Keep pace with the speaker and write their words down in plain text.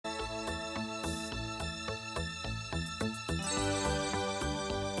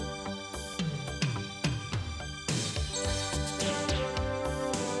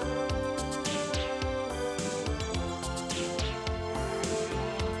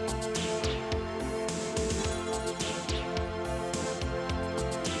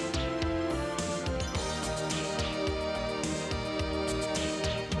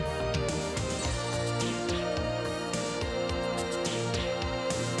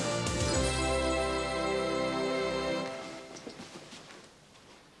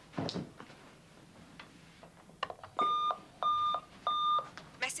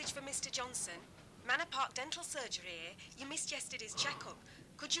dental surgery here. You missed yesterday's checkup.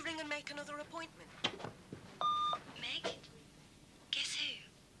 Could you ring and make another appointment? Meg? Guess who?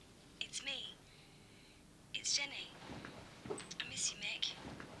 It's me. It's Jenny. I miss you, Meg.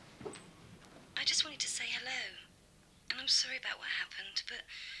 I just wanted to say hello. And I'm sorry about what happened, but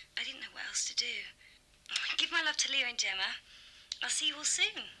I didn't know what else to do. Give my love to Leo and Gemma. I'll see you all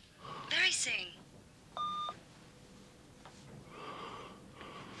soon. Very soon.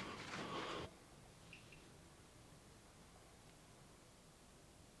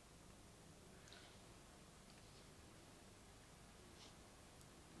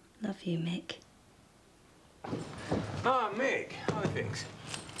 Love you, Mick. Ah, Mick. How are things?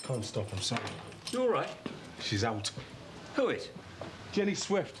 Can't stop, I'm sorry. You all right? She's out. Who is? Jenny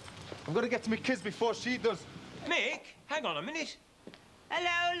Swift. I've got to get to my kids before she does. Mick, hang on a minute.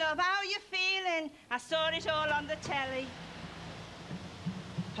 Hello, love. How are you feeling? I saw it all on the telly.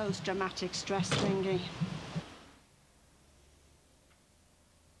 Post-traumatic stress thingy.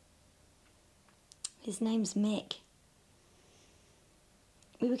 His name's Mick.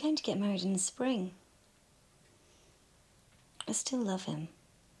 We were going to get married in the spring. I still love him.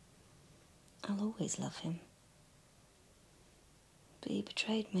 I'll always love him. But he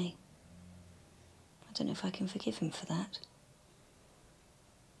betrayed me. I don't know if I can forgive him for that.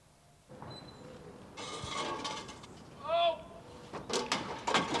 Oh!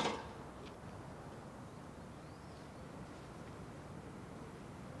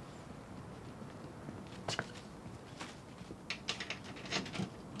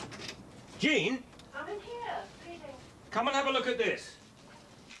 Jean? I'm in here, reading. Come and have a look at this.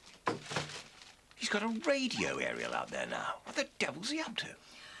 He's got a radio aerial out there now. What the devil's he up to?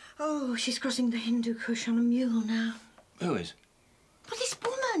 Oh, she's crossing the Hindu Kush on a mule now. Who is? Well, this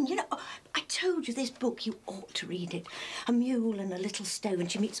woman, you know, I told you this book, you ought to read it. A mule and a little stone.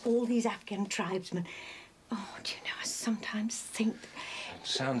 She meets all these Afghan tribesmen. Oh, do you know, I sometimes think... It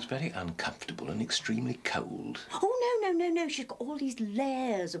sounds very uncomfortable and extremely cold. Oh, no. She's got all these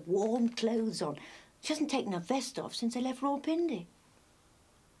layers of warm clothes on. She hasn't taken her vest off since they left Rawalpindi.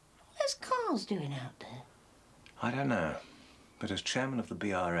 What's Carl's doing out there? I don't know. But as chairman of the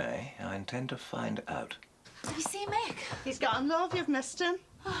BRA, I intend to find out. Have you seen Mick? He's gone, love. You've missed him.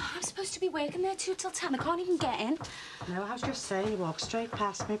 Oh, I'm supposed to be working there 2 till 10. I can't even get in. No, I was just saying, he walked straight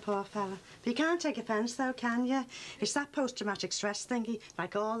past me, poor fella. But you can't take offence, though, can you? It's that post-traumatic stress thingy,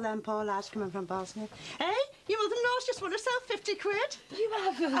 like all them poor lads coming from Bosnia. Hey, your mother-in-law's just won herself 50 quid. You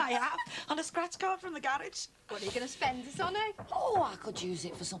haven't? I have, on a scratch card from the garage. What are you going to spend it on, eh? Oh, I could use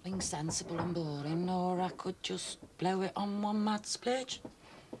it for something sensible and boring, or I could just blow it on one mad splurge.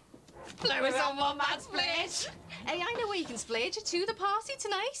 Blow it on one mad splurge. Hey, I know where you can splurge it to, the party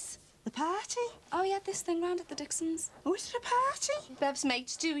tonight. The party? Oh, yeah, this thing round at the Dixons. Oh, is it a party? Bev's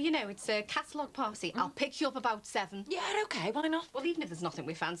mates do, you know, it's a catalogue party. I'll pick you up about 7. Yeah, okay, why not? Well, even if there's nothing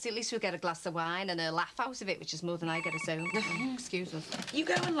we fancy, at least we'll get a glass of wine and a laugh out of it, which is more than I get us home. Excuse us. You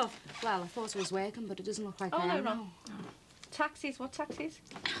going, love? Well, I thought it was working, but it doesn't look like Oh, no, it. wrong. Taxis, what taxis?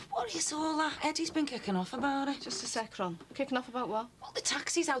 What is all that? Eddie's been kicking off about it. Just a sec, Ron. Kicking off about what? Well, the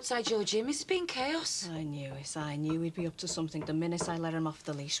taxis outside your gym, it's been chaos. I knew it. I knew he'd be up to something the minute I let him off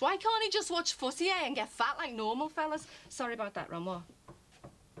the leash. Why can't he just watch footy, and get fat like normal fellas? Sorry about that, Ron. What?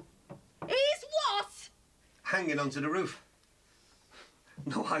 He's what? Hanging onto the roof.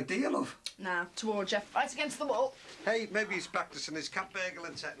 No idea, love. Now, towards you. Right against the wall. Hey, maybe he's practising his cat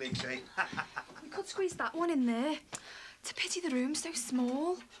burgling techniques, eh? We could squeeze that one in there. It's a pity the room's so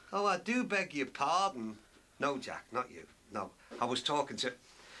small. Oh, I do beg your pardon. No, Jack, not you. No, I was talking to...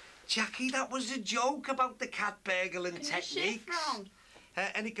 Jackie, that was a joke about the cat burgling techniques.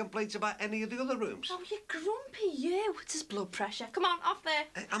 Any complaints about any of the other rooms? Oh, you're grumpy, you. It's his blood pressure. Come on, off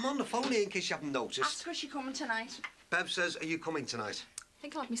there. I'm on the phone here in case you haven't noticed. Ask her if she's coming tonight. Bev says, are you coming tonight? I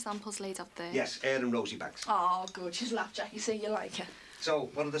think I'll have my samples laid up there. Yes, Air and Rosie Banks. Oh, good. She's laughed, Jackie. See, you like her. So,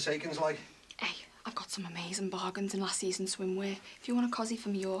 what are the Sakins like? Hey, I've got some amazing bargains in last season's swimwear. If you want a cosy for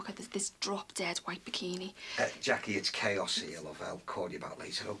Mallorca, there's this drop-dead white bikini. Jackie, it's chaos here, love. I'll call you back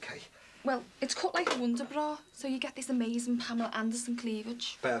later, OK? Well, it's cut like a wonder bra, so you get this amazing Pamela Anderson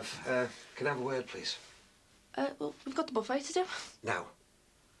cleavage. Bev, can I have a word, please? Well, we've got the buffet to do. Now.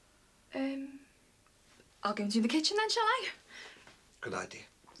 I'll go into the kitchen then, shall I? Good idea.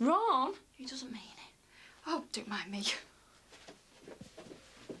 Ron? He doesn't mean it. Oh, don't mind me.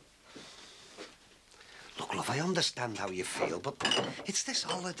 Look, love, I understand how you feel, but it's this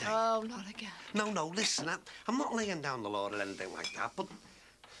holiday. Oh, not again. No, listen, I'm not laying down the law or anything like that, but...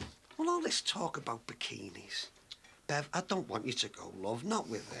 Well, all this talk about bikinis. Bev, I don't want you to go, love, not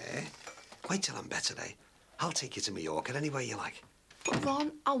with her. Wait till I'm better, eh? I'll take you to Mallorca any way you like. But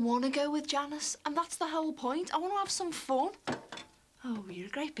Ron, I want to go with Janice, and that's the whole point. I want to have some fun. Oh, you're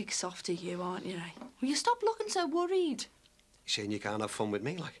a great big softy, you, aren't you, eh? Will you stop looking so worried? You saying you can't have fun with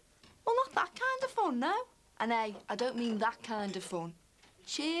me, like? Well, not that kind of fun, no. And, hey, I don't mean that kind of fun.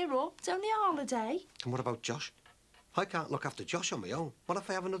 Cheer up, it's only a holiday. And what about Josh? I can't look after Josh on my own. What if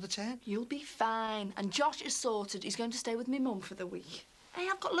I have another turn? You'll be fine. And Josh is sorted. He's going to stay with me mum for the week. Hey,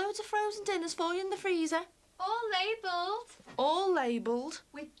 I've got loads of frozen dinners for you in the freezer. All labelled. All labelled.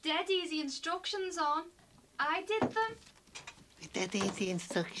 With dead easy instructions on. I did them. Dead easy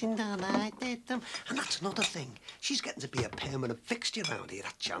instructions on, I did them. And that's another thing. She's getting to be a permanent fixture around here,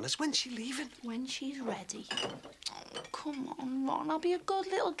 that Janice. When's she leaving? When she's ready. Oh, come on, Ron. I'll be a good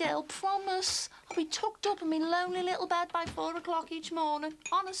little girl, promise. I'll be tucked up in my lonely little bed by 4 o'clock each morning.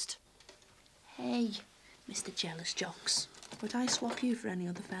 Honest. Hey, Mr. Jealous Jocks. Would I swap you for any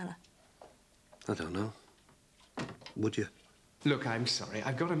other fella? I don't know. Would you? Look, I'm sorry.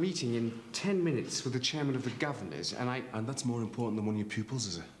 I've got a meeting in 10 minutes with the chairman of the governors, and And that's more important than one of your pupils,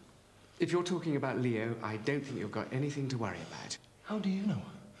 is it? If you're talking about Leo, I don't think you've got anything to worry about. How do you know?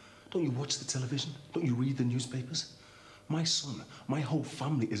 Don't you watch the television? Don't you read the newspapers? My son, my whole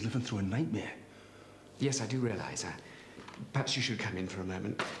family is living through a nightmare. Yes, I do realise that. Perhaps you should come in for a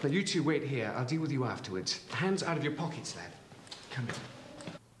moment. Now, you two wait here. I'll deal with you afterwards. Hands out of your pockets, lad. Come in.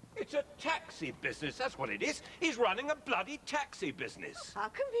 It's a taxi business, that's what it is. He's running a bloody taxi business. How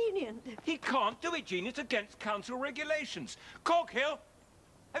convenient. He can't do it, Jean. It's against council regulations. Corkhill,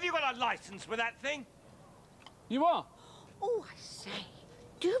 have you got a licence for that thing? You are? Oh, I say.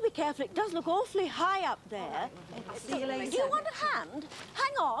 Do be careful. It does look awfully high up there. See you later. Do you want a hand?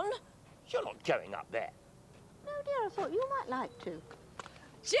 Hang on. You're not going up there. No, dear, I thought you might like to.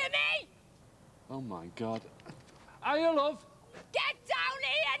 Jimmy! Oh, my God. Hiya, love. Get down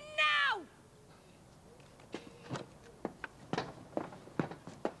here now!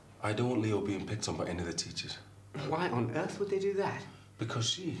 I don't want Leo being picked on by any of the teachers. Why on earth would they do that? Because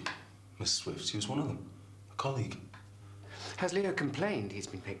she, Miss Swift, she was one of them. A colleague. Has Leo complained he's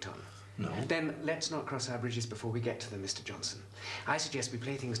been picked on? No. Then let's not cross our bridges before we get to them, Mr. Johnson. I suggest we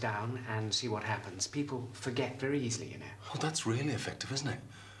play things down and see what happens. People forget very easily, you know. Oh, that's really effective, isn't it?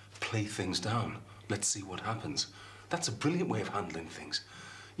 Play things down. Let's see what happens. That's a brilliant way of handling things.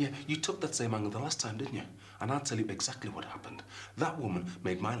 Yeah, you took that same angle the last time, didn't you? And I'll tell you exactly what happened. That woman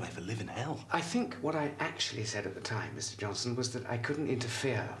made my life a living hell. I think what I actually said at the time, Mr. Johnson, was that I couldn't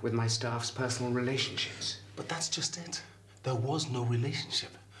interfere with my staff's personal relationships. But that's just it. There was no relationship.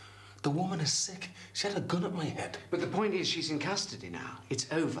 The woman is sick. She had a gun at my head. But the point is, she's in custody now. It's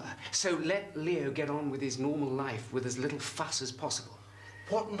over. So let Leo get on with his normal life with as little fuss as possible.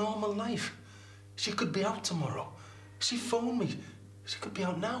 What normal life? She could be out tomorrow. She phoned me. She could be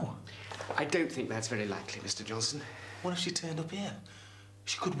out now. I don't think that's very likely, Mr. Johnson. What if she turned up here?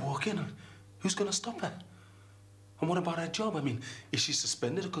 She could walk in. Who's going to stop her? And what about her job? I mean, is she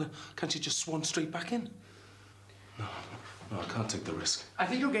suspended or can she just swan straight back in? No, I can't take the risk. I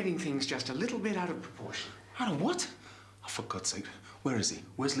think you're getting things just a little bit out of proportion. Out of what? Oh, for God's sake. Where is he?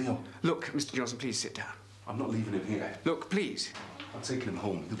 Where's Leo? Look, Mr. Johnson, please sit down. I'm not leaving him here. Look, please. I'm taking him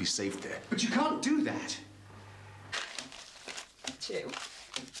home. He'll be safe there. But you can't do that. Two.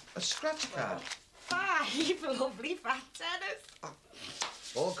 A scratch card? 5 lovely fat tenors.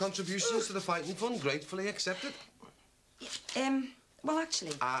 All contributions to the fighting fund gratefully accepted. Well,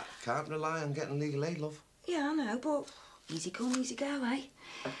 actually... I can't rely on getting legal aid, love. Yeah, I know, but easy come, easy go, eh?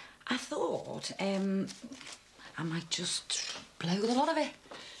 I thought, I might just blow the lot of it.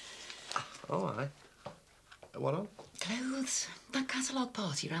 Oh, aye. What on? Clothes. That catalogue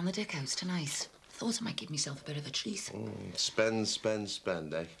party around the Dickos tonight. Thought I might give myself a bit of a treat. Spend,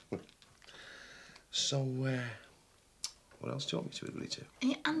 eh? So, what else do you want me to agree to?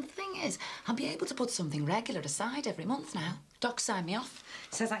 Yeah, and the thing is, I'll be able to put something regular aside every month now. Doc signed me off.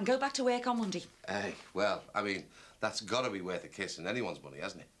 Says I can go back to work on Monday. Hey, well, I mean, that's got to be worth a kiss in anyone's money,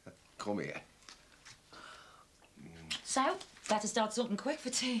 hasn't it? Come here. So, better start something quick for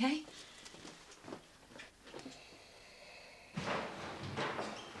tea, eh?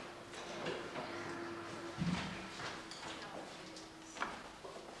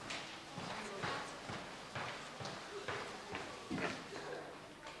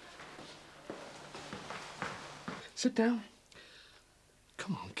 Sit down.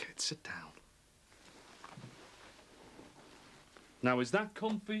 Come on, kid, sit down. Now, is that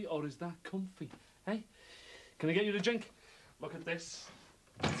comfy or is that comfy? Hey, can I get you a drink? Look at this.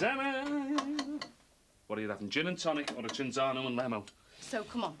 Ta-da! What are you having, gin and tonic or a Cinzano and lemo? So,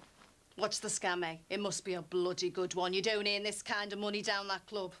 come on. What's the scam, eh? It must be a bloody good one. You don't earn this kind of money down that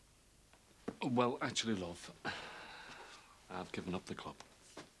club. Well, actually, love, I've given up the club.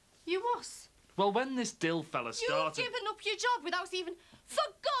 You was? Well, when this Dill fella started... You've given up your job without even... For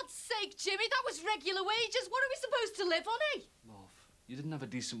God's sake, Jimmy, that was regular wages. What are we supposed to live on, eh? Love, you didn't have a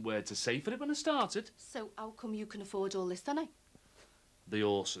decent word to say for it when I started. So how come you can afford all this, then, eh? The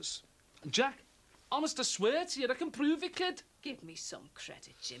horses. Jack, honest I swear to you, I can prove it, kid. Give me some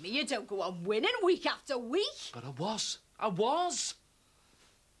credit, Jimmy. You don't go on winning week after week. But I was. I was.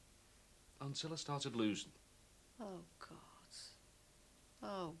 Until I started losing. Oh, God.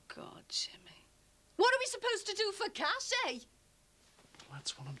 Oh, God, Jimmy. What are we supposed to do for cash, eh? Well,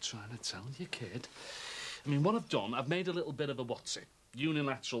 that's what I'm trying to tell you, kid. I mean, what I've done, I've made a little bit of a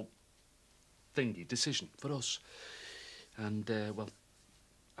unilateral thingy, decision for us. And, well,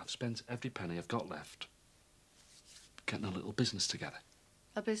 I've spent every penny I've got left getting a little business together.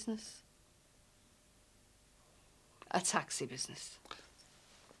 A business? A taxi business.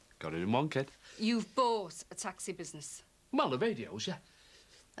 Got it in one, kid. You've bought a taxi business? Well, the radios, yeah.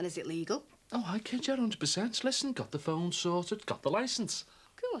 And is it legal? Oh, I kid you 100%. Listen, got the phone sorted, got the licence.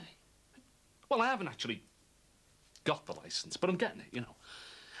 Go on. Well, I haven't actually got the licence, but I'm getting it, you know.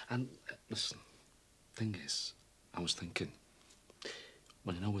 And, listen, thing is, I was thinking,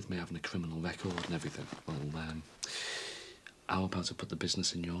 well, you know, with me having a criminal record and everything, well, how about I put the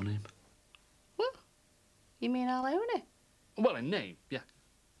business in your name? What? You mean I'll own it? Well, in name, yeah.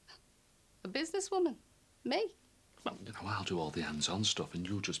 A businesswoman? Me? Well, you know, I'll do all the hands-on stuff and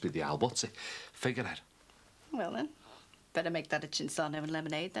you'll just be the Al Whatsy. Figure it. Well, then, better make that a Chinsano and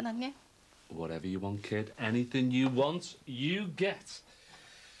lemonade, then, hadn't you? Whatever you want, kid. Anything you want, you get.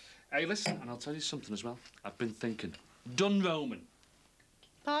 Hey, listen, and I'll tell you something as well. I've been thinking. Done Roman.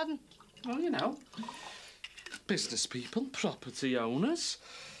 Pardon? Well, you know, business people, property owners.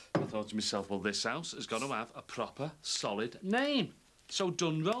 I thought to myself, well, this house has got to have a proper, solid name. So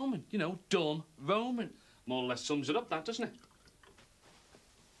Dun Roman, you know, Dun Roman. More or less sums it up, that, doesn't it?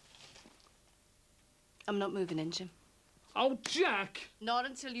 I'm not moving in, Jim. Oh, Jack! Not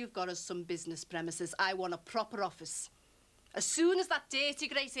until you've got us some business premises. I want a proper office. As soon as that dirty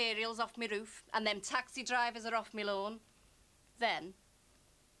great aerial's off my roof and them taxi drivers are off my lawn, then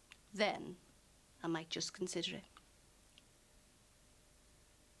I might just consider it.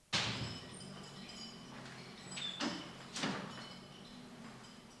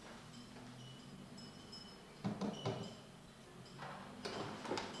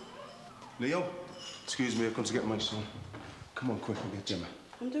 Leo, excuse me, I've come to get my son. Come on, quick, we'll get Gemma.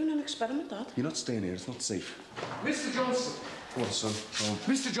 I'm doing an experiment, Dad. You're not staying here, it's not safe. Mr. Johnson! Go on, son, go on.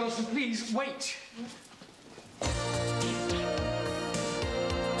 Mr. Johnson, please, wait!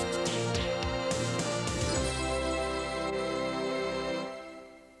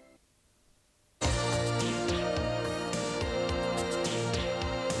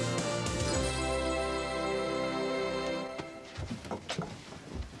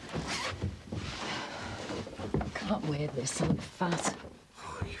 Can't wear this, I look fat.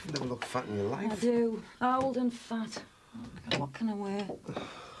 Oh, you've never looked fat in your life. I do. Old and fat. What can I wear?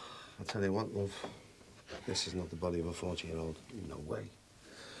 I'll tell you what, love. This is not the body of a 40-year-old. No way.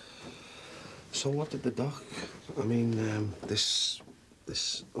 So what did the doc... I mean, this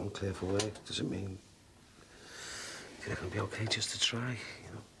unclear for work, does it mean... Do you reckon it'll be okay just to try,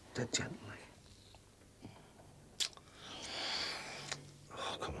 you know, dead gently?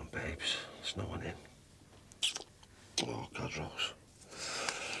 Oh, come on, babes. There's no one in. Oh, God, Rose.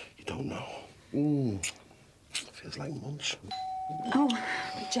 You don't know. Feels like months. Oh,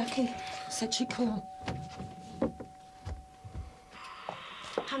 Jackie said she'd call.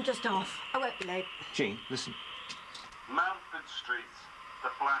 I'm just off. I won't be late. Jean, listen. Mountford Street, the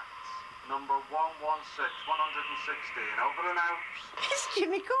flats, number 116, 116, over and out. It's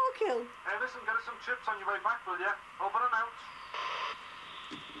Jimmy Corkill. Hey, listen, get us some chips on your way back, will you? Over and out.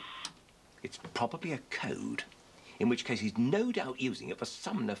 It's probably a code, in which case he's no doubt using it for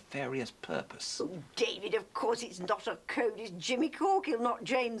some nefarious purpose. Oh, David, of course it's not a code. It's Jimmy Corkill, not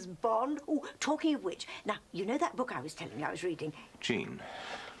James Bond. Oh, talking of which, now, you know that book I was telling you I was reading? Jean,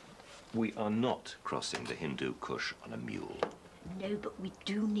 we are not crossing the Hindu Kush on a mule. No, but we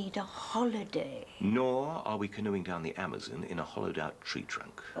do need a holiday. Nor are we canoeing down the Amazon in a hollowed-out tree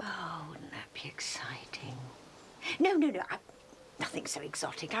trunk. Oh, wouldn't that be exciting? No, nothing so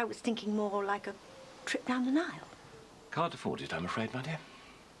exotic. I was thinking more like a trip down the Nile. Can't afford it, I'm afraid, my dear.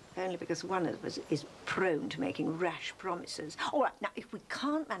 Only because one of us is prone to making rash promises. All right, now, if we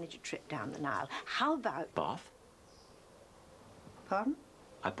can't manage a trip down the Nile, how about... Bath? Pardon?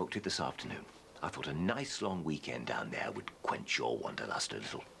 I booked it this afternoon. I thought a nice long weekend down there would quench your wanderlust a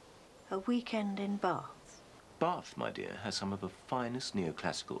little. A weekend in Bath? Bath, my dear, has some of the finest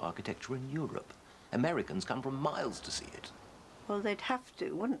neoclassical architecture in Europe. Americans come from miles to see it. Well, they'd have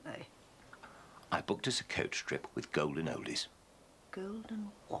to, wouldn't they? I booked us a coach trip with golden oldies. Golden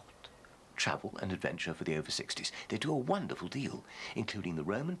what? Travel and adventure for the over 60s. They do a wonderful deal, including the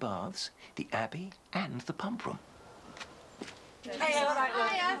Roman baths, the Abbey, and the pump room. Hey, all right,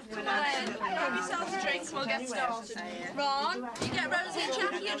 hiya. Come on in. Have yourselves a drink and we'll get started. Ron, you get Rosie and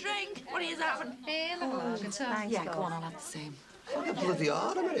Jackie a drink. What are you having? Here, Yeah, go on, I'll have the same. What the bloody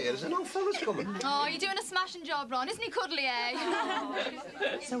ornament here? Is there no fellas coming? Oh, you're doing a smashing job, Ron. Isn't he cuddly, eh?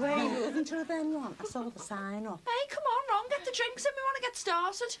 So where are you moving to then, Ron? I saw the sign up. Hey, come on, Ron, get the drinks in. We want to get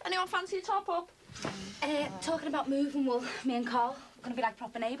started. Anyone fancy a top up? Talking about moving, well, me and Carl, we're going to be like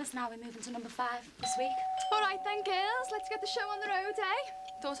proper neighbours now. We're moving to number 5 this week. All right then, girls, let's get the show on the road, eh?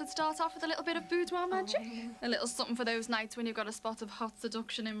 Thought I'd start off with a little bit of boudoir magic. A little something for those nights when you've got a spot of hot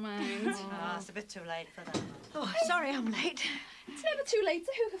seduction in mind. Oh, it's a bit too late for that. Oh, sorry I'm late. It's never too late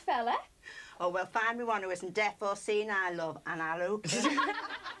to hook a fella. Oh, well, find me one who isn't deaf or senile, love, and I'll hook. The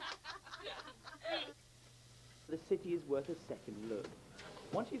city is worth a second look.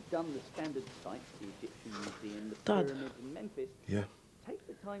 Once you've done the standard sites, the Egyptian Museum, the Dad. pyramids in Memphis, Yeah, take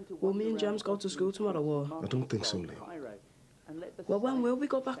the time to Will me and James go to school tomorrow, or? I don't think so, Liam. Cairo and let the Well, when will we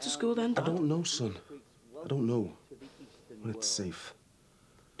go back to school then, I Dad? don't know, son. I don't know. When it's safe.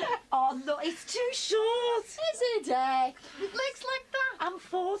 Oh, look, it's too short. Is it, eh? With legs like that? I'm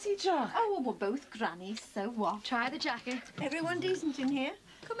 40, Jack. Oh, well, we're both grannies, so what? Try the jacket. Everyone decent in here?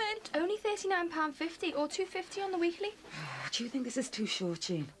 Come in. Only £39.50 or $2.50 on the weekly. Do you think this is too short,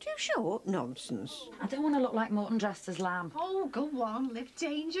 Jean? Too short? Nonsense. I don't want to look like mutton dressed as lamb. Oh, go on, live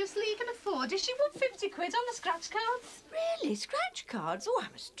dangerously. You can afford it. She won 50 quid on the scratch cards. Really? Scratch cards? Oh, I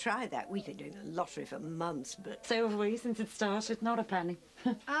must try that. We've been doing the lottery for months, but... So have we since it started, not a penny.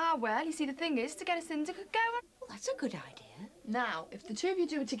 Ah, well, you see, the thing is to get a syndicate going. Well, that's a good idea. Now, if the two of you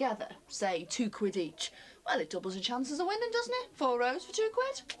do it together, say 2 quid each, well, it doubles your chances of winning, doesn't it? 4 rows for 2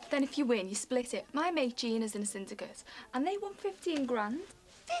 quid. Then if you win, you split it. My mate Jean is in a syndicate, and they won 15 grand.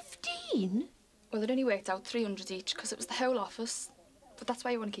 15? Well, it only worked out 300 each, because it was the whole office. But that's why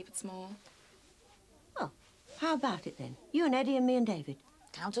you want to keep it small. Well, how about it then? You and Eddie and me and David.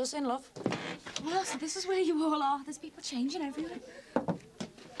 Count us in, love. Well, so this is where you all are. There's people changing everywhere.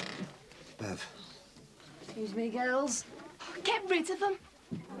 Bev. Excuse me, girls. Get rid of them.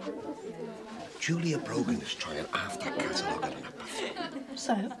 Julia Brogan is trying half that catalogue at an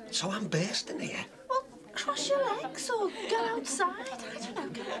So? So I'm bursting here. Well, cross your legs or go outside. I don't know,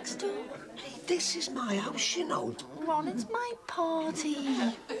 go next door. Hey, this is my house, you know. Ron, it's my party.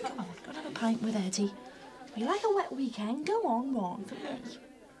 Come on, go and have a pint with Eddie. You like a wet weekend? Go on, Ron, for me.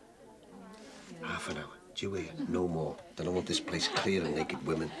 Half an hour. Do you hear? No more. Then I want this place clear of naked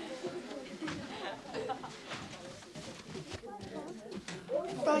women.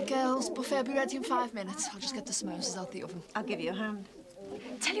 Right, girls, buffet will be ready in 5 minutes. I'll just get the samosas out the oven. I'll give you a hand.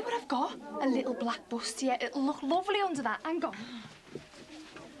 Tell you what I've got. A little black bustier. It'll look lovely under that. Hang on.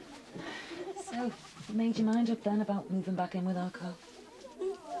 So, what made your mind up then about moving back in with our car?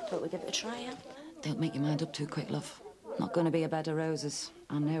 Thought we'd give it a try, yeah? Don't make your mind up too quick, love. Not going to be a bed of roses.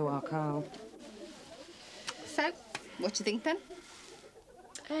 I know our Carl. So, what do you think then?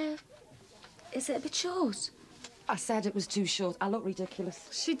 Is it a bit short? I said it was too short. I look ridiculous.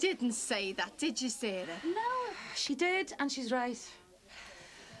 She didn't say that, did you, Sarah? No, she did, and she's right.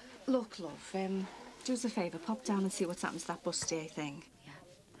 Look, love, do us a favour, pop down and see what's happened to that bustier thing.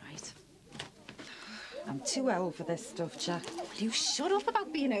 Right. I'm too old for this stuff, Jack. Will you shut up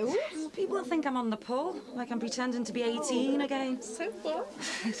about being old? Well, people think I'm on the pull, like I'm pretending to be 18 again. So what?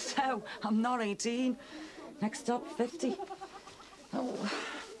 So, I'm not 18. Next up, 50. Oh,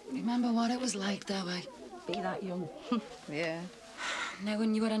 remember what it was like, though, eh? Be that young. Yeah.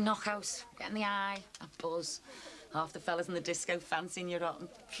 Knowing you were a knockout, getting the eye, a buzz. Half the fellas in the disco fancying you rotten.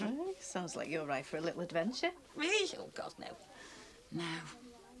 Sounds like you're right for a little adventure. Me? Oh, God, no. No.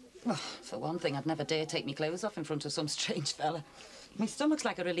 Well, for one thing, I'd never dare take me clothes off in front of some strange fella. My stomach's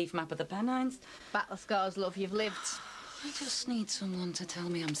like a relief map of the Pennines. Battle scars, love, you've lived. I just need someone to tell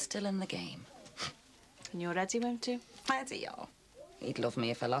me I'm still in the game. And you're ready, won't you? Eddie, oh. He'd love me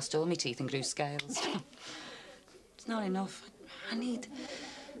if I lost all my teeth and grew scales. It's not enough. I need...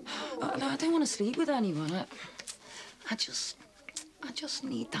 I don't want to sleep with anyone. I just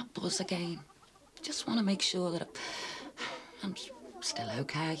need that buzz again. I just want to make sure that I'm still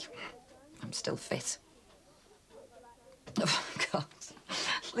okay. I'm still fit. Oh, God.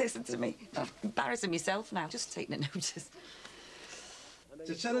 Listen to me. I'm embarrassing myself now, just taking a notice.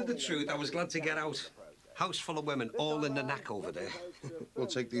 To tell you the truth, I was glad to get out. House full of women, all in the knack over there. We'll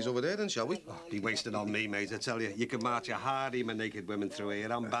take these over there then, shall we? Oh, be wasted on me, mate, I tell you. You can march a hard team of naked women through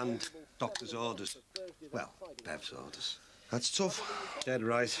here. I'm banned. Doctor's orders. Well, Bev's orders. That's tough. Dead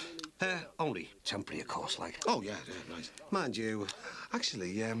right. Only temporary, of course, like. Oh, yeah, right. Mind you,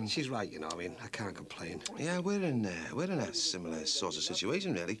 actually, she's right, you know. I mean, I can't complain. Yeah, we're in a similar sort of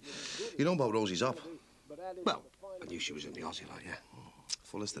situation, really. You know about Rosie's up? Well, I knew she was in the Aussie, like, yeah.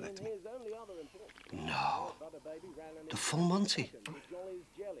 Full hysterectomy. No. The full Monty.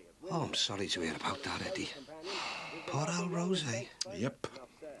 Oh, I'm sorry to hear about that, Eddie. Poor old Rosie. Yep.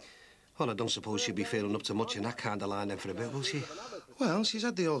 Well, I don't suppose she'll be feeling up to much in that kind of line then for a bit, will she? Well, she's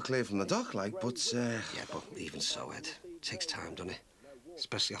had the all clear from the doc, like, but, Yeah, but even so, Ed. It takes time, doesn't it?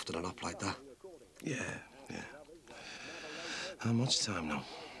 Especially after an op like that. yeah. How much time now?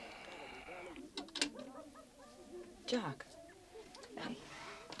 Jack, Hey,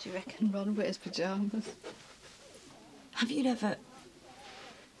 do you reckon Ron wears pyjamas? have you ever...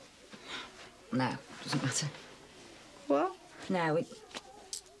 No, doesn't matter. What? No, it...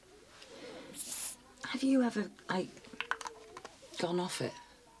 Have you ever, like, gone off it?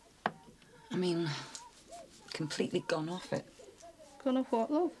 I mean, completely gone off it. Gone off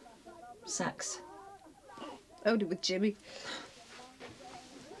what, love? Sex. Only with Jimmy.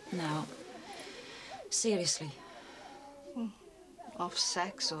 No. Seriously. Off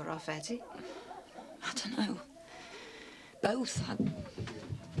sex or off Eddie? I don't know. Both.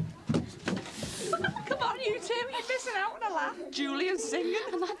 Come on, you two, you're missing out on a laugh. Julian's singing.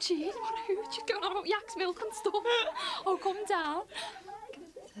 And that Jane, what a hoot. You're going on about yak's milk and stuff. Oh, come down.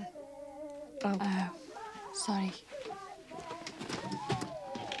 Oh, sorry.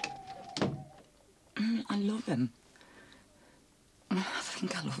 I love him. I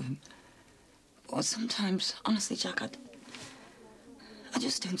think I love him. But sometimes, honestly, Jack, I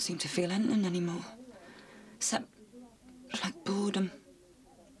just don't seem to feel anything anymore. Except, like, boredom.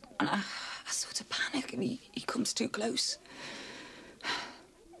 And I sort of panic if he comes too close.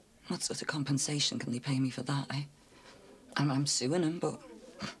 What sort of compensation can they pay me for that, eh? I'm suing him, but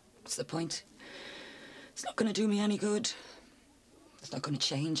what's the point? It's not going to do me any good. It's not going to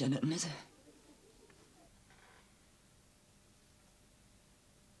change anything, is it?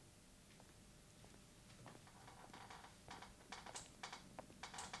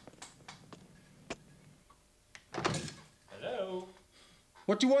 Hello?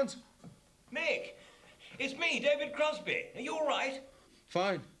 What do you want? Mick, it's me, David Crosby. Are you all right?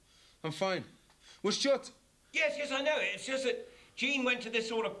 Fine. I'm fine. We're shut. Yes, I know. It's just that Jean went to this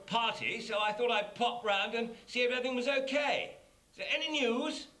sort of party, so I thought I'd pop round and see if everything was okay. Is there any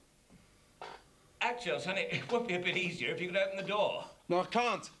news? Actually, son, it would be a bit easier if you could open the door. No, I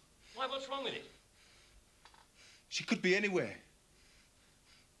can't. Why, what's wrong with it? She could be anywhere.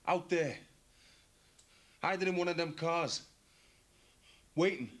 Out there. Hiding in one of them cars.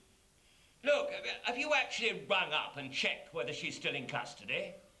 Waiting. Look, have you actually rung up and checked whether she's still in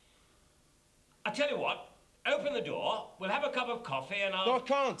custody? I tell you what, open the door, we'll have a cup of coffee and I'll... No, I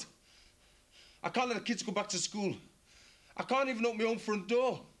can't. I can't let the kids go back to school. I can't even open my own front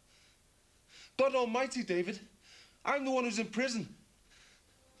door. God almighty, David. I'm the one who's in prison.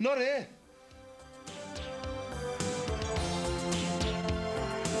 Not her.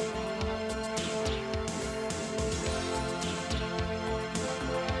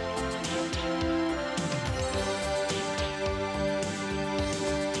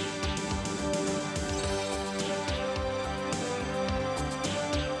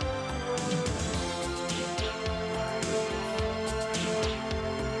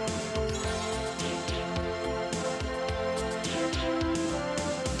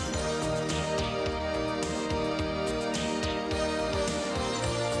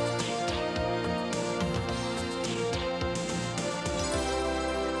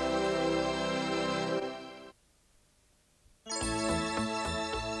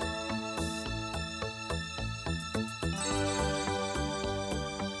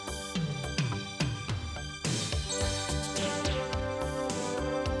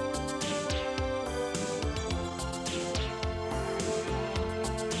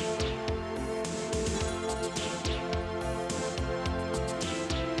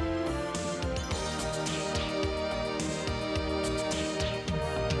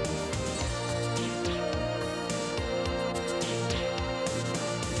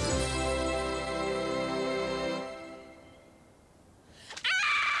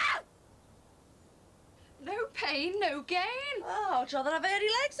 No gain. Oh, I'd rather have hairy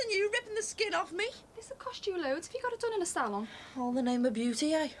legs than you ripping the skin off me. This'll cost you loads. Have you got it done in a salon? All the name of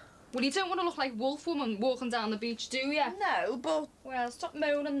beauty, eh? Well, you don't want to look like Wolf Woman walking down the beach, do you? No, but... Well, stop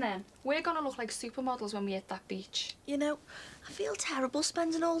moaning then. We're going to look like supermodels when we hit that beach. You know, I feel terrible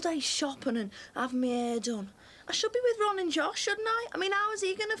spending all day shopping and having my hair done. I should be with Ron and Josh, shouldn't I? I mean, how is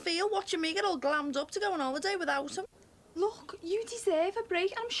he going to feel watching me get all glammed up to go on holiday without him? Look, you deserve a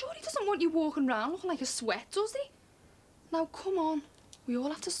break. I'm sure he doesn't want you walking around looking like a sweat, does he? Now, come on. We all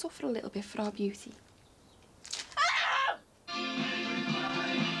have to suffer a little bit for our beauty.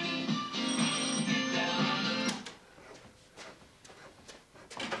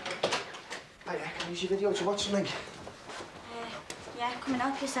 Hiya, can I use your video to watch something? Yeah, come and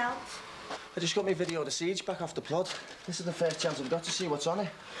help yourself. I just got my video of the siege back off the plot. This is the first chance I've got to see what's on it.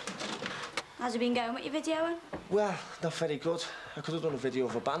 How's it been going with your videoing? Well, not very good. I could have done a video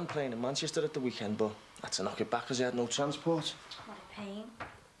of a band playing in Manchester at the weekend, but I had to knock it back because I had no transport. What a pain.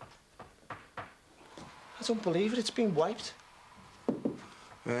 I don't believe it, it's been wiped.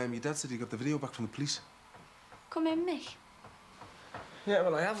 Your dad said he got the video back from the police. Come in, Mick. Yeah,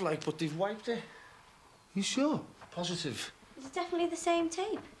 well, I have, like, but they've wiped it. You sure? Positive. Is it definitely the same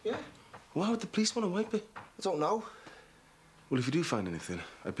tape? Yeah. Why would the police want to wipe it? I don't know. Well, if you do find anything,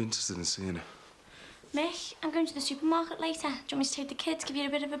 I'd be interested in seeing it. Mick, I'm going to the supermarket later. Do you want me to take the kids, give you a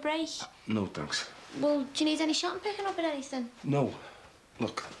bit of a break? No, thanks. Well, do you need any shopping picking up or anything? No.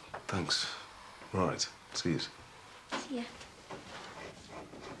 Look, thanks. All right. See you. See ya.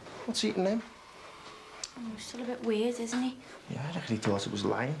 What's eating them? Oh, he's still a bit weird, isn't he? Yeah, I reckon he thought it was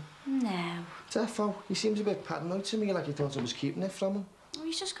lying. No. Defo, he seems a bit paranoid to me, like he thought I was keeping it from him. Oh,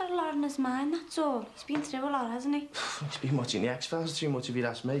 he's just got a lot on his mind, that's all. He's been through a lot, hasn't he? He's been watching the X-Files too much if you'd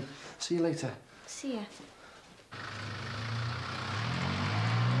ask me. See you later. See ya.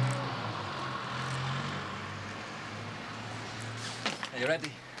 Are you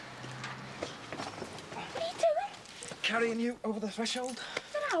ready? What are you doing? Carrying you over the threshold.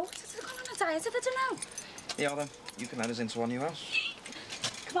 They're out. They're going on a diet if they don't know. Yeah, then. You can let us into our new house.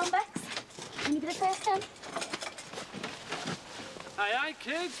 Come on, Bex. Can you be the first then? Aye, aye,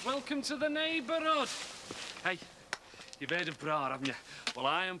 kids. Welcome to the neighbourhood. Hey, you've heard of Brar, haven't you? Well,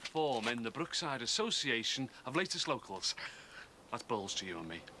 I am forming the Brookside Association of Latest Locals. That's balls to you and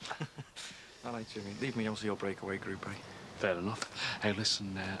me. All right, Jimmy. Leave me out of your breakaway group, eh? Fair enough. Hey,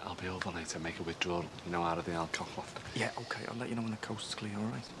 listen, I'll be over later. Make a withdrawal, you know, out of the alcohol loft. Yeah, OK. I'll let you know when the coast's clear, all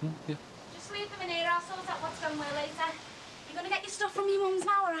right? Yeah. Just leave them in here. I'll sort out what's going where later. You're going to get your stuff from your mum's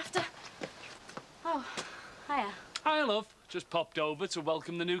now or after? Oh, hiya. Hi, love. Just popped over to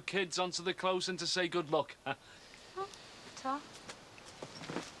welcome the new kids onto the close and to say good luck. Oh, ta.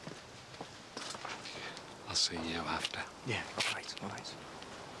 I'll see you after. Yeah, all right, all right.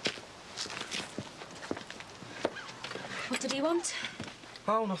 What did he want?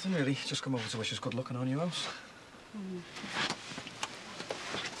 Oh, nothing really. Just come over to wish us good luck on our new house.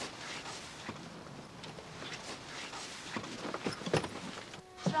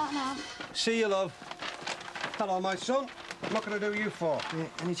 Right now. See you, love. Hello, my son. What can I do you for? Yeah,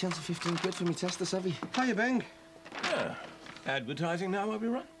 any chance of 15 quid for me testers, have you? Hiya, Bing. Yeah. Advertising now, have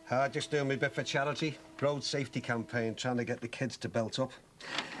you run? Just doing my bit for charity. Road safety campaign, trying to get the kids to belt up.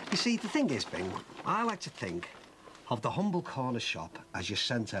 You see, the thing is, Bing, I like to think of the humble corner shop as your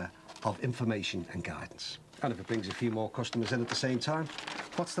centre of information and guidance. And if it brings a few more customers in at the same time,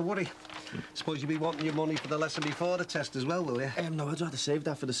 what's the worry? Suppose you'll be wanting your money for the lesson before the test as well, will you? No, I'd rather save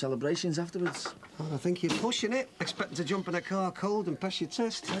that for the celebrations afterwards. Oh, I think you're pushing it, expecting to jump in a car cold and pass your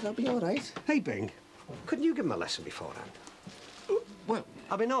test. Yeah, that'll be all right. Hey, Bing, couldn't you give him a lesson beforehand? Well,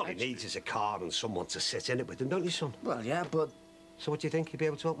 I mean, all he needs is a car and someone to sit in it with him, don't you, son? Well, yeah, but... So what do you think? You'd be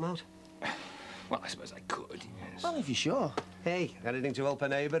able to help him out? Well, I suppose I could, yes. Well, if you're sure. Hey, anything to help a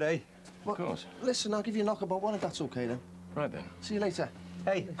neighbour, eh? Well, of course. Listen, I'll give you a knock about one if that's OK, then. Right, then. See you later.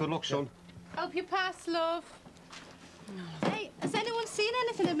 Hey, good luck, son. Hope you pass, love. Hey, has anyone seen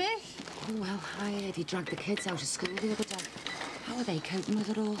anything of Mick? Oh, well, I heard he dragged the kids out of school the other day. How are they coping with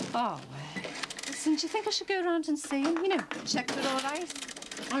it all? Oh, listen, do you think I should go around and see him? You know, check they're all right.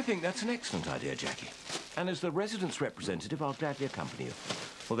 I think that's an excellent idea, Jackie. And as the residents' representative, I'll gladly accompany you.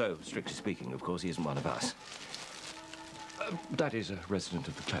 Although, strictly speaking, of course, he isn't one of us. That is a resident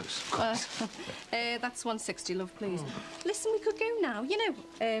of the close, of course. That's 160, love, please. Listen, we could go now, you know.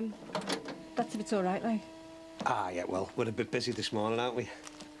 That's if it's all right, like. Ah, yeah, well, we're a bit busy this morning, aren't we?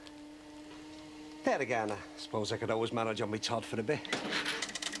 There again, I suppose I could always manage on my Todd for a bit.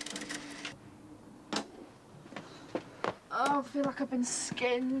 Oh, I feel like I've been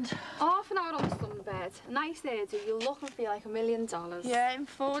skinned. Half an hour on the sunbed. A nice hairdo. You'll look and feel like $1 million. Yeah, in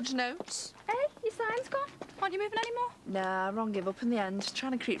forged notes. Hey, your sign's gone. Aren't you moving anymore? Nah, Ron gave up in the end.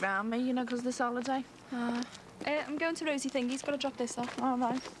 Trying to creep round me, you know, because of this holiday. I'm going to Rosie Thingy's. Got to drop this off. Oh,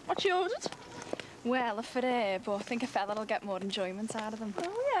 nice. What you ordered? Well, a filet, but I think a feather'll get more enjoyment out of them.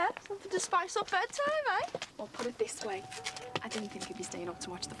 Oh, yeah? Something to spice up bedtime, eh? Well, put it this way. I didn't think you'd be staying up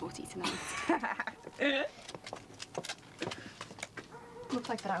to watch the footy tonight. Looks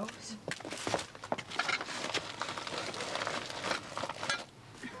like they're out.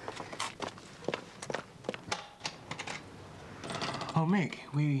 Oh, Mick,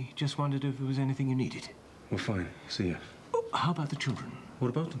 we just wondered if there was anything you needed. We're fine. See ya. Oh, how about the children? What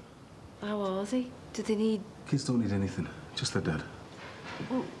about them? How are they? Do they need... Kids don't need anything. Just their dad.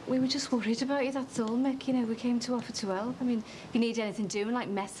 Well, we were just worried about you, that's all, Mick. You know, we came to offer to help. I mean, if you need anything doing, like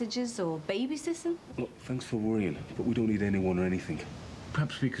messages or babysitting. Look, thanks for worrying, but we don't need anyone or anything.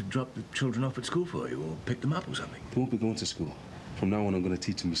 Perhaps we could drop the children off at school for you or pick them up or something. They won't be going to school. From now on, I'm going to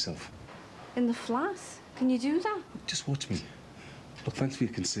teach them myself. In the flat? Can you do that? Just watch me. Look, thanks for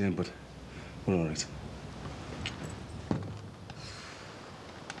your concern, but we're all right.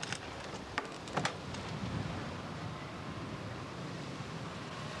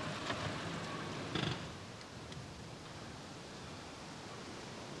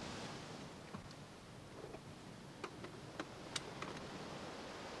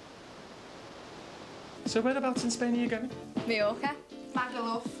 So whereabouts in Spain are you going? Mallorca.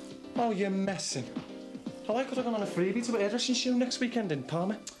 Magaluf. Oh, you're messing. Oh, I could have gone on a freebie to a hairdressing show next weekend in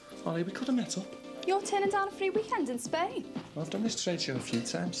Palma. Ollie, we could have met up. You're turning down a free weekend in Spain? I've done this trade show a few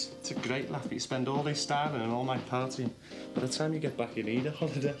times. It's a great laugh. You spend all day styling and all night partying. By the time you get back, you need a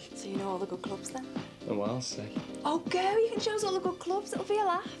holiday. So you know all the good clubs then? Oh, I'll say. Oh, go. You can show us all the good clubs. It'll be a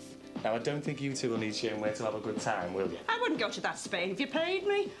laugh. Now, I don't think you two will need showing where to have a good time, will you? I wouldn't go to that Spain if you paid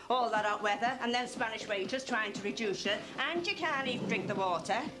me. All that hot weather and then Spanish waiters trying to reduce you, and you can't even drink the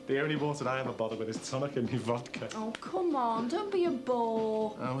water. The only water I ever bother with is tonic and my vodka. Oh, come on. Don't be a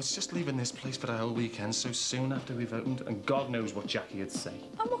bore. I was just leaving this place for the whole weekend so soon after we've opened, and God knows what Jackie would say.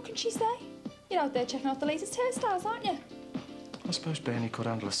 And what can she say? You're out there checking out the latest hairstyles, aren't you? I suppose Bernie could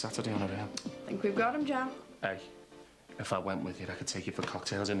handle a Saturday on her own. Think we've got him, Joe. Hey, if I went with you, I could take you for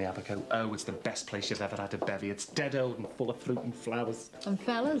cocktails in the Abaco. Oh, it's the best place you've ever had a bevy. It's dead old and full of fruit and flowers. And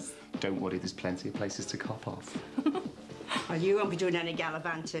fellas? Don't worry, there's plenty of places to cop off. Well, you won't be doing any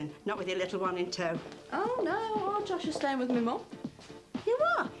gallivanting, not with your little one in tow. Oh, no. Oh, Josh is staying with me mum. You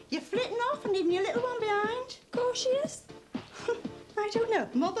are? You're flitting off and leaving your little one behind? Of course she is. I don't know.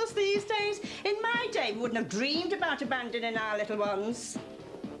 Mothers these days, in my day, we wouldn't have dreamed about abandoning our little ones.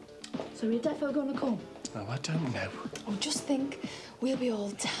 So are you defo going to come? Oh, I don't know. Oh, just think, we'll be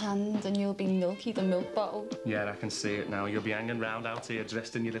all tanned and you'll be Milky the milk bottle. Yeah, I can see it now. You'll be hanging round out here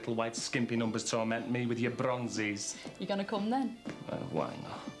dressed in your little white skimpy numbers torment me with your bronzies. You gonna come then? Why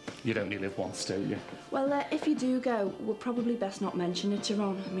not? You'd only live once, don't you? Well, if you do go, we'll probably best not mention it to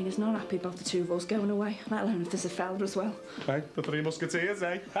Ron. I mean, he's not happy about the two of us going away, let alone if there's a fella as well. Hey, the Three Musketeers,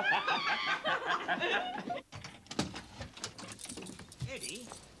 eh? Eddie?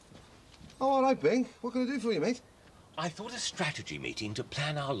 Oh, all right, Bing. What can I do for you, mate? I thought a strategy meeting to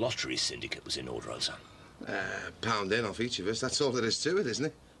plan our lottery syndicate was in order, old son. Pound in off each of us. That's all there is to it, isn't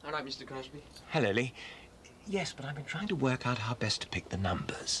it? All right, Mr. Crosby. Hello, Lee. Yes, but I've been trying to work out how best to pick the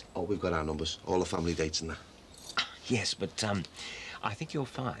numbers. Oh, we've got our numbers. All the family dates and that. Yes, but, I think you'll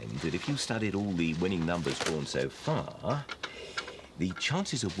find that if you studied all the winning numbers drawn so far, the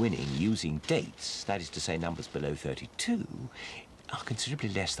chances of winning using dates, that is to say numbers below 32, are considerably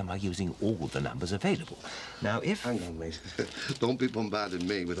less than by using all the numbers available. Now, if... Hang on, mate. Don't be bombarding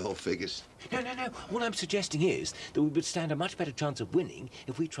me with all figures. No. All I'm suggesting is that we would stand a much better chance of winning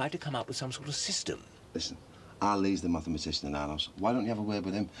if we tried to come up with some sort of system. Listen, our Lee's the mathematician in our house. Why don't you have a word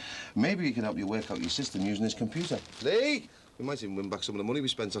with him? Maybe he can help you work out your system using his computer. Lee! We might even win back some of the money we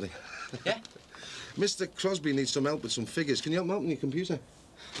spent on it. Yeah? Mr. Crosby needs some help with some figures. Can you help him out on your computer?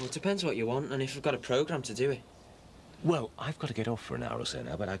 Well, it depends what you want and if we've got a programme to do it. Well, I've got to get off for an hour or so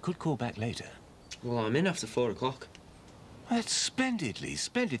now, but I could call back later. Well, I'm in after 4 o'clock. That's splendid, Lee.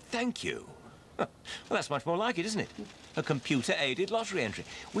 Splendid. Thank you. Well, that's much more like it, isn't it? A computer-aided lottery entry.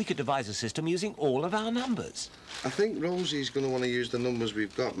 We could devise a system using all of our numbers. I think Rosie's going to want to use the numbers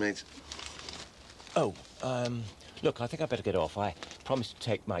we've got, mate. Oh, look, I think I'd better get off. I promised to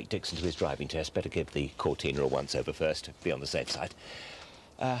take Mike Dixon to his driving test. Better give the Cortina a once-over first, to be on the safe side.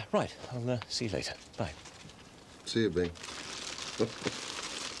 Right, I'll see you later. Bye. See you, Bing.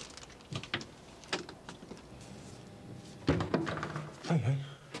 Hey.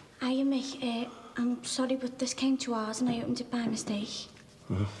 Hiya, Mick. I'm sorry, but this came to ours and I opened it by mistake.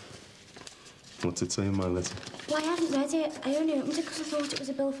 What's it saying, my letter? Well, I hadn't read it. I only opened it because I thought it was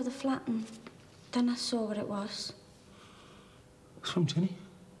a bill for the flat, and then I saw what it was. It's from Jenny.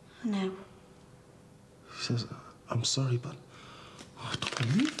 No. She says, I'm sorry, but I don't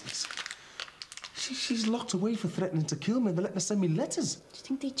believe this. She's locked away for threatening to kill me, and they're letting her send me letters. Do you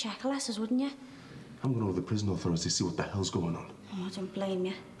think they'd check her letters, wouldn't you? I'm going to the prison authorities to see what the hell's going on. Oh, I don't blame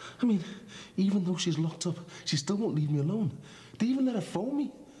you. I mean, even though she's locked up, she still won't leave me alone. They even let her phone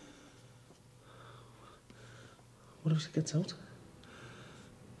me. What if she gets out?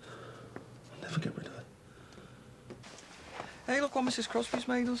 I'll never get rid of Hey, look what Mrs. Crosby's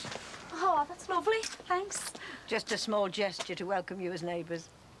made us. Oh, that's lovely. Thanks. Just a small gesture to welcome you as neighbours.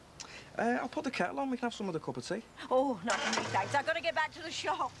 I'll put the kettle on. We can have some with a cup of tea. Oh, not for me, thanks. I've got to get back to the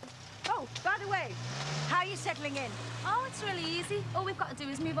shop. Oh, by the way, how are you settling in? Oh, it's really easy. All we've got to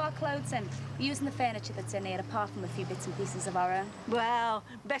do is move our clothes in. We're using the furniture that's in here, apart from a few bits and pieces of our own. Well,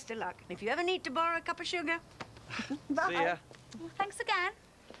 best of luck. If you ever need to borrow a cup of sugar... Bye. See ya. Well, thanks again.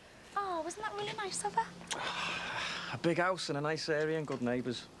 Oh, wasn't that really nice of her? A big house in a nice area and good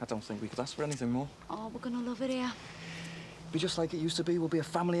neighbours. I don't think we could ask for anything more. Oh, we're gonna love it here. Be just like it used to be. We'll be a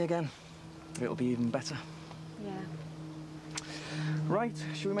family again. It'll be even better. Yeah. Right,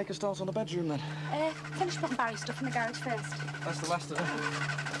 shall we make a start on the bedroom then? Finish putting Barry's stuff in the garage first. That's the last of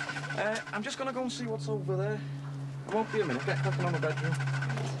it. I'm just gonna go and see what's over there. I won't be a minute. Get cracking on the bedroom.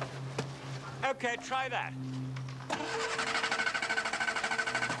 OK, try that.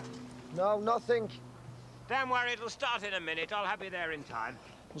 No, nothing. Don't worry, it'll start in a minute. I'll have you there in time.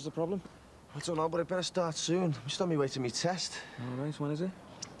 What's the problem? I don't know, but I better start soon. I'm just on my way to my test. All right, when is it?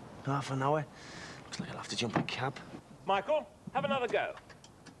 Half an hour. Looks like I'll have to jump a cab. Michael, have another go.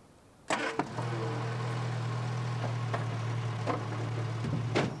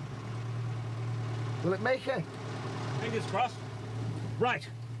 Will it make it? Fingers crossed. Right.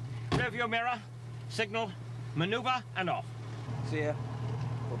 Rear mirror, signal, manoeuvre, and off. See ya.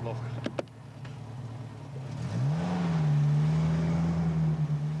 Good luck.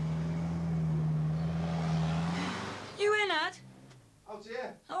 You in, Ed? Out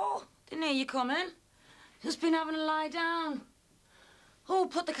here. Oh, didn't hear you coming. Just been having a lie down. Oh,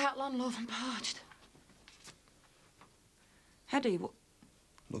 put the kettle on, love. I'm parched. Eddie, what?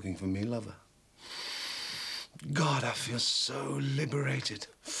 Looking for me, lover. God, I feel so liberated.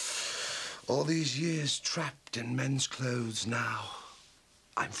 All these years trapped in men's clothes now.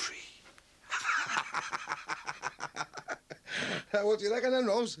 I'm free. What do you reckon then,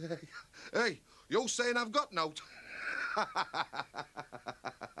 Rose? Hey, you're saying I've got note.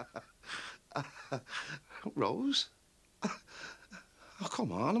 Rose? Oh,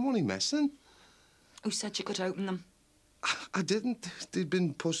 come on, I'm only messing. Who said you could open them? I didn't. They'd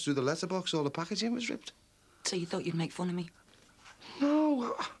been pushed through the letterbox, all the packaging was ripped. So you thought you'd make fun of me?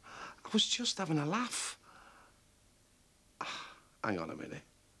 No, I was just having a laugh. Hang on a minute.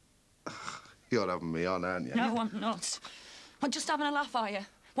 You're having me on, aren't you? No, I'm not. I'm just having a laugh, are you?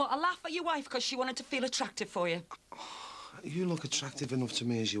 What, a laugh at your wife because she wanted to feel attractive for you? You look attractive enough to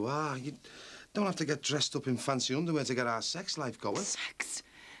me as you are. You don't have to get dressed up in fancy underwear to get our sex life going. Sex?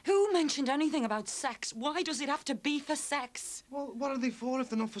 Who mentioned anything about sex? Why does it have to be for sex? Well, what are they for if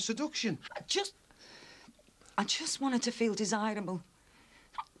they're not for seduction? I just wanted to feel desirable.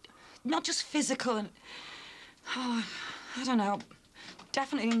 Not just physical and... Oh, I don't know.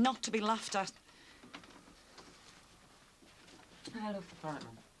 Definitely not to be laughed at. I love the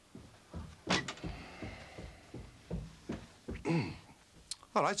apartment.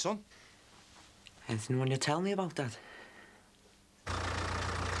 All right, son. Anything you want to tell me about that?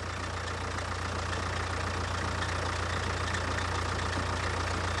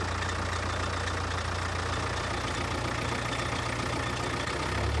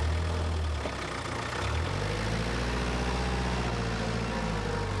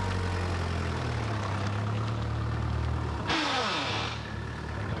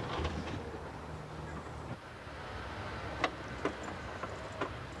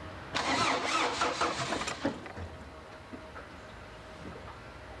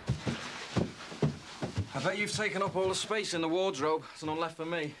 I bet you've taken up all the space in the wardrobe. There's none left for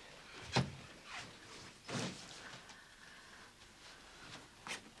me.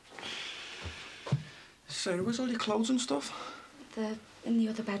 Sarah, where's all your clothes and stuff? They're in the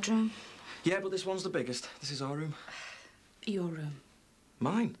other bedroom. Yeah, but this one's the biggest. This is our room. Your room.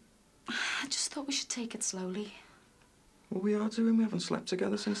 Mine? I just thought we should take it slowly. Well, we are doing. We haven't slept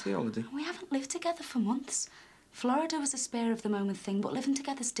together since the holiday. We haven't lived together for months. Florida was a spare-of-the-moment thing, but living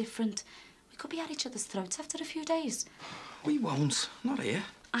together's different. We could be at each other's throats after a few days. We won't. Not here.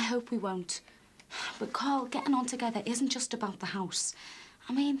 I hope we won't. But Carl, getting on together isn't just about the house.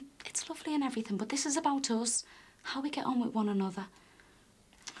 I mean, it's lovely and everything, but this is about us, how we get on with one another.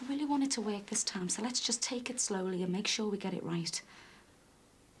 I really want it to work this time, so let's just take it slowly and make sure we get it right.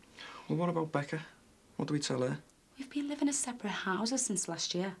 Well, what about Becca? What do we tell her? We've been living in separate houses since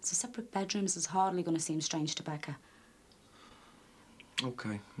last year, so separate bedrooms is hardly going to seem strange to Becca.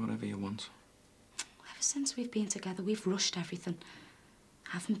 OK, whatever you want. Ever since we've been together, we've rushed everything.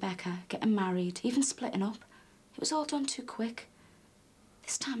 Having Becca, getting married, even splitting up. It was all done too quick.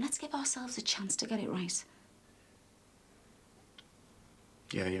 This time, let's give ourselves a chance to get it right.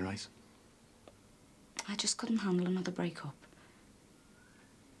 Yeah, you're right. I just couldn't handle another breakup.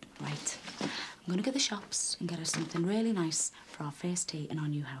 Right. I'm going to go to the shops and get her something really nice for our first tea in our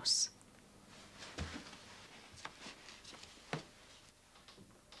new house.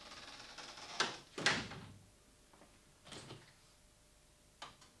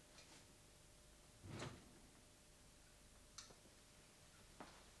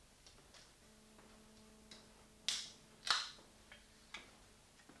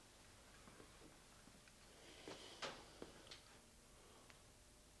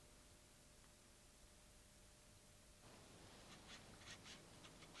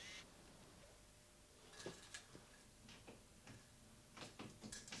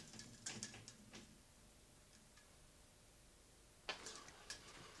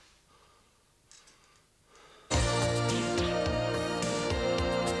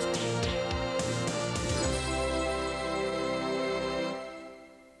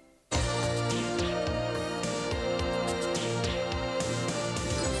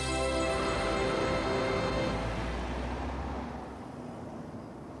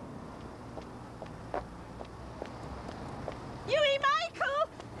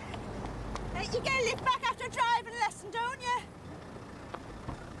 You get a lift back after a driving lesson, don't you?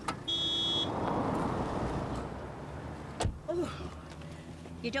 Oh.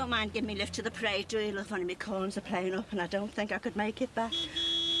 You don't mind giving me a lift to the parade, do you? Look, only my corns are playing up and I don't think I could make it back.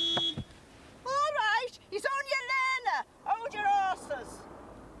 All right, he's on your learner. Hold your horses.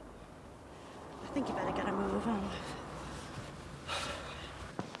 I think you better get a move on.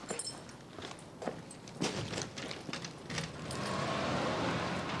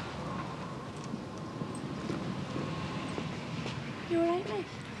 You all right, mate?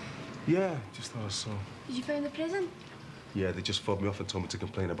 Yeah, just thought I saw. Did you phone the prison? Yeah, they just fobbed me off and told me to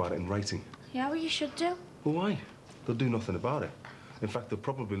complain about it in writing. Yeah, well, you should do. Well, why? They'll do nothing about it. In fact, they'll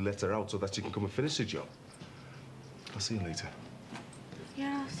probably let her out so that she can come and finish the job. I'll see you later.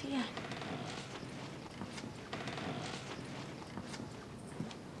 Yeah, I'll see ya.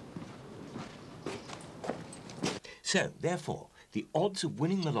 So, therefore, the odds of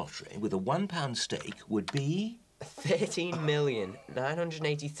winning the lottery with a £1 stake would be...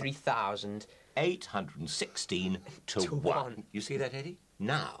 13,983,816 to 1. You see that, Eddie?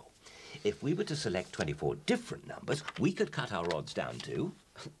 Now, if we were to select 24 different numbers, we could cut our odds down to...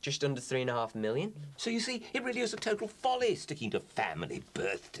 Just under 3.5 million. So you see, it really is a total folly sticking to family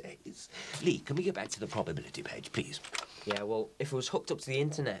birthdays. Lee, can we get back to the probability page, please? Yeah, well, if it was hooked up to the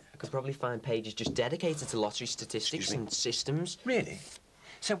internet, I could probably find pages just dedicated to lottery statistics and systems. Really?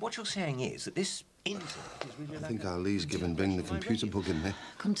 So what you're saying is that this internet is really... I think our Lee's given Bing the computer bug in there.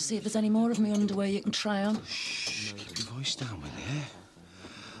 Come to see if there's any more of me underwear you can try on. Shh, keep your voice down, will you?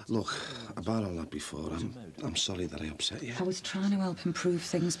 Look, about all that before, I'm sorry that I upset you. I was trying to help improve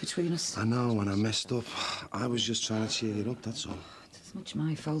things between us. I know, when I messed up, I was just trying to cheer you up, that's all. It's as much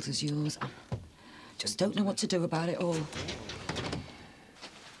my fault as yours. I just don't know what to do about it all.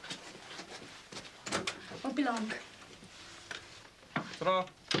 Won't be long. Ta-ra.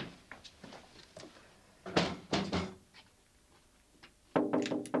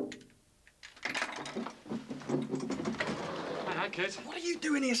 Hi, kid. What are you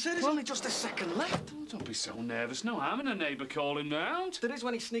doing here, sir? There's only just a second left. Oh, don't be so nervous. No harm in a neighbour calling round. There is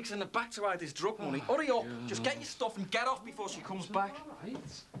when he sneaks in the back to hide his drug money. Hurry up. Just get your stuff and get off before she comes back. Right.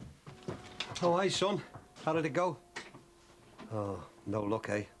 Oh, hi, son. How did it go? Oh, no luck,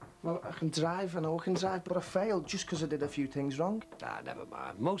 eh? Well, I can drive, I know I can drive, but I failed just because I did a few things wrong. Ah, never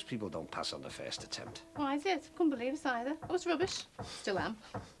mind. Most people don't pass on the first attempt. Why is it? Couldn't believe it either. I was rubbish. Still am.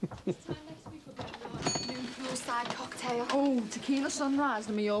 New brookside cocktail. Oh, tequila sunrise,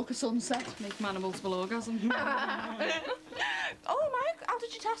 the Mallorca sunset. Make man a multiple orgasm. Oh, Mike, how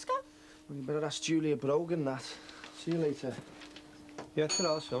did your test go? Well, you better ask Julia Brogan that. See you later. Yeah,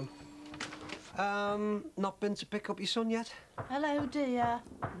 ta-ra, son. Not been to pick up your son yet? Hello, dear.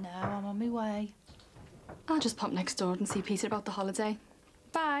 No, I'm on my way. I'll just pop next door and see Peter about the holiday.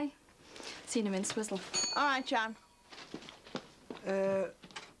 Bye. See you in Swizzle. All right, Jan.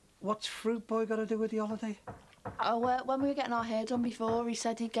 What's Fruit Boy got to do with the holiday? Oh, when we were getting our hair done before, he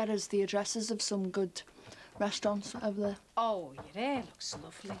said he'd get us the addresses of some good restaurants over there. Oh, your hair looks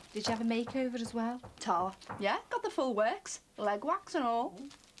lovely. Did you have a makeover as well? Tar. Yeah, got the full works. Leg wax and all.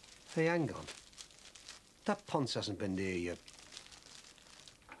 Hey, hang on. That Ponce hasn't been near your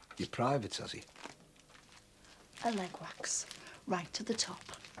privates, has he? A leg wax. Right to the top.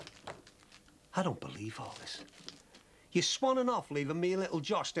 I don't believe all this. You're swanning off, leaving me and little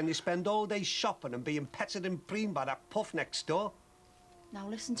Josh, then you spend all day shopping and being petted and preened by that puff next door. Now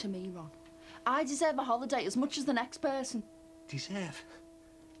listen to me, Ron. I deserve a holiday as much as the next person. Deserve?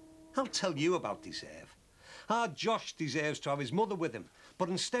 I'll tell you about deserve. Our Josh deserves to have his mother with him, but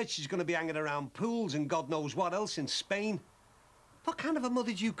instead she's going to be hanging around pools and God knows what else in Spain. What kind of a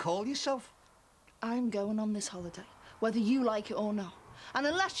mother do you call yourself? I'm going on this holiday, whether you like it or not. And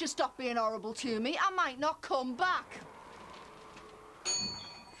unless you stop being horrible to me, I might not come back.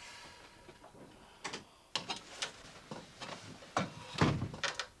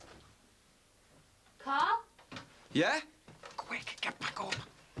 Carl? Yeah? Quick, get back up.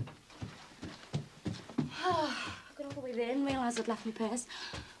 I got all the way there and realised I'd left my purse.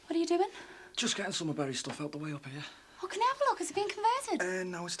 What are you doing? Just getting some of Barry's stuff out the way up here. Oh, can I have a look? Has it been converted?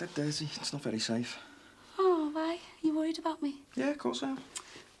 No, it's dead dirty. It's not very safe. Oh, why? You worried about me? Yeah, of course I am.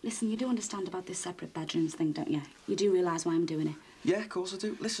 Listen, you do understand about this separate bedrooms thing, don't you? You do realise why I'm doing it? Yeah, of course I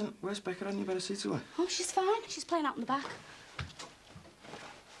do. Listen, where's Becca and you better see to her? Oh, she's fine. She's playing out in the back.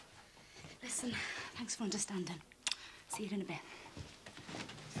 Listen, thanks for understanding. See you in a bit.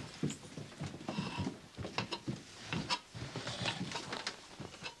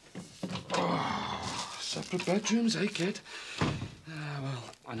 Separate bedrooms, eh, kid? Well,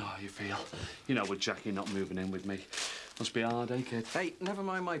 I know how you feel. You know, with Jackie not moving in with me. Must be hard, eh, kid? Hey, never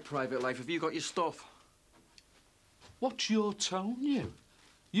mind my private life. Have you got your stuff? What's your tone, you?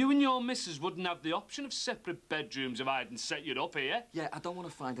 You and your missus wouldn't have the option of separate bedrooms if I hadn't set you up here. Yeah, I don't want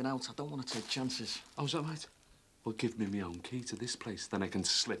to find an out. I don't want to take chances. Oh, is that right? Well, give me my own key to this place. Then I can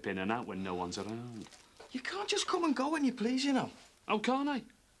slip in and out when no one's around. You can't just come and go when you please, you know. Oh, can't I?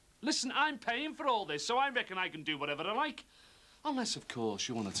 Listen, I'm paying for all this, so I reckon I can do whatever I like. Unless, of course,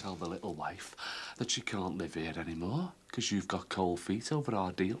 you want to tell the little wife that she can't live here anymore because you've got cold feet over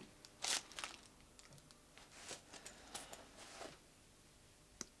our deal.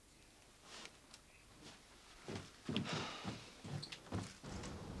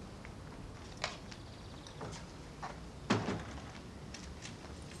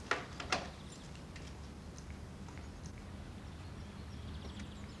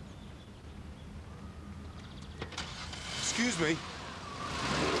 Excuse me.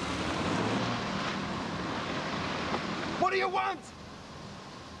 What do you want?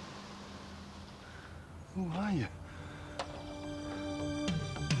 Who are you?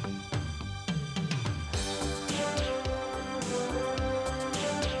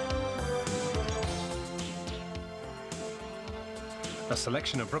 A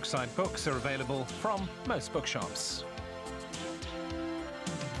selection of Brookside books are available from most bookshops.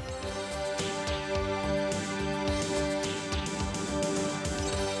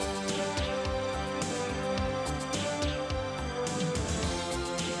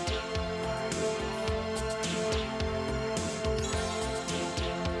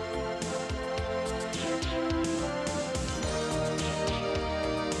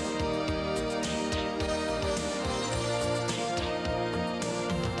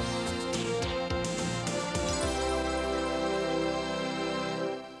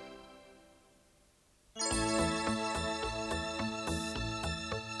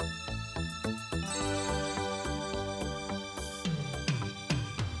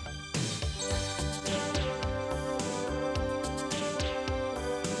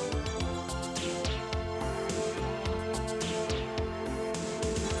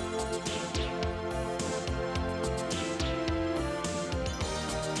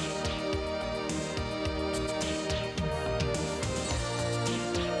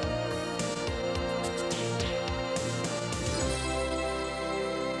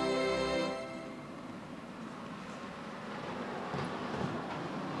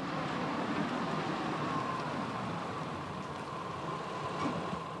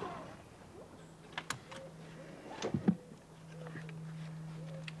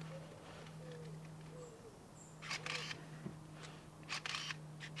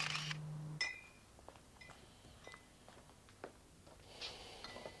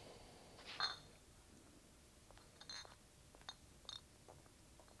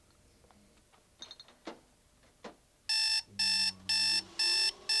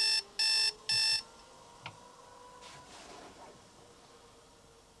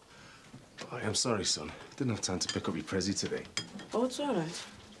 I'm sorry, son. Didn't have time to pick up your prezi today. Oh, it's all right.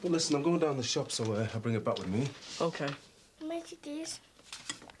 Well, listen, I'm going down the shop, so I'll bring it back with me. Okay. Make it this.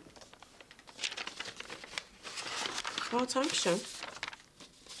 Oh, thanks, John.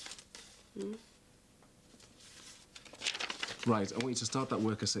 Mm. Right, I want you to start that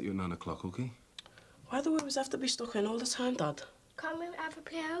work I set you at 9 o'clock, OK? Why do we always have to be stuck in all the time, Dad? Can't we have a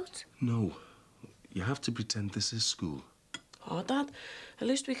play out? No. You have to pretend this is school. Oh, Dad, at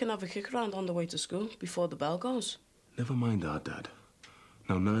least we can have a kick around on the way to school before the bell goes. Never mind that, Dad.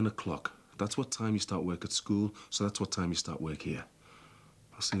 Now, 9 o'clock. That's what time you start work at school, so that's what time you start work here.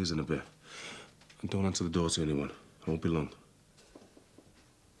 I'll see you in a bit. And don't answer the door to anyone. I won't be long.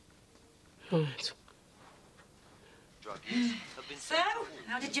 Right. So,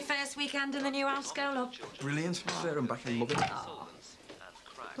 how did your first weekend in the new house go, love? Brilliant. There and back, I love it. Oh.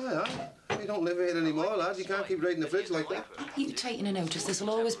 Oh, yeah. You don't live here anymore, lad. You can't keep raiding the fridge like that. You taking a notice. This will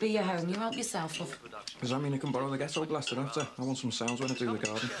always be your home. You help yourself, love. Does that mean I can borrow the ghetto blaster after? I want some sounds when I do the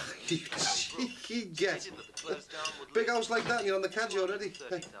garden. You cheeky get. Big house like that and you're on the cadge already.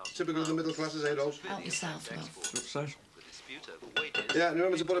 Hey, typical of the middle classes, eh, Rose? Help yourself, love. Brookside. Yeah, and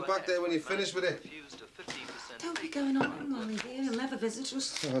remember to put it back there when you're finished with it. Don't be going on, Molly, dear. You'll never visit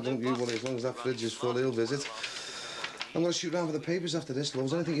us. Oh, don't you worry, as long as that fridge is full, he'll visit. I'm going to shoot round for the papers after this, love.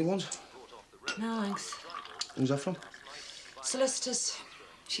 Is there anything you want? No, thanks. Who's that from? Solicitors.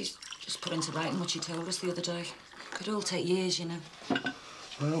 She's just put into writing what she told us the other day. Could all take years, you know.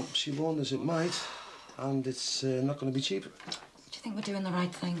 Well, she warned us it might, and it's not going to be cheap. Do you think we're doing the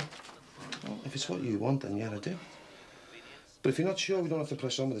right thing? Well, if it's what you want, then yeah, I do. But if you're not sure, we don't have to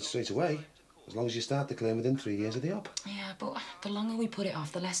press on with it straight away. As long as you start the claim within 3 years of the op. Yeah, but the longer we put it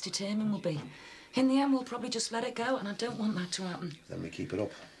off, the less determined we'll be. In the end, we'll probably just let it go, and I don't want that to happen. Then we keep it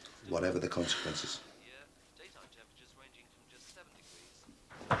up, whatever the consequences.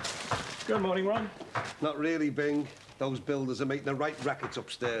 Good morning, Ron. Not really, Bing. Those builders are making the right rackets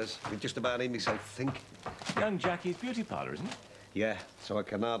upstairs. I can just about hear myself think. Young Jackie's beauty parlour, isn't it? Yeah, so I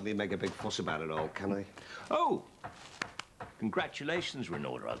can hardly make a big fuss about it all, can I? Oh! Congratulations were in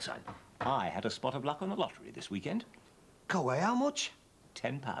order outside. I had a spot of luck on the lottery this weekend. Go away, how much?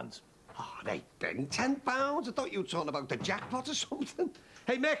 £10. Oh, they didn't. £10? I thought you were talking about the jackpot or something.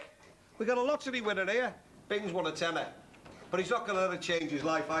 Hey, Mick, we got a lottery winner here. Bing's won a tenner. But he's not going to let it change his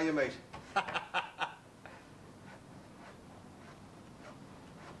life, are you, mate?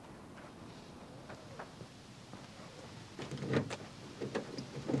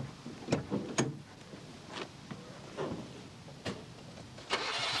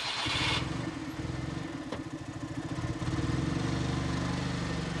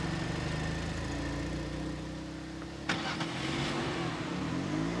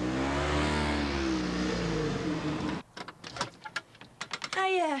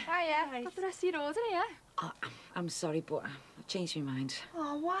 Hiya. Got the rest of your order here? Oh, I'm sorry, but I've changed my mind.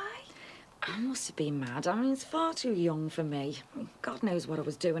 Oh, why? I must have been mad. I mean, it's far too young for me. I mean, God knows what I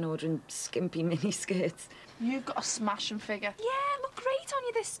was doing ordering skimpy mini skirts. You've got a smashing figure. Yeah, look great on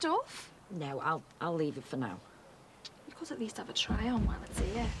you, this stuff. No, I'll leave it for now. You could at least have a try on while it's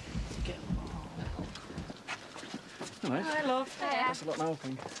here. All right. Hi, love. That's a lot now, I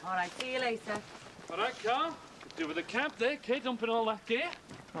think. All right, see you later. All right, Carl. Could do with a cab there, kid, dumping all that gear.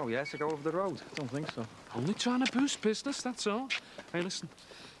 Oh, yes, to go over the road. Don't think so. Only trying to boost business, that's all. Hey, listen,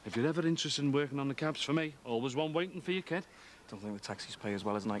 if you're ever interested in working on the cabs for me, always one waiting for you, kid. Don't think the taxis pay as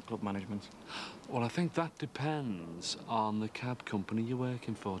well as nightclub management. Well, I think that depends on the cab company you're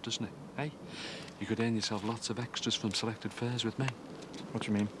working for, doesn't it? Hey, you could earn yourself lots of extras from selected fares with me. What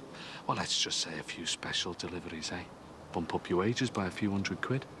do you mean? Well, let's just say a few special deliveries, eh? Bump up your wages by a few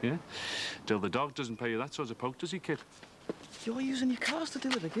 £100, yeah? Till the dog doesn't pay you that sort of poke, does he, kid? You're using your cars to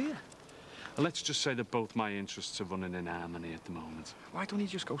deliver gear? And let's just say that both my interests are running in harmony at the moment. Why don't you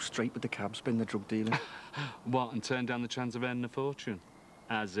just go straight with the cab, spin the drug dealing? What, and turn down the chance of earning a fortune?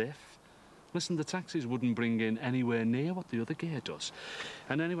 As if. Listen, the taxis wouldn't bring in anywhere near what the other gear does.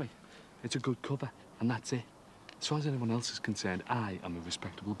 And anyway, it's a good cover, and that's it. As far as anyone else is concerned, I am a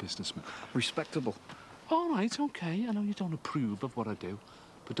respectable businessman. Respectable? All right, OK. I know you don't approve of what I do,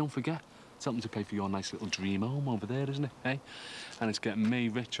 but don't forget, it's helping to pay for your nice little dream home over there, isn't it, eh? And it's getting me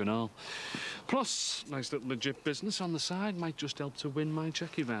rich and all. Plus, nice little legit business on the side might just help to win my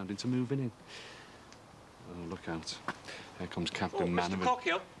Jackie round into moving in. Oh, look out. Here comes Captain Manover. Mr.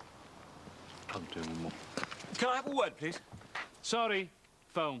 Cockhill. I'm doing more. Can I have a word, please? Sorry.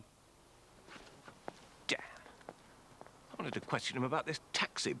 Phone. Damn. I wanted to question him about this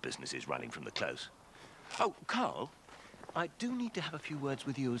taxi business he's running from the close. Oh, Carl, I do need to have a few words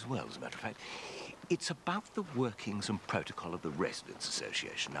with you as well, as a matter of fact. It's about the workings and protocol of the Residents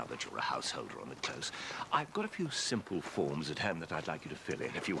Association, now that you're a householder on the close. I've got a few simple forms at home that I'd like you to fill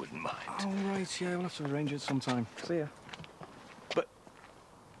in, if you wouldn't mind. Oh, right, yeah, we'll have to arrange it sometime. See ya. But...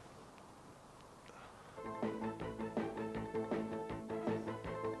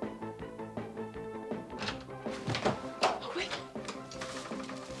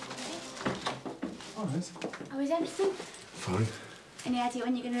 All right. How is everything? Fine. Any idea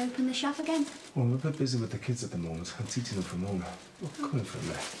when you're going to open the shop again? Well, we're a bit busy with the kids at the moment. I'm teaching them from home. Look, come in for a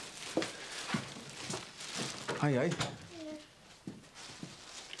minute. Aye.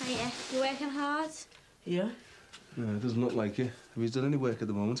 Hiya. You working hard? Yeah? No, it doesn't look like you. Have you done any work at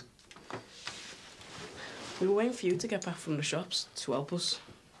the moment? We were waiting for you to get back from the shops to help us.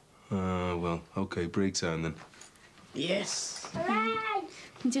 Well, OK, break time then. Yes. Hooray!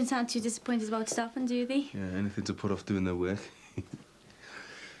 You don't sound too disappointed about stopping, do they? Yeah, anything to put off doing their work.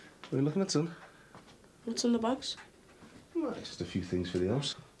 What are you looking at, son? What's in the box? Well, it's just a few things for the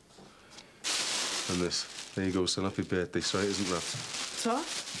house. And this. There you go, son. Happy birthday. Sorry it isn't wrapped. Ta?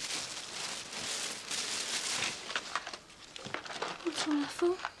 What's all that for?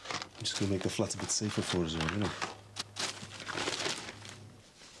 I'm just going to make the flat a bit safer for us all, you know.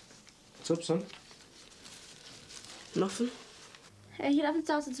 What's up, son? Nothing. You haven't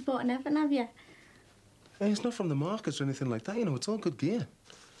started supporting anything, have you? Hey, it's not from the markets or anything like that, you know. It's all good gear.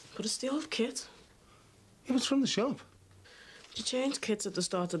 But it's the old kit. Yeah, but it's from the shop. You changed kits at the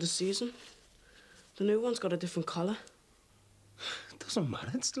start of the season. The new one's got a different colour. It doesn't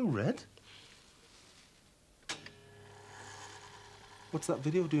matter. It's still red. What's that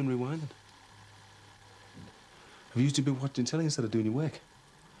video doing rewinding? Have you two been watching telly instead of doing your work?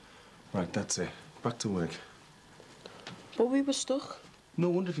 Right, that's it. Back to work. But we were stuck. No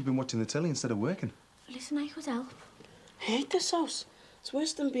wonder if you've been watching the telly instead of working. Listen, I could help. I hate this house. It's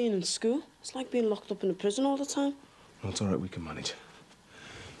worse than being in school. It's like being locked up in a prison all the time. No, it's all right. We can manage.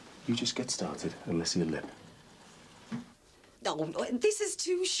 You just get started and listen your lip. Oh, this is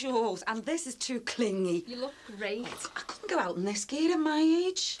too short and this is too clingy. You look great. I couldn't go out in this gear at my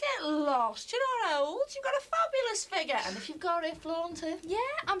age. Get lost. You're not old. You've got a fabulous figure. And if you've got it, flaunt it. Yeah,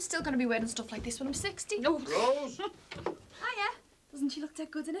 I'm still going to be wearing stuff like this when I'm 60. No. Rose! Hiya. Doesn't she look that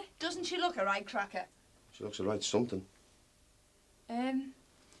good in it? Doesn't she look a right cracker? She looks all right, something.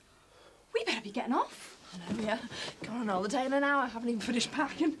 We better be getting off. I know, yeah. Gone on holiday in an hour. Haven't even finished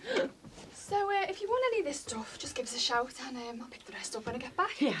packing. So, if you want any of this stuff, just give us a shout and I'll pick the rest up when I get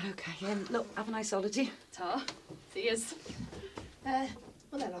back. Yeah, OK. Look, have a nice holiday. Ta. See yous.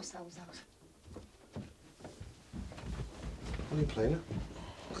 We'll let ourselves out. What are you playing at?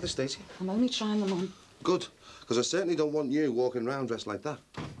 Look at the Stacey. I'm only trying them on. Good, because I certainly don't want you walking around dressed like that.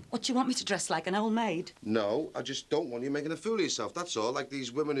 What, do you want me to dress like, an old maid? No, I just don't want you making a fool of yourself, that's all. Like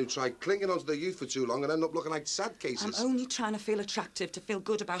these women who try clinging onto their youth for too long and end up looking like sad cases. I'm only trying to feel attractive, to feel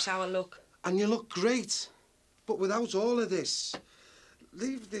good about our look. And you look great, but without all of this.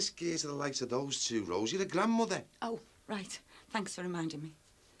 Leave this gear to the likes of those two, Rose. You're a grandmother. Oh, right. Thanks for reminding me.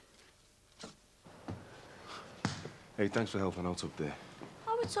 Hey, thanks for helping out up there.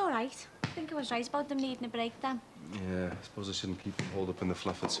 Oh, it's all right. I think I was right about them needing a break then. Yeah, I suppose I shouldn't keep them holed up in the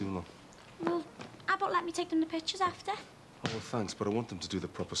flat for too long. Well, how about let me take them the pictures after? Oh, well, thanks, but I want them to do the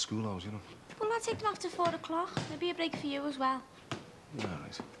proper school hours, you know. Well, I'll take them after 4 o'clock. Maybe a break for you as well. All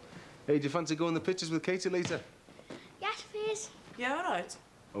right. Hey, do you fancy going the pictures with Katie later? Yes, please. Yeah, all right.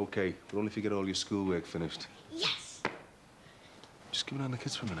 OK, but only if you get all your schoolwork finished. Yes. Just give an eye on the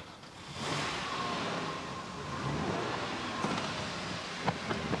kids for a minute.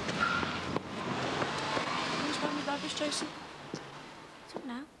 Who's got my baggage, Jason? Don't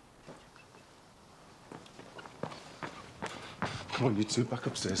know. Come on, you two, back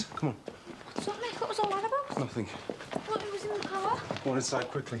upstairs. Come on. What's that, Mick? What was all that about? Nothing. I thought it was in the car. Go on inside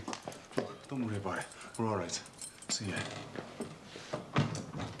quickly. Oh, don't worry about it. We're all right. See ya.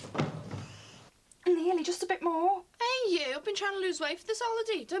 Nearly, just a bit more. Hey, you. I've been trying to lose weight for this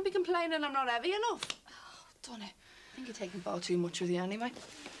holiday. Don't be complaining I'm not heavy enough. Oh, done it. I think you're taking far too much with you anyway.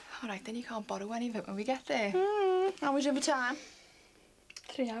 All right, then you can't borrow any of it when we get there. How much of a time?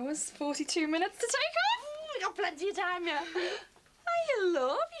 3 hours, 42 minutes to take off. We got plenty of time, yeah. Hey, you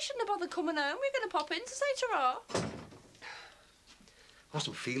love. You shouldn't have bothered coming home. We're going to pop in to say ta-ra. I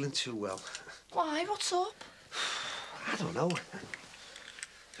wasn't feeling too well. Why? What's up? I don't know.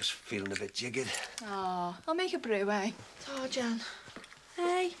 Just feeling a bit jiggered. Oh, I'll make a brew, eh? Ta, Jan.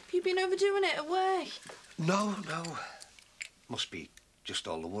 Hey, have you been overdoing it at work? No. Must be just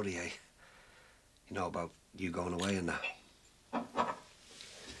all the worry, eh? You know, about you going away and that.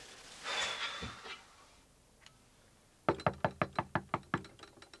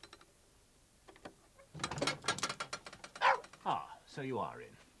 Ah, so you are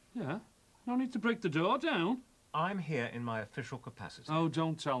in. Yeah? No need to break the door down. I'm here in my official capacity. Oh,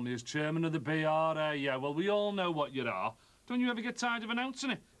 don't tell me, as chairman of the BRA. Yeah, well, we all know what you are. Don't you ever get tired of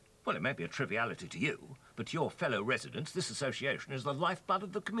announcing it? Well, it may be a triviality to you, but to your fellow residents, this association is the lifeblood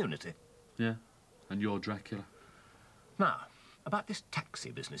of the community. Yeah, and you're Dracula. Now, about this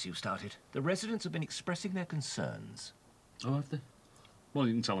taxi business you've started, the residents have been expressing their concerns. Oh, have they? Well,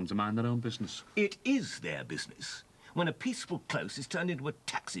 you can tell them to mind their own business. It is their business when a peaceful close is turned into a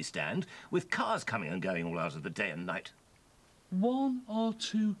taxi stand with cars coming and going all hours of the day and night. 1 or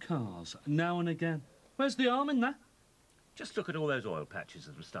 2 cars, now and again. Where's the harm in that? Just look at all those oil patches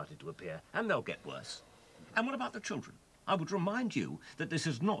that have started to appear, and they'll get worse. And what about the children? I would remind you that this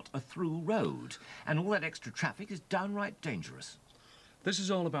is not a through road, and all that extra traffic is downright dangerous. This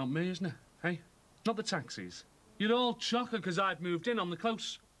is all about me, isn't it? Hey? Not the taxis. You're all chocker because I've moved in on the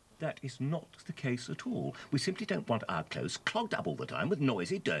close. That is not the case at all. We simply don't want our close clogged up all the time with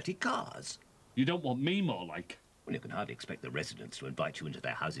noisy, dirty cars. You don't want me more like? Well, you can hardly expect the residents to invite you into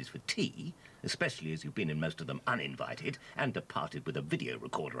their houses for tea, especially as you've been in most of them uninvited and departed with a video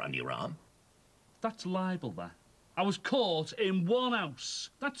recorder under your arm. That's libel, that. I was caught in one house.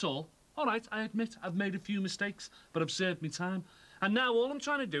 That's all. All right, I admit I've made a few mistakes, but I've served me time. And now all I'm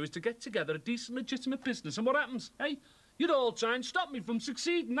trying to do is to get together a decent, legitimate business. And what happens, hey? You'd all try and stop me from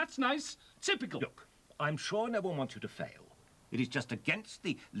succeeding. That's nice. Typical. Look, I'm sure no one wants you to fail. It is just against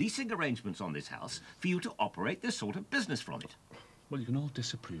the leasing arrangements on this house for you to operate this sort of business from it. Well, you can all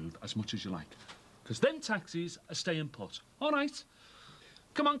disapprove as much as you like, because them taxis are staying put. All right.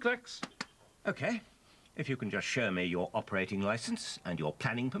 Come on, Clex. OK. If you can just show me your operating licence and your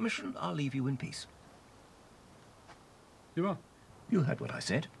planning permission, I'll leave you in peace. You are? You heard what I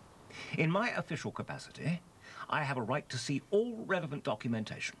said. In my official capacity, I have a right to see all relevant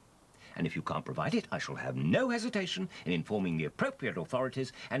documentation. And if you can't provide it, I shall have no hesitation in informing the appropriate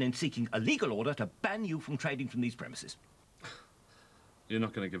authorities and in seeking a legal order to ban you from trading from these premises. You're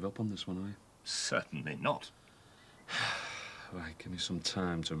not going to give up on this one, are you? Certainly not. Right, give me some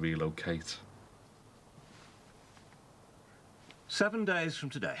time to relocate. 7 days from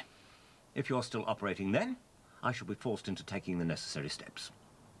today. If you're still operating then, I shall be forced into taking the necessary steps.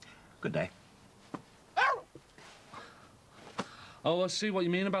 Good day. Oh, I see what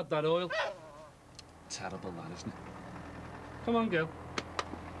you mean about that oil. Terrible, that, isn't it? Come on, girl.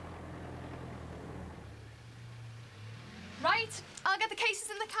 Right, I'll get the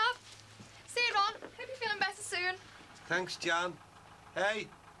cases in the cab. See you, Ron. Hope you're feeling better soon. Thanks, Jan. Hey,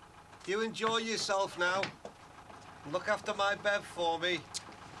 you enjoy yourself now. Look after my Bev for me.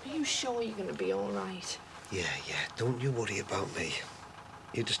 Are you sure you're going to be all right? Yeah, don't you worry about me.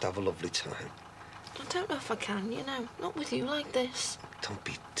 You just have a lovely time. I don't know if I can, you know. Not with you like this. Don't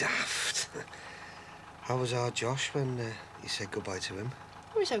be daft. How was our Josh when you said goodbye to him?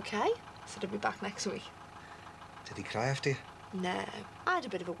 He was okay. Said he'd be back next week. Did he cry after you? No. I had a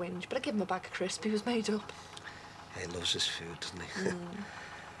bit of a whinge, but I gave him a bag of crisp. He was made up. He loves his food, doesn't he?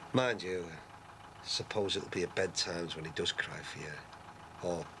 Mind you, suppose it'll be at bedtimes when he does cry for you.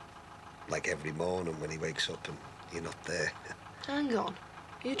 Or like every morning when he wakes up and you're not there. Hang on.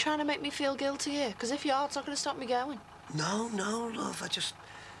 Are you trying to make me feel guilty here? Because if you are, it's not going to stop me going. No, love. I just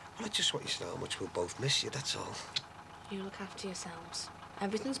want you to know how much we'll both miss you, that's all. You look after yourselves.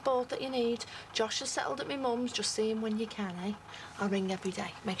 Everything's bought that you need. Josh has settled at my mum's. Just see him when you can, eh? I'll ring every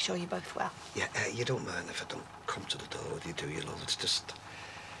day. Make sure you're both well. Yeah, you don't mind if I don't come to the door with you, do you, love? It's just...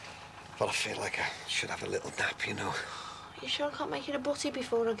 Well, I feel like I should have a little nap, you know. You sure I can't make it a butty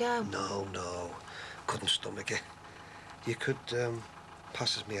before I go? No. Couldn't stomach it. You could,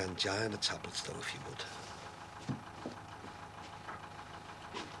 pass us me angina tablets, though, if you would.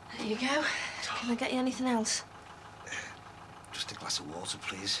 There you go. Can I get you anything else? Just a glass of water,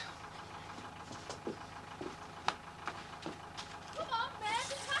 please. Come on, man.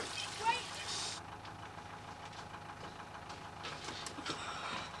 The taxi's waiting.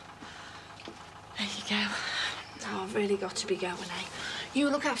 There you go. Now I've really got to be going, eh? You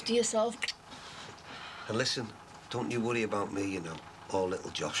look after yourself. And listen, don't you worry about me, you know, or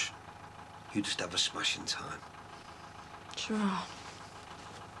little Josh. You just have a smashing time. Sure.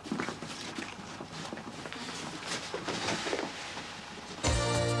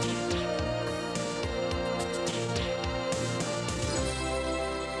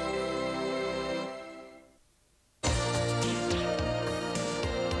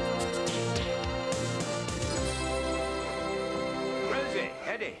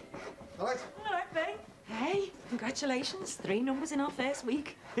 Eddie. All right, Ben. Hey, congratulations. 3 numbers in our first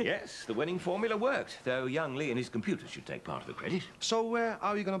week. Yes, the winning formula worked, though young Lee and his computer should take part of the credit. So, how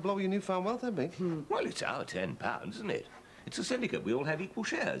are you going to blow your newfound wealth then, Big? Well, it's our £10, isn't it? It's a syndicate. We all have equal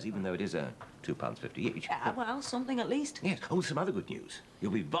shares, even though it is £2.50 each. Ah, well, something at least. Yes. Oh, some other good news.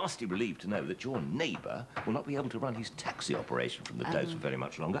 You'll be vastly relieved to know that your neighbour will not be able to run his taxi operation from the Dose for very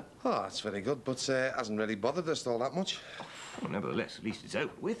much longer. Oh, that's very good, but hasn't really bothered us all that much. Well, nevertheless, at least it's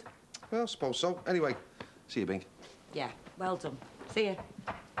over with. Well, I suppose so. Anyway, see you, Bink. Yeah, well done. See ya.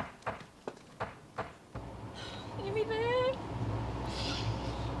 Give me there.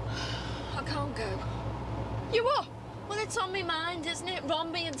 I can't go. You what? Well, it's on my mind, isn't it?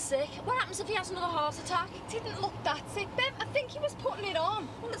 Ron being sick. What happens if he has another heart attack? He didn't look that sick, Bev. I think he was putting it on.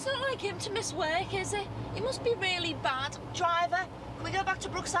 Well, it's not like him to miss work, is it? He must be really bad. Driver, can we go back to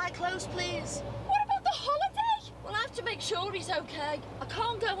Brookside Close, please? What about the holiday? have to make sure he's okay. I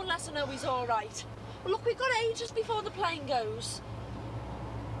can't go unless I know he's all right. Well, look, we've got ages before the plane goes.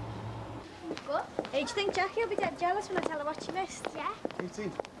 What? Hey, do you think Jackie will be dead jealous when I tell her what she missed? Yeah.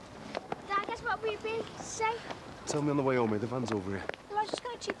 18. Dad, guess what we'd be say? Tell me on the way home, mate. The van's over here. Well, I was just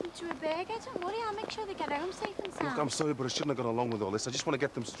going to treat them to a burger. Don't worry, I'll make sure they get home safe and sound. Look, I'm sorry, but I shouldn't have gone along with all this. I just want to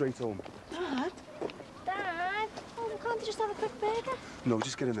get them straight home. Dad? Dad? Oh, well, can't they just have a quick burger? No,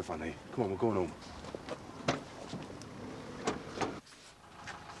 just get in the van, eh? Come on, we're going home.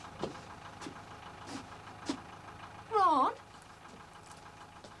 Ron?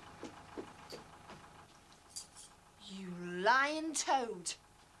 You lying toad.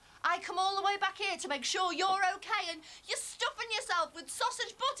 I come all the way back here to make sure you're okay, and you're stuffing yourself with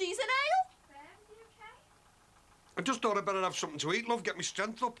sausage butties and ale? I just thought I'd better have something to eat, love. Get me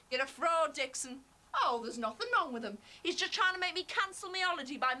strength up. You're a fraud, Dixon. Oh, there's nothing wrong with him. He's just trying to make me cancel my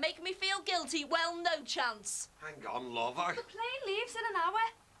holiday by making me feel guilty. Well, no chance. Hang on, love. The plane leaves in an hour.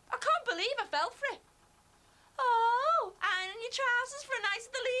 I can't believe I fell for it. Oh, ironing your trousers for a night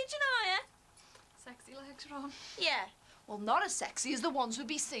at the Legion, are you? Sexy legs, Ron. Yeah. Well, not as sexy as the ones we'd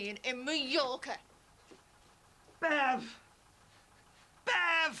be seeing in Mallorca. Bev!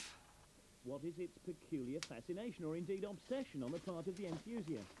 Bev! What is its peculiar fascination or indeed obsession on the part of the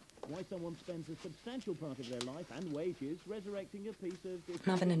enthusiast? Why someone spends a substantial part of their life and wages resurrecting a piece of...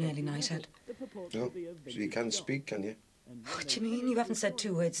 I'm having an early night, Ed. No, so you can speak, can you? What do you mean? You haven't said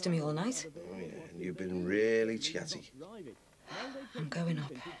 2 words to me all night. Oh, yeah, and you've been really chatty. I'm going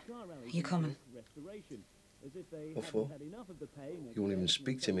up. Are you coming? What for? You won't even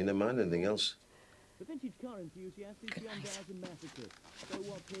speak to me, never mind anything else. The vintage car enthusiast is Good young night. as a masochist. So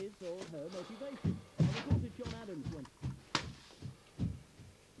what's his or her motivation? I reported John Adams went...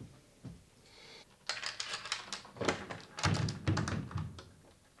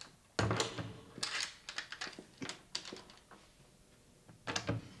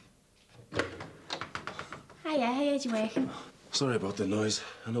 Hiya, how are you working? Sorry about the noise.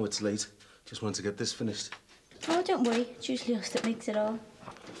 I know it's late. Just wanted to get this finished. Oh, don't worry. It's usually us that makes it all.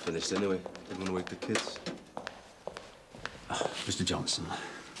 Finished anyway. Didn't want to wake the kids. Mr. Johnson,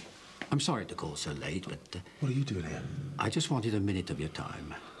 I'm sorry to call so late, but... What are you doing here? I just wanted a minute of your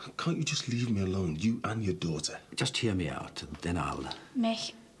time. Can't you just leave me alone, you and your daughter? Just hear me out, and then I'll...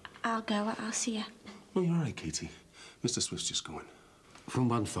 Mick, I'll go. I'll see you. No, you're all right, Katie. Mr. Swift's just going. From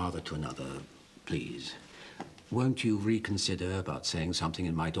one father to another, please. Won't you reconsider about saying something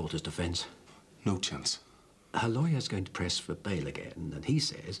in my daughter's defense? No chance. Her lawyer's going to press for bail again, and he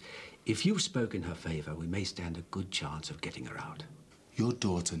says if you spoke in her favour, we may stand a good chance of getting her out. Your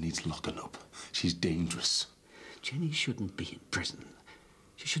daughter needs locking up. She's dangerous. Jenny shouldn't be in prison.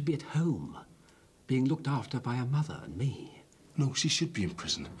 She should be at home, being looked after by her mother and me. No, she should be in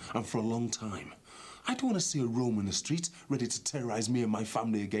prison, and for a long time. I don't want to see her roaming the streets, ready to terrorise me and my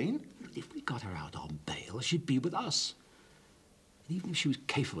family again. If we got her out on bail, she'd be with us. And even if she was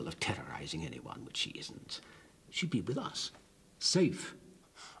capable of terrorising anyone, which she isn't, she'd be with us. Safe.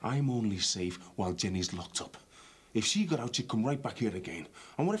 I'm only safe while Jenny's locked up. If she got out, she'd come right back here again.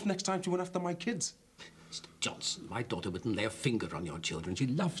 And what if next time she went after my kids? Mr. Johnson, my daughter wouldn't lay a finger on your children. She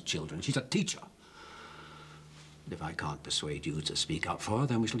loves children. She's a teacher. But if I can't persuade you to speak up for her,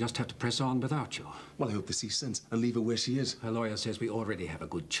 then we shall just have to press on without you. Well, I hope they see sense and leave her where she is. Her lawyer says we already have a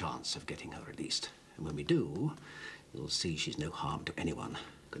good chance of getting her released. And when we do, you'll see she's no harm to anyone.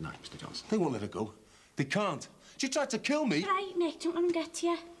 Good night, Mr. Johnson. They won't let her go. They can't. She tried to kill me. Right, Nick, don't let him get to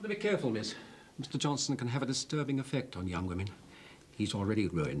you. Be careful, miss. Mr. Johnson can have a disturbing effect on young women. He's already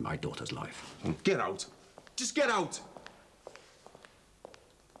ruined my daughter's life. Get out. Just get out.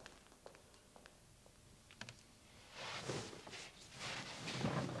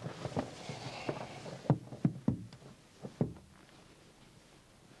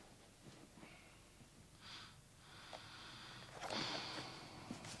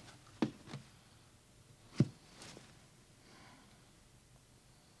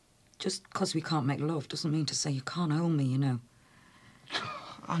 Just because we can't make love doesn't mean to say you can't own me, you know.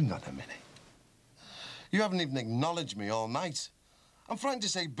 Hang on a minute. You haven't even acknowledged me all night. I'm frightened to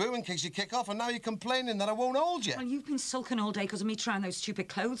say boo in case you kick off, and now you're complaining that I won't hold you. Well, you've been sulking all day because of me trying those stupid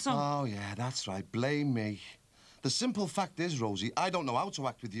clothes on. Oh, yeah, that's right. Blame me. The simple fact is, Rosie, I don't know how to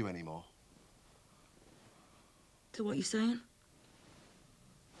act with you anymore. So what are you saying?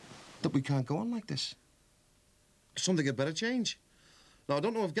 That we can't go on like this. Something had better change. Now, I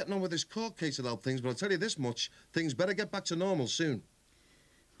don't know if getting on with this court case will help things, but I'll tell you this much. Things better get back to normal soon.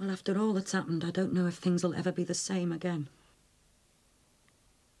 Well, after all that's happened, I don't know if things will ever be the same again.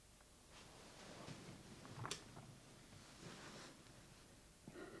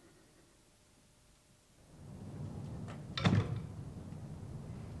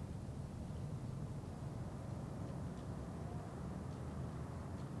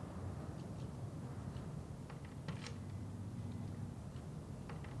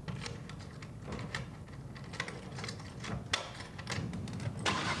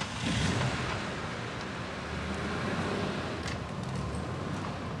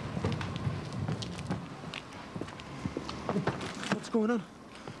 going on?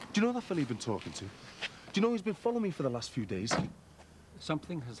 Do you know that fella you've been talking to? Do you know he's been following me for the last few days?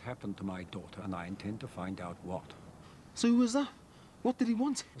 Something has happened to my daughter, and I intend to find out what. So who was that? What did he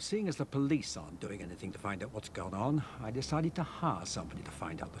want? Seeing as the police aren't doing anything to find out what's gone on, I decided to hire somebody to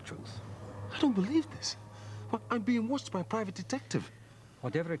find out the truth. I don't believe this. What, I'm being watched by a private detective.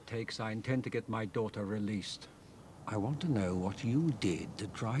 Whatever it takes, I intend to get my daughter released. I want to know what you did to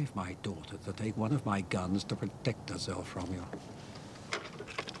drive my daughter to take one of my guns to protect herself from you.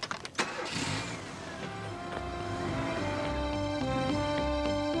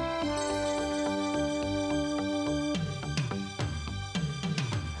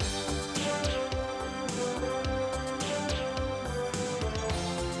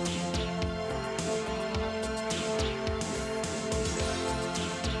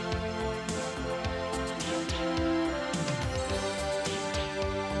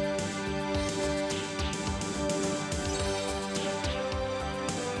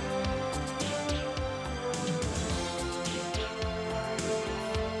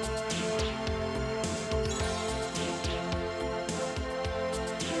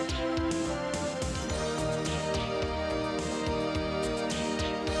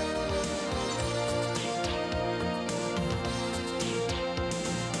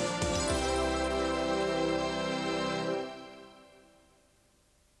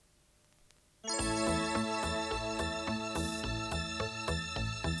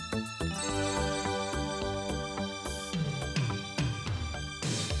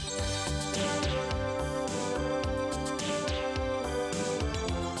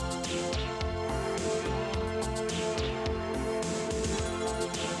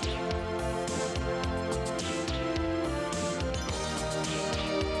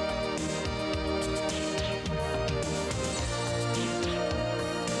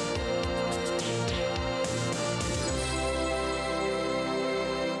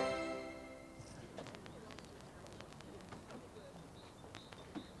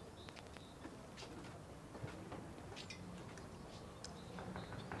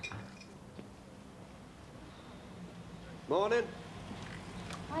 Morning.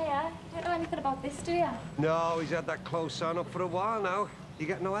 Hiya. Don't know anything about this, do you? No, he's had that close sign up for a while now. You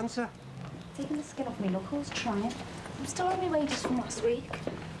get no answer? Taking the skin off me knuckles, trying. I'm still on my wages from last week.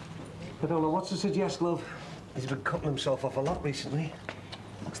 I don't know what to suggest, love. He's been cutting himself off a lot recently.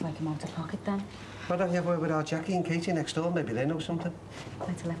 Looks like I'm out of pocket then. Why don't you have a word with our Jackie and Katie next door? Maybe they know something.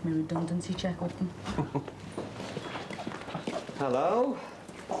 Better have left my redundancy check with them. Hello?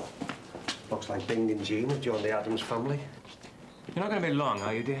 Looks like Bing and Jean have joined the Addams family. You're not going to be long,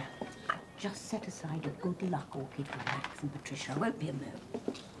 are you, dear? Just set aside a good luck orchid for Max and Patricia. Won't be a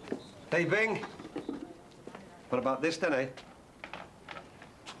move. Hey, Bing. What about this, then, eh?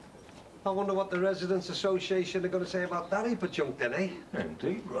 I wonder what the Residents Association are going to say about that heap of junk, then, eh?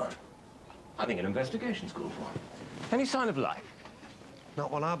 Indeed, Ron. I think an investigation's called for. Any sign of life?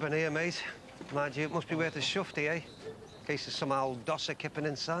 Not while I've been here, mate. Mind you, it must be worth a shufty, eh? In case there's some old dosser kipping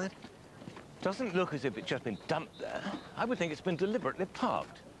inside. Doesn't look as if it's just been dumped there. I would think it's been deliberately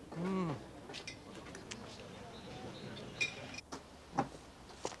parked.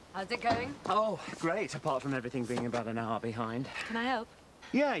 How's it going? Oh, great, apart from everything being about an hour behind. Can I help?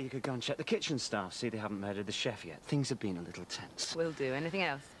 Yeah, you could go and check the kitchen staff, see they haven't murdered the chef yet. Things have been a little tense. Will do. Anything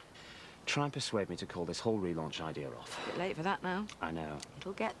else? Try and persuade me to call this whole relaunch idea off. Bit late for that now. I know.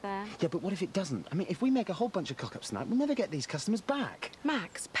 It'll get there. Yeah, but what if it doesn't? I mean, if we make a whole bunch of cock-ups tonight, we'll never get these customers back.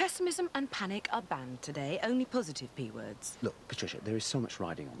 Max, pessimism and panic are banned today. Only positive P words. Look, Patricia, there is so much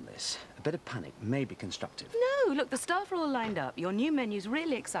riding on this. A bit of panic may be constructive. No, look, the staff are all lined up. Your new menu's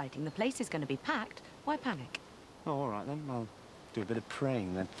really exciting. The place is going to be packed. Why panic? Oh, all right, then. I'll do a bit of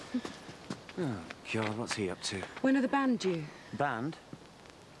praying, then. Oh, God, what's he up to? When are the band due? Band?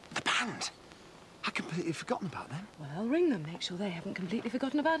 The band? I'd completely forgotten about them. Well, ring them. Make sure they haven't completely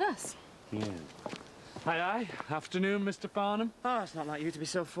forgotten about us. Yeah. Aye. Afternoon, Mr. Farnham. Oh, it's not like you to be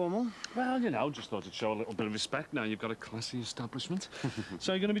so formal. Well, you know, just thought I'd show a little bit of respect now you've got a classy establishment.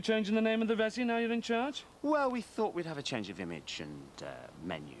 So you're going to be changing the name of the resi now you're in charge? Well, we thought we'd have a change of image and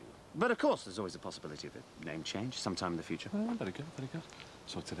menu. But, of course, there's always a possibility of a name change sometime in the future. Oh, very good, very good.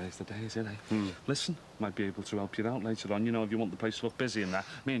 So today's the day, is it, eh? Listen, might be able to help you out later on. You know, if you want the place to look busy and that,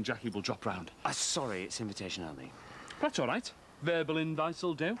 me and Jackie will drop round. Sorry, it's invitation only. That's all right. Verbal invites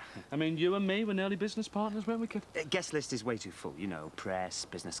will do. I mean, you and me were nearly business partners, weren't we, kid? Guest list is way too full. You know, press,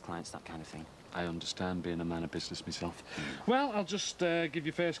 business clients, that kind of thing. I understand, being a man of business myself. Well, I'll just give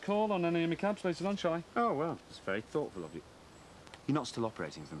you first call on any of my cabs later on, shall I? Oh, well, that's very thoughtful of you. You're not still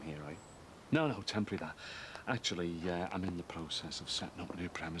operating from here, are you? No, temporary that. Actually, I'm in the process of setting up new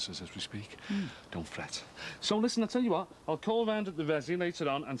premises as we speak. Don't fret. So listen, I'll tell you what, I'll call round at the Resi later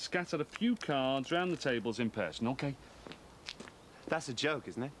on and scatter a few cards round the tables in person, OK? That's a joke,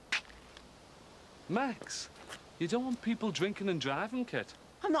 isn't it? Max, you don't want people drinking and driving, kid.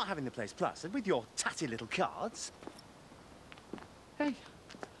 I'm not having the place plastered with your tatty little cards. Hey,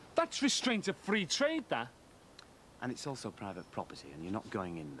 that's restraint of free trade, that. And it's also private property, and you're not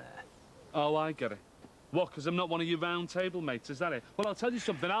going in there. Oh, I get it. What, because I'm not one of your round table mates, is that it? Well, I'll tell you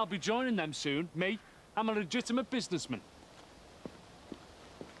something, I'll be joining them soon. Me, I'm a legitimate businessman.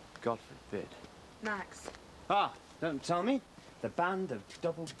 God forbid. Max. Ah, don't tell me. The band have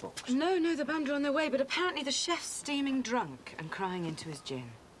double booked. No, the band are on their way, but apparently the chef's steaming drunk and crying into his gin.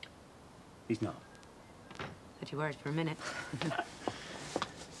 He's not. Had you worried for a minute?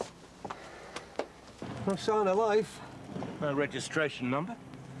 No sign of life. No registration number?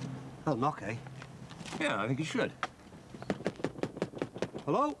 I'll knock, eh? Yeah, I think you should.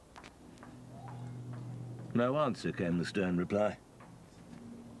 Hello? No answer, came the stern reply.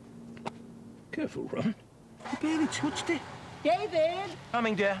 Careful, Ron. You barely touched it. David!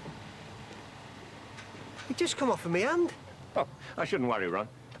 Coming, dear. It just come off of my hand. Oh, I shouldn't worry, Ron.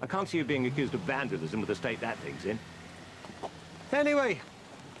 I can't see you being accused of vandalism with the state that thing's in. Anyway,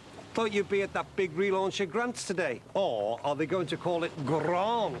 thought you'd be at that big relaunch of Grants today. Or are they going to call it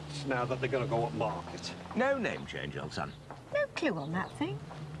Grants now that they're going to go up market? No name change, old son. No clue on that thing.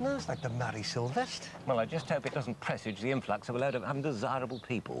 No, it's like the Mary Sylvester. Well, I just hope it doesn't presage the influx of a load of undesirable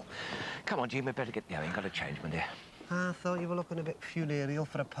people. Come on, Jim, we better get going. Got to change, my dear. I thought you were looking a bit funereal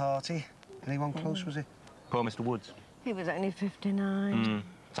for a party. Anyone close, was he? Poor Mr. Woods. He was only 59.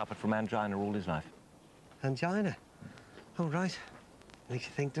 Suffered from angina all his life. Angina? Oh, right. Makes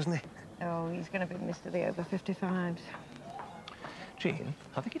you think, doesn't it? Oh, he's going to be missed at the over 55s. Jean,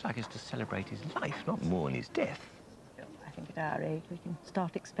 I think he'd like us to celebrate his life, not mourn his death. I think at our age we can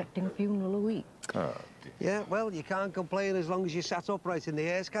start expecting a funeral a week. Oh, dear. Yeah, well, you can't complain as long as you sat upright in the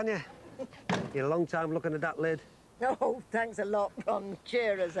airs, can you? You're a long time looking at that lid. Oh, thanks a lot, Ron.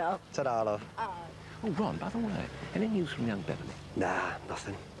 Cheer us up. Ta-da, love. Oh, Ron, by the way, any news from young Beverly? Nah,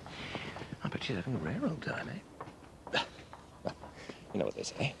 nothing. I bet she's having a rare old time, eh? You know what they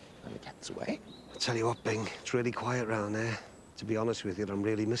say, when the cat's away. I'll tell you what, Bing, it's really quiet round there. To be honest with you, I'm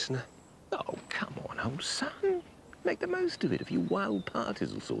really missing her. Oh, come on, old son. Make the most of it. A few wild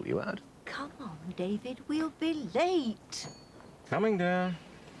parties will sort you out. Come on, David, we'll be late. Coming down.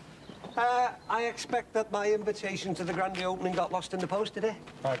 I expect that my invitation to the grand reopening got lost in the post today.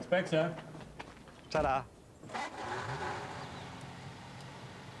 I expect so. Ta-da.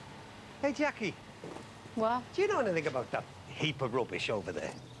 Hey, Jackie. What? Do you know anything about that heap of rubbish over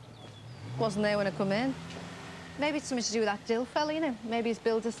there? Wasn't there when I come in. Maybe it's something to do with that Dill fella, you know. Maybe he's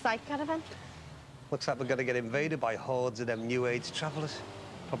built a psych caravan. Looks like we're going to get invaded by hordes of them New Age travellers.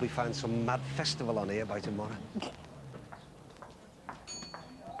 Probably find some mad festival on here by tomorrow.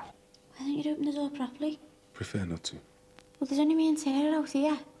 Why don't you open the door properly? Prefer not to. Well, there's only me and Sarah out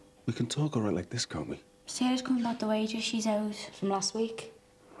here. We can talk all right like this, can't we? Sarah's coming about the wages she's owed from last week.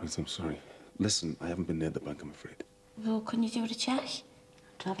 Right, I'm sorry. Listen, I haven't been near the bank, I'm afraid. Well, couldn't you do it a check?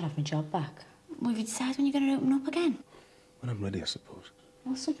 I'd rather have my job back. Well, have you decided when you're going to open up again? When I'm ready, I suppose.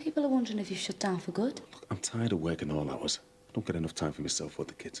 Well, some people are wondering if you've shut down for good. Look, I'm tired of working all hours. I don't get enough time for myself or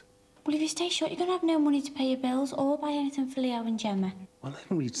the kids. Well, if you stay shut, you're going to have no money to pay your bills or buy anything for Leo and Gemma. Well, I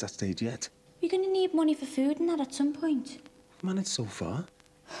haven't reached that stage yet. You're going to need money for food and that at some point. I've managed so far.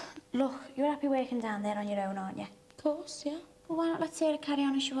 Look, you're happy working down there on your own, aren't you? Of course, yeah. Well, why not let Sarah carry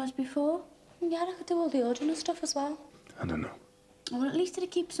on as she was before? Yeah, I could do all the ordering and stuff as well. I don't know. Well, at least it'll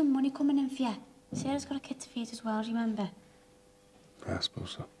keep some money coming in for you. Sarah's got a kid to feed as well, do you remember? I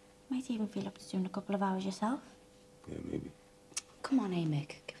suppose so. Might even feel up to doing a couple of hours yourself. Yeah, maybe. Come on,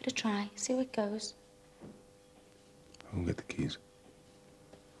 Mick. Give it a try. See how it goes. I'll get the keys.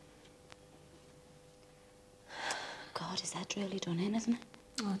 God, his head's really done in, isn't it?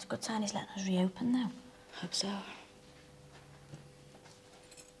 Oh, it's a good sign he's letting us reopen now. Hope so.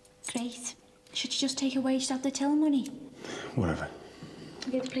 Great. Should you just take your wages out the till money? Whatever.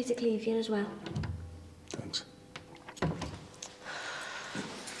 I'll get a plate of clean for you as well. Thanks.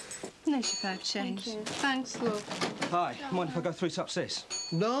 Nice 5 change. Thank you. Thanks, love. Hi, mind if I go through to upstairs?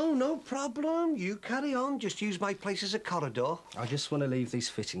 No, no problem. You carry on. Just use my place as a corridor. I just want to leave these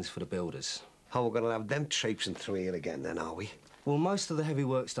fittings for the builders. Oh, we're going to have them traipsing through here again then, are we? Well, most of the heavy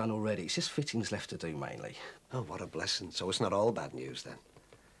work's done already. It's just fittings left to do, mainly. Oh, what a blessing. So it's not all bad news, then.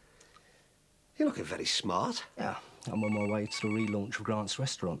 You're looking very smart. Yeah, I'm on my way to the relaunch of Grant's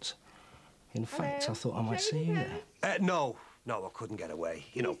restaurant. In fact, I thought I might see you there. No, I couldn't get away.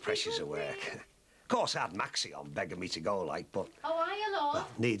 You know, pressures of work. course, I had Maxie on begging me to go, like, but Oh, hiya, love. well,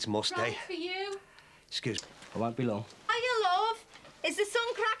 needs must, Right eh? for you. Excuse me. I won't be long. Hiya, love. Is the sun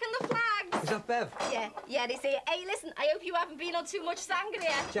cracking the flags? Is that Bev? Yeah, they say, hey, listen, I hope you haven't been on too much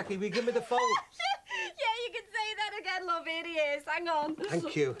sangria. Jackie, will you give me the phone? Yeah, you can say that again, love. Here he is. Hang on.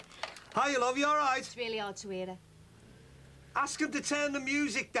 Thank you. Hiya, love, you all right? It's really hard to hear her. Ask him to turn the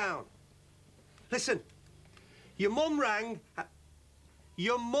music down. Listen, your mum rang.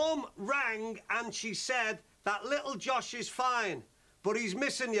 Your mum rang and she said that little Josh is fine, but he's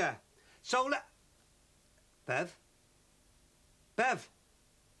missing you. So Bev? Bev?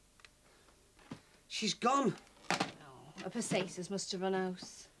 She's gone. Her Persaces must have run out.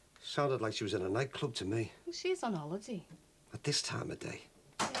 Sounded like she was in a nightclub to me. Well, she's on holiday. At this time of day.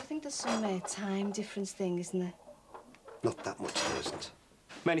 Yeah, I think there's some time difference thing, isn't there? Not that much, there isn't.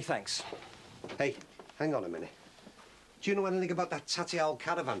 Many thanks. Hey, hang on a minute. Do you know anything about that tatty old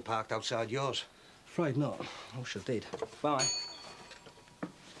caravan parked outside yours? Afraid not. I wish I did. Bye.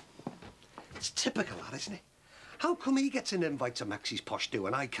 It's typical, that, isn't it? How come he gets an invite to Maxie's posh do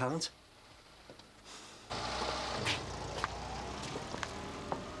and I can't?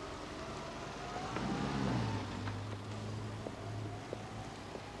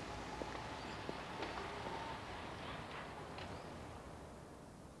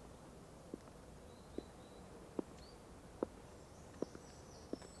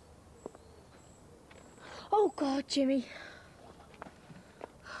 Oh, God, Jimmy.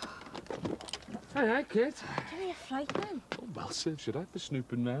 Hi, kid. Jimmy, you're frightening. Oh, well, serves you right for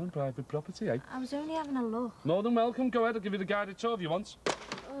snooping round private property, eh? I was only having a look. More than welcome. Go ahead, I'll give you the guided tour if you want.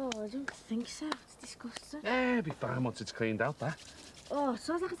 Oh, I don't think so. It's disgusting. It'll be fine once it's cleaned out, that. Oh, it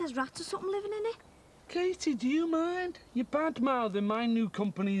sounds like there's rats or something living in it. Katie, do you mind? You're bad-mouthing my new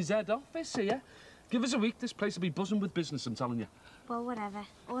company's head office here. Give us a week, this place will be buzzing with business, I'm telling you. Well, whatever.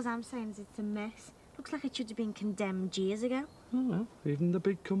 All I'm saying is it's a mess. Looks like it should have been condemned years ago. Oh, well, even the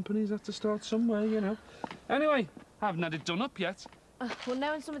big companies have to start somewhere, you know. Anyway, I haven't had it done up yet. Well,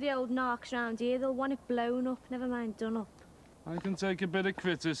 knowing some of the old narcs round here, they'll want it blown up, never mind done up. I can take a bit of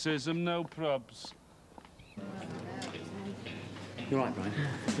criticism, no probs. You're right, Brian.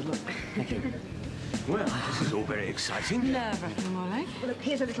 Good luck. Thank you. Well, this is all very exciting. Nerve-wracking, all right. Well,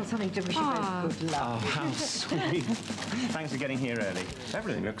 here's a little something to wish you both good luck. Oh, how sweet. Thanks for getting here early.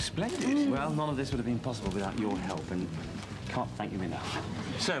 Everything looks splendid. Well, none of this would have been possible without your help, and can't thank you enough.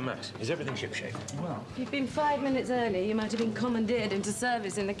 So, Max, is everything shipshape? Well, If you'd been 5 minutes early, you might have been commandeered into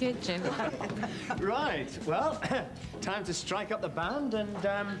service in the kitchen. Right. Well, time to strike up the band and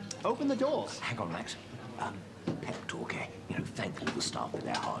open the doors. Hang on, Max. Pep talk, eh? You know, thank all the staff for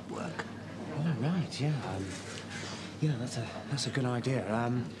their hard work. Oh, right, yeah. Yeah, that's a good idea.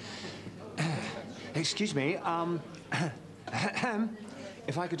 Excuse me,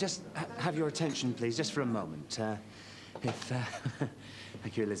 if I could just have your attention, please, just for a moment.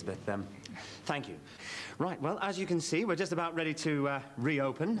 Thank you, Elizabeth. Thank you. Right, well, as you can see, we're just about ready to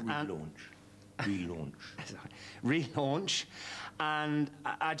reopen. Relaunch. And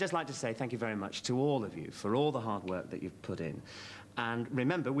I'd just like to say thank you very much to all of you for all the hard work that you've put in. And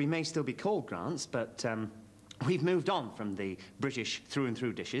remember, we may still be called Grants, but we've moved on from the British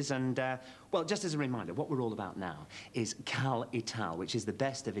through-and-through dishes. And, well, just as a reminder, what we're all about now is Cal Ital, which is the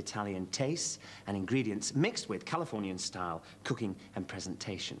best of Italian tastes and ingredients mixed with Californian-style cooking and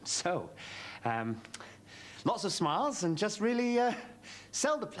presentation. So, lots of smiles and just really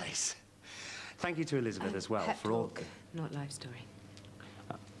sell the place. Thank you to Elizabeth as well for all... Not life story.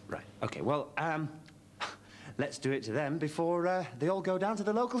 Right, OK, well, let's do it to them before they all go down to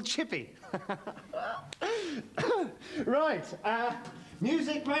the local chippy. Right,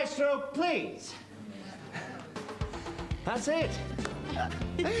 music maestro, please. That's it.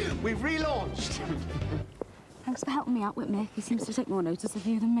 We've relaunched. Thanks for helping me out with Mick. He seems to take more notice of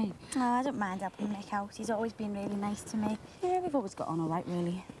you than me. Oh, I don't mind helping Mick out. He's always been really nice to me. Yeah, we've always got on all right,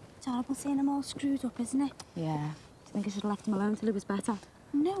 really. It's horrible seeing him all screwed up, isn't it? Yeah. Do you think I should have left him alone till he was better?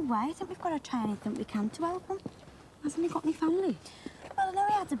 No way. I think we've got to try anything we can to help him. Hasn't he got any family? Well, I know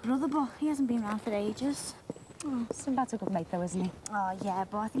he had a brother, but he hasn't been around for ages. Oh, Sinbad's a good mate, though, isn't he? Oh, yeah,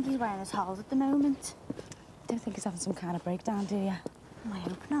 but I think he's wearing his holes at the moment. Don't think he's having some kind of breakdown, do you? I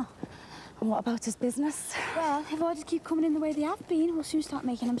hope not. And what about his business? Well, if orders keep coming in the way they have been, we'll soon start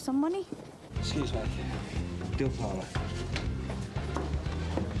making him some money. Excuse me. Dill parlour.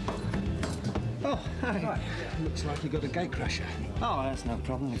 Oh, hi. Right. Looks like you got a gatecrasher. Oh, that's no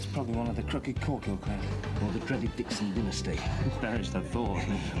problem. It's probably one of the crooked Corkill crowd. Or the dreaded Dixon dynasty. Perished, I thought.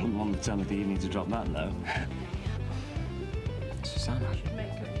 Wouldn't want the time of the evening to drop that low. Susanna.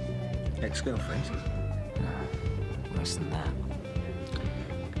 Ex-girlfriend? No, worse than that.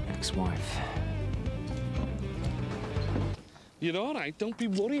 Ex-wife. You're all right, don't be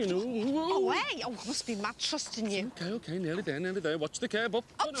worrying. Oh, hey! Oh, I must be mad trusting you. Okay, nearly there. Watch the curb up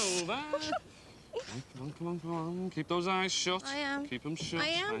and over. Come on. Keep those eyes shut. I am. Keep them shut. I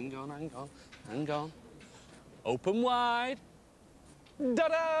am. Hang on. Open wide.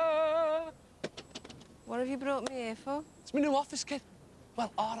 Ta-da! What have you brought me here for? It's my new office, kid.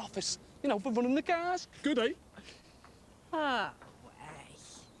 Well, our office. You know, for running the cars. Good, eh? Ah,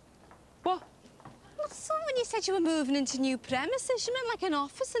 What? well, so when you said you were moving into new premises, you meant like an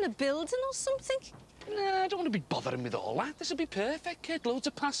office in a building or something? Nah, I don't want to be bothering with all that. This would be perfect, kid. Loads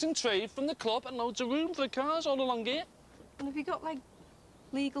of passing trade from the club and loads of room for the cars all along here. And have you got, like,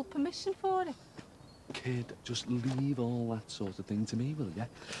 legal permission for it? Kid, just leave all that sort of thing to me, will you?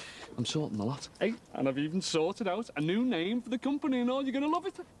 I'm sorting a lot. Hey, and I've even sorted out a new name for the company and all. You're going to love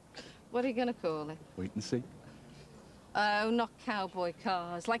it. What are you going to call it? Wait and see. Oh, not cowboy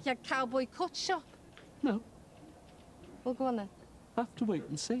cars. Like your cowboy cut shop? No. Well, go on then. Have to wait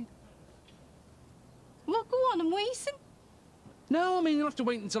and see. Well, go on, I'm waiting. No, I mean, you'll have to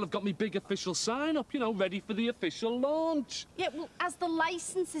wait until I've got my big official sign-up, you know, ready for the official launch. Yeah, well, as the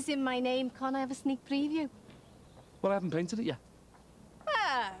licence is in my name, can't I have a sneak preview? Well, I haven't painted it yet.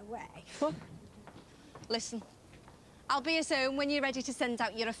 Ah, way. What? Listen, I'll be at home when you're ready to send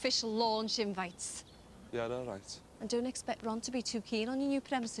out your official launch invites. Yeah, all right. And don't expect Ron to be too keen on your new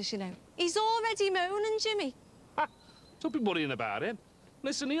premises, you know. He's already moaning, Jimmy. Ha! Don't be worrying about him.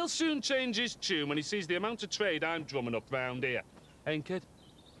 Listen, he'll soon change his tune when he sees the amount of trade I'm drumming up round here. Ain't kid?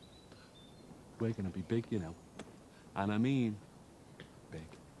 We're gonna be big, you know. And I mean big.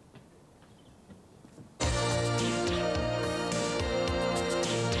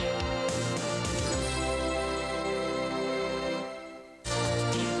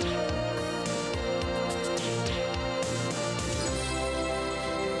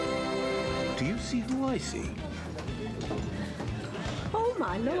 Do you see who I see? Oh,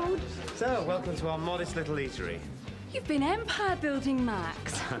 my lord. So, welcome to our modest little eatery. You've been empire building,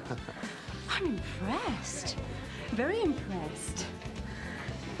 Max. I'm impressed. Very impressed.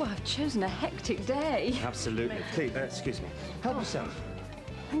 Well, I've chosen a hectic day. Absolutely. Please, excuse me. Help yourself.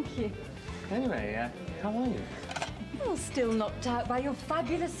 Thank you. Anyway, how are you? Well, still knocked out by your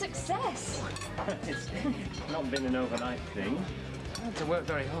fabulous success. It's not been an overnight thing. I had to work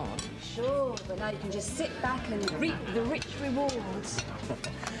very hard. Sure, but now you can just sit back and reap the rich rewards.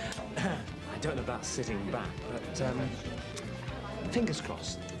 I don't know about sitting back, but fingers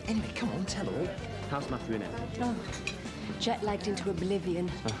crossed. Anyway, come on, tell all. How's Matthew and Emma? Oh, jet-lagged into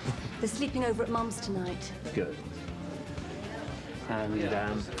oblivion. They're sleeping over at Mum's tonight. Good.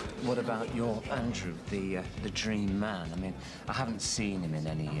 And what about your Andrew, the dream man? I mean, I haven't seen him in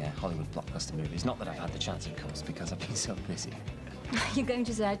any Hollywood blockbuster movies. Not that I've had the chance, of course, because I've been so busy. You're going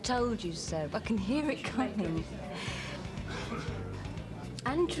to say, I told you so. I can hear it coming.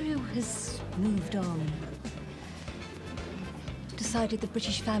 Andrew has moved on. Decided the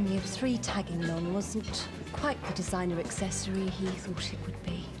British family of 3 tagging along wasn't quite the designer accessory he thought it would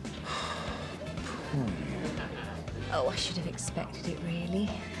be. Oh, I should have expected it, really.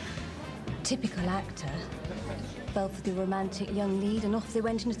 Typical actor. Fell for the romantic young lead and off they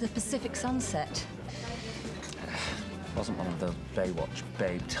went into the Pacific sunset. Wasn't one of those Baywatch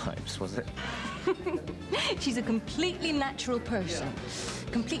babe types, was it? She's a completely natural person.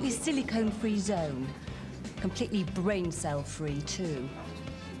 Completely silicone-free zone. Completely brain cell-free, too.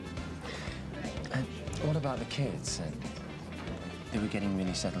 What about the kids? They were getting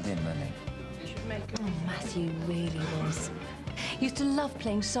really settled in, weren't they? Oh, Matthew really was. Used to love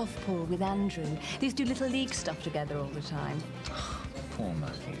playing softball with Andrew. They used to do little league stuff together all the time. Poor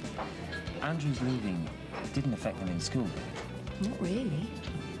Matthew. Andrew's leaving didn't affect them in school, did it? Not really.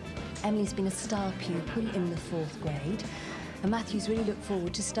 Emily's been a star pupil in the 4th grade, and Matthew's really looked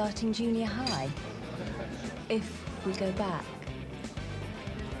forward to starting junior high. If we go back.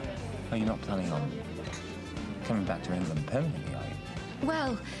 Oh, you're not planning on coming back to England permanently, are you?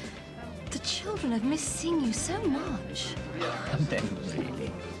 Well, the children have missed seeing you so much. Have they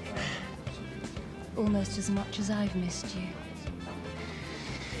really? Almost as much as I've missed you.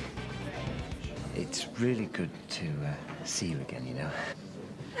 It's really good to see you again, you know.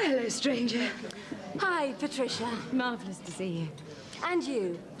 Hello, stranger. Hi, Patricia. Marvellous to see you. And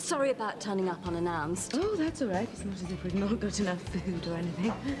you. Sorry about turning up unannounced. Oh, that's all right. It's not as if we've not got enough food or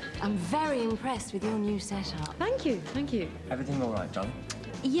anything. I'm very impressed with your new setup. Thank you, thank you. Everything all right, darling?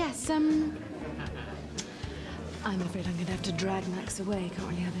 Yes, I'm afraid I'm going to have to drag Max away. Can't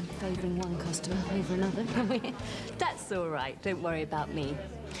really have him favouring one customer over another. That's all right. Don't worry about me.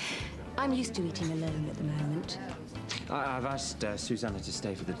 I'm used to eating alone at the moment. I've asked Susanna to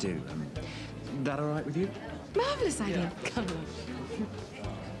stay for the do. That all right with you? Marvellous idea. Come on.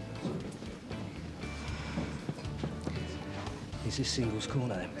 Is this singles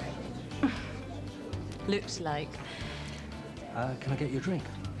corner then? Looks like. Can I get you a drink?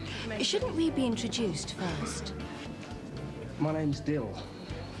 Shouldn't we be introduced first? My name's Dill.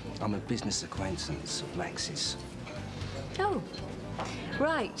 I'm a business acquaintance of Max's. Oh,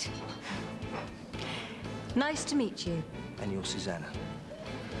 right. Nice to meet you. And you're Susanna.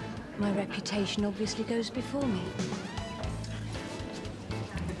 My reputation obviously goes before me.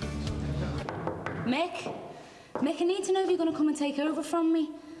 Mick? Mick, I need to know if you're going to come and take over from me.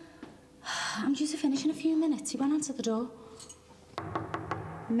 I'm due to finish in a few minutes. He went answer the door.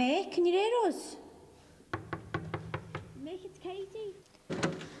 Mick, can you hear us? Mick, it's Katie.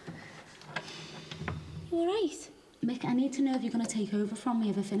 You all right? Mick, I need to know if you're going to take over from me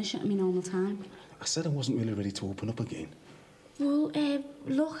if I finish at my normal time. I said I wasn't really ready to open up again. Well,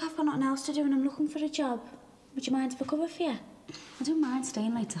 look, I've got nothing else to do and I'm looking for a job. Would you mind if I cover for you? I don't mind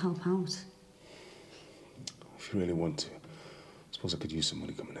staying late to help out. If you really want to, I suppose I could use some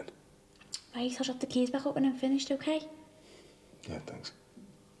money coming in. Right, I'll drop the keys back up when I'm finished, OK? Yeah, thanks.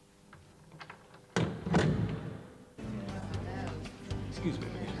 Excuse me,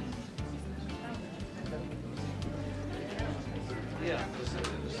 mate.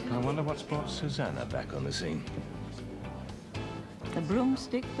 I wonder what's brought Susanna back on the scene. A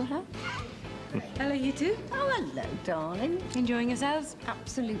broomstick, perhaps? Hello, you two. Oh, hello, darling. Enjoying yourselves?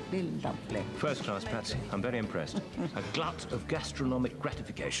 Absolutely lovely. First class, Patsy. I'm very impressed. A glut of gastronomic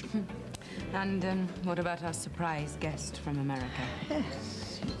gratification. And what about our surprise guest from America?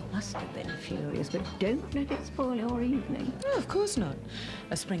 Yes, you must have been furious, but don't let it spoil your evening. Oh, of course not.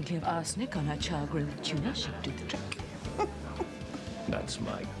 A sprinkling of arsenic on her char-grilled tuna should do the trick. That's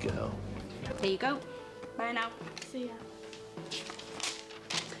my girl. There you go. Bye now. See ya.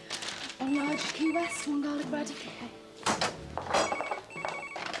 One large Key West, one garlic bread.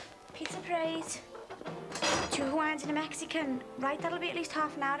 Pizza, please. 2 Hawaiians and a Mexican. Right, that'll be at least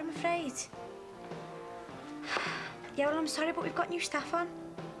half an hour, I'm afraid. Yeah, well, I'm sorry, but we've got new staff on.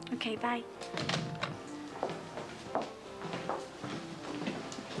 OK, bye.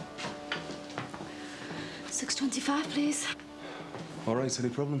 $6.25, please. All right, any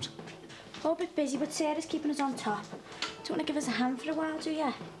problems? Oh, a bit busy, but Sarah's keeping us on top. Don't want to give us a hand for a while, do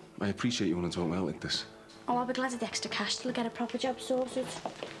you? I appreciate you wanting to help me out like this. Oh, I'll be glad of the extra cash till I get a proper job sorted.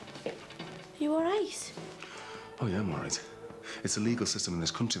 Are you all right? Oh, yeah, I'm all right. It's the legal system in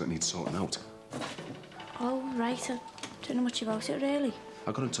this country that needs sorting out. Oh, right. I don't know much about it, really.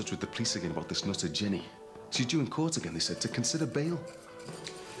 I got in touch with the police again about this nutter Jenny. She's due in court again, they said, to consider bail.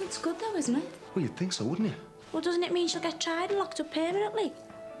 It's good, though, isn't it? Well, you'd think so, wouldn't you? Well, doesn't it mean she'll get tried and locked up permanently?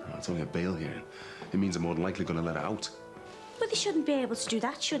 Oh, it's only a bail hearing. It means they're more than likely going to let her out. Well, they shouldn't be able to do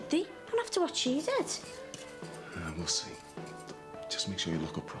that, should they? And after what she did. We'll see. Just make sure you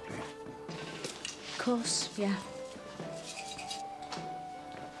lock up properly. Of course, yeah.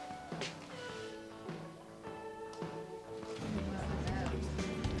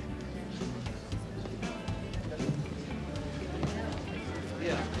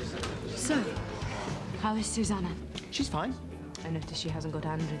 So, how is Susanna? She's fine. I notice she hasn't got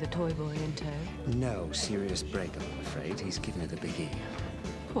Andrew the toy boy in tow. No serious breakup, I'm afraid. He's given her the big E.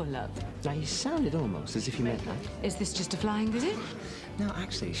 Poor love. Now, you sounded almost as if you meant that. Is this just a flying visit? No,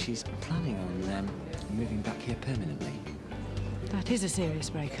 actually, she's planning on moving back here permanently. That is a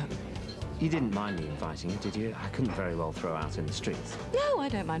serious breakup. You didn't mind me inviting her, did you? I couldn't very well throw her out in the streets. No, I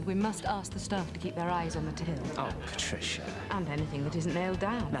don't mind. We must ask the staff to keep their eyes on the till. Oh, Patricia. And anything that isn't nailed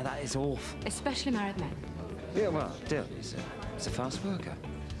down. Now, that is awful. Especially married men. Yeah, well, Dill is a fast worker.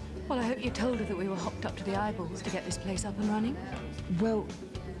 Well, I hope you told her that we were hopped up to the eyeballs to get this place up and running. Well,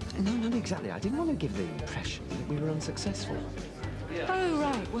 no, not exactly. I didn't want to give the impression that we were unsuccessful. Oh,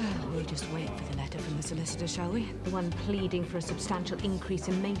 right. Well, we'll just wait for the letter from the solicitor, shall we? The one pleading for a substantial increase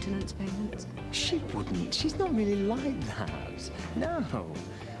in maintenance payments. She wouldn't. She's not really like that. No,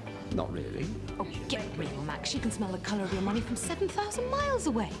 not really. Oh, get real, Max. She can smell the colour of your money from 7,000 miles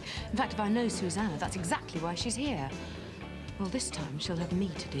away. In fact, if I know Susanna, that's exactly why she's here. Well, this time she'll have me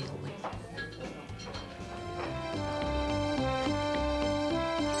to deal with.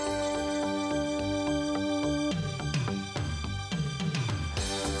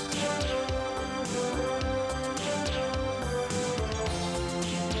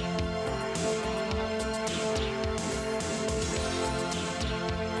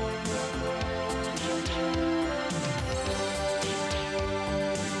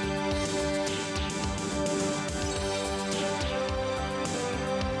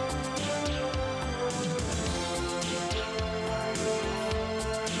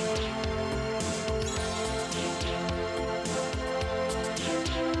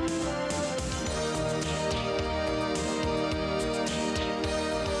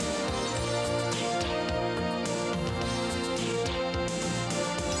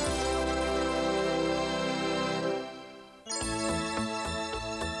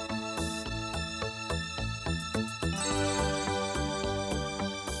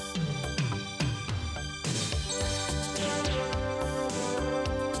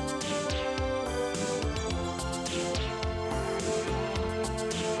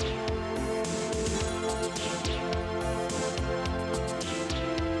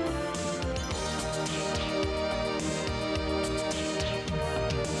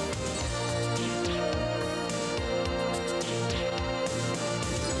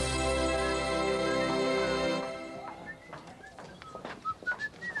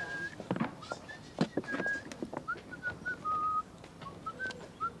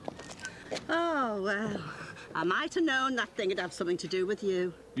 Oh, well, I might have known that thing would have something to do with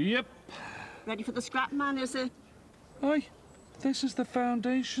you. Yep. Ready for the scrap, man, is it? Aye, this is the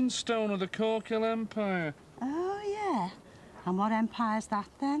foundation stone of the Corkill Empire. Oh, yeah. And what empire's that,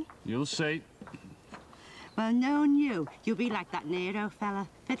 then? You'll see. Well, knowing you, you'll be like that Nero fella,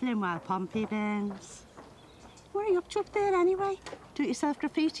 fiddling while Pompey burns. What are you up to up there, anyway? Do-it-yourself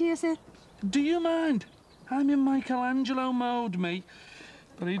graffiti, is it? Do you mind? I'm in Michelangelo mode, me.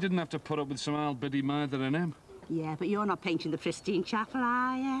 But he didn't have to put up with some albiddy mither than him. Yeah, but you're not painting the pristine chapel,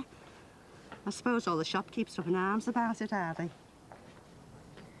 are you? I suppose all the shopkeepers are up in arms about it, are they?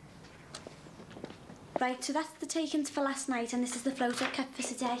 Right, so that's the takings for last night, and this is the float I've kept for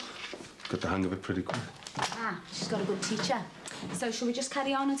today. Got the hang of it pretty quick. Ah, she's got a good teacher. So shall we just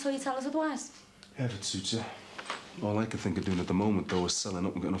carry on until you tell us otherwise? Yeah, if it suits you. All I can think of doing at the moment, though, is selling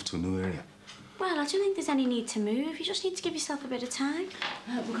up and getting off to a new area. Well, I don't think there's any need to move. You just need to give yourself a bit of time.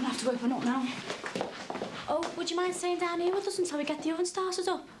 We're going to have to open up now. Oh, would you mind staying down here with us until we get the oven started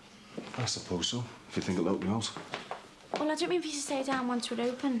up? I suppose so, if you think it'll help me out. Well, I don't mean for you to stay down once we're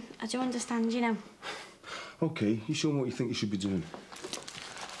open. I do understand, you know. OK, you show me what you think you should be doing.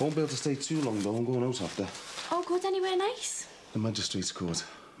 I won't be able to stay too long, though. I'm going out after. Oh, good. Anywhere nice? The Magistrates' Court.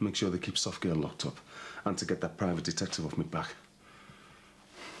 Make sure they keep Soft Girl locked up. And to get that private detective off my back.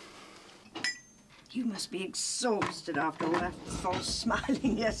 You must be exhausted after all that false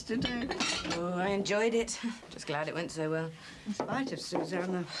smiling yesterday. Oh, I enjoyed it. Just glad it went so well. In spite of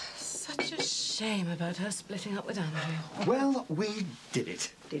Susanna. Such a shame about her splitting up with Andrew. Well, we did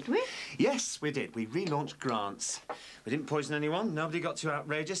it. Did we? Yes, we did. We relaunched Grants. We didn't poison anyone, nobody got too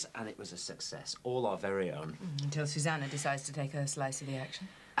outrageous, and it was a success. All our very own. Until Susanna decides to take her slice of the action.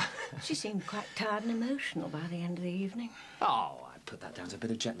 She seemed quite tired and emotional by the end of the evening. Oh, I'd put that down to a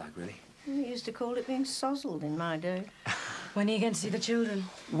bit of jet lag, really. We used to call it being sozzled in my day. When are you going to see the children?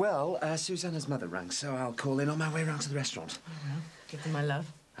 Well, Susanna's mother rang, so I'll call in on my way round to the restaurant. Oh, well, give them my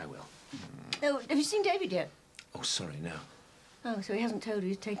love. I will. Oh, have you seen David yet? Oh, sorry, no. Oh, so he hasn't told you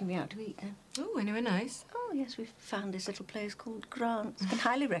he's taking me out to eat, then? Oh, anywhere nice? Oh, yes, we've found this little place called Grant's. Can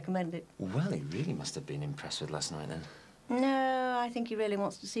highly recommend it. Well, he really must have been impressed with last night, then. No, I think he really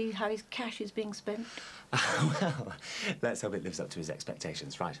wants to see how his cash is being spent. Well, let's hope it lives up to his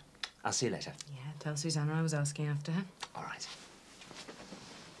expectations. Right. I'll see you later. Yeah, tell Susanna I was asking after her. All right.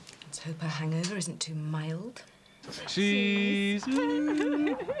 Let's hope her hangover isn't too mild. Cheese! OK,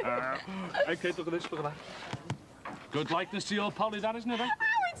 look at this, look at that. Good likeness to your Polly, that, isn't it, eh?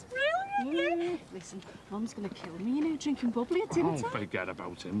 Oh, it's brilliant! Listen, Mum's going to kill me, you know, drinking bubbly at dinner Oh, time. forget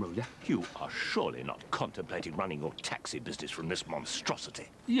about him, will you? You are surely not contemplating running your taxi business from this monstrosity.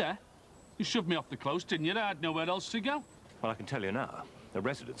 Yeah. You shoved me off the close, didn't you? I had nowhere else to go. Well, I can tell you now, the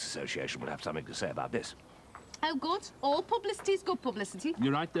Residents' Association will have something to say about this. Oh, good. All publicity's good publicity.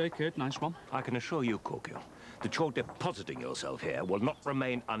 You're right there, Kate. Nice one. I can assure you, Corkill, that your depositing yourself here will not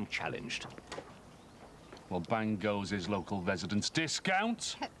remain unchallenged. Well, bang goes his local residence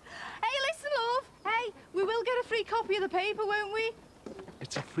discount. Hey, listen, love. Hey, we will get a free copy of the paper, won't we?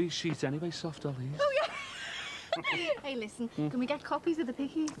 It's a free sheet anyway, soft Ollie. Oh, yeah. Hey, listen, can we get copies of the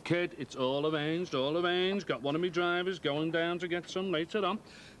pickies? Kid, it's all arranged, all arranged. Got one of me drivers going down to get some later on.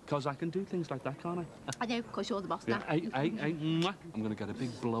 Because I can do things like that, can't I? I know, because you're the boss Yeah, now. hey, mwah. I'm going to get a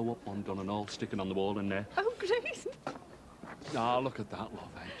big blow-up one done and all sticking on the wall in there. Oh, great. Oh, look at that, love,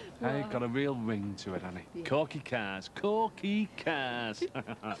 eh? Hey, got a real ring to it, honey. Yeah. Corky cars, corky cars.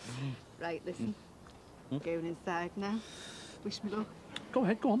 Right, listen. Going inside now. Wish me luck. Go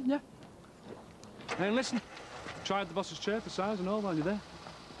ahead, go on, yeah. Hey, listen. Tried the boss's chair for size and all while you're there.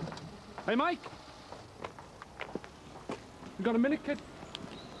 Hey, Mike. You got a minute, kid?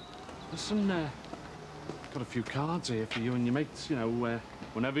 Listen, got a few cards here for you and your mates, you know,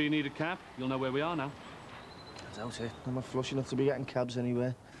 whenever you need a cab, you'll know where we are now. I doubt it. I'm not flush enough to be getting cabs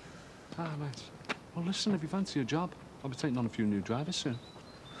anywhere. Ah, mate. Well, listen, if you fancy a job, I'll be taking on a few new drivers soon.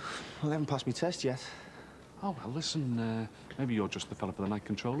 Well, I haven't passed my test yet. Oh, well, listen, maybe you're just the fella for the night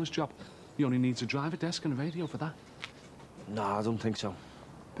controller's job. He only needs a driver desk and a radio for that. No, I don't think so.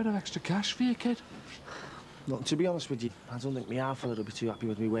 Bit of extra cash for you, kid. Look, to be honest with you, I don't think my half fella would be too happy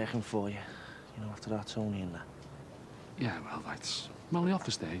with me working for you. You know, after that Tony and that. Yeah, well, that's... Well, the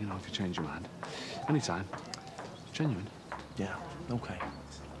offer's there, you know, if you change your mind. Anytime. Genuine. Yeah, OK.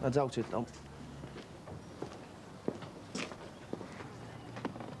 I doubt it, though.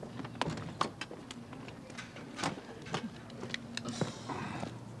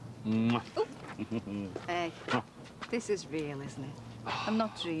 Hey, this is real, isn't it? I'm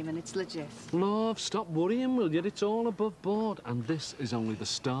not dreaming, it's legit. Love, stop worrying, will you? It's all above board. And this is only the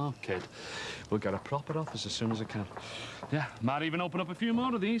start, kid. We'll get a proper office as soon as I can. Yeah, might even open up a few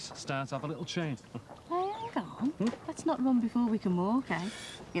more of these. Start off a little chain. Hey, hang on. Let's not run before we can walk, eh?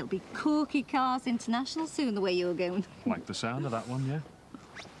 It'll be Corky Cars International soon, the way you're going. Like the sound of that one, yeah.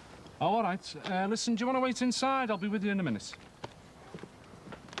 Oh, all right. Listen, do you want to wait inside? I'll be with you in a minute.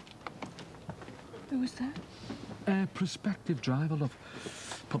 Who was that? Prospective driver, love.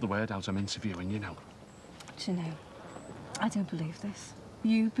 Put the word out, I'm interviewing, you know. Do you know, I don't believe this.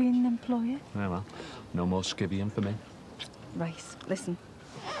 You being an employer? Yeah, well, no more skivvying for me. Right, listen.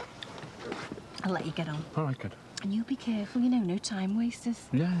 I'll let you get on. All right, good. And you be careful, you know, no time wasters.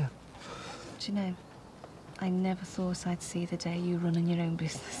 Yeah. Do you know, I never thought I'd see the day you running your own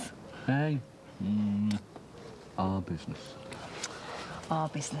business. Hey, our business. Our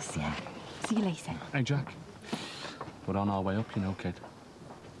business, yeah. See you later. Hey, Jack. We're on our way up, you know, kid.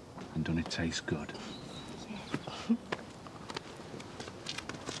 And don't it taste good? Yeah.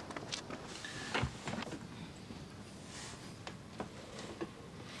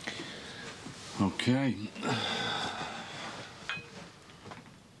 Okay.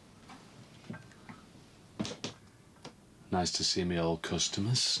 Nice to see me old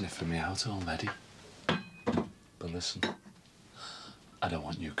customers sniffing me out already. But listen, I don't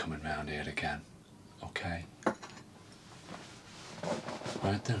want you coming round here again, okay?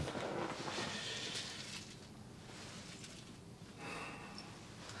 Right then.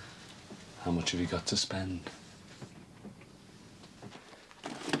 How much have you got to spend?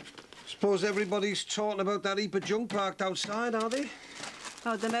 Suppose everybody's talking about that heap of junk parked outside, are they?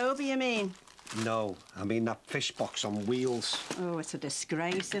 Oh, the Moby, you mean? No, I mean that fish box on wheels. Oh, it's a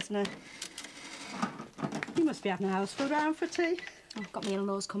disgrace, isn't it? You must be having a houseful round for tea. I've got my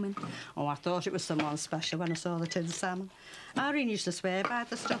in-laws coming. Oh, I thought it was someone special when I saw the tin salmon. Irene used to swear by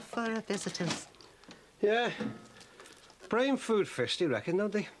the stuff for her visitors. Yeah. Brain food fish, do you reckon,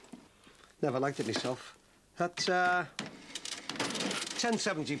 don't they? Never liked it myself. That's,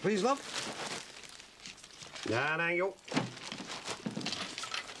 10.70, please, love. Nah, thank you.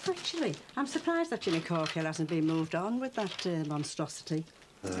 Actually, I'm surprised that Jimmy Corkill hasn't been moved on with that monstrosity.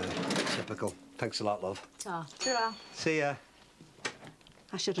 Typical. Thanks a lot, love. Ta. Ta. See ya.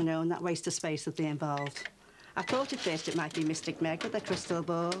 I should have known that waste of space would be involved. I thought at first it might be Mystic Meg with a crystal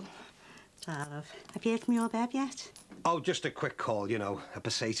ball. Ta, love. Have you heard from your Bev yet? Oh, just a quick call, you know. Her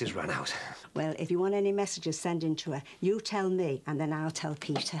Passatas ran out. Well, if you want any messages sent in to her, you tell me and then I'll tell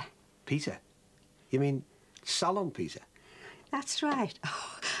Peter. Peter? You mean Salon Peter? That's right.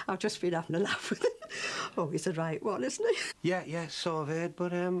 Oh, I've just been having a laugh with him. Oh, he's the right one, isn't he? Yeah, so I've heard,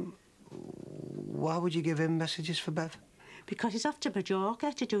 but, why would you give him messages for Bev? Because he's off to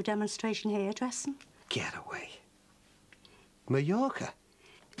Mallorca to do demonstration hairdressing. Get away. Mallorca?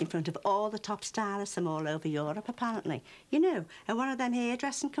 In front of all the top stylists from all over Europe, apparently. You know, at one of them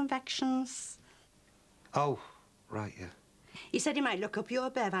hairdressing conventions. Oh, right, yeah. He said he might look up your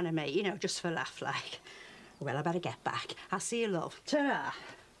Bev and me, you know, just for a laugh, like. Well, I better get back. I'll see you, love. Ta-ra.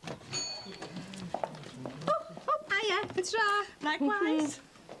 Hiya. It's Ra. Likewise.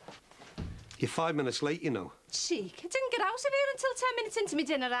 You're 5 minutes late, you know. Cheek. I didn't get out of here until 10 minutes into my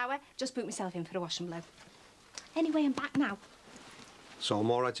dinner hour. Just booked myself in for a wash and blow. Anyway, I'm back now. So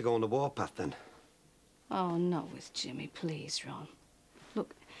I'm all right to go on the warpath, then? Oh, not with Jimmy, please, Ron.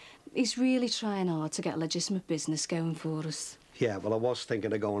 Look, he's really trying hard to get a legitimate business going for us. Yeah, well, I was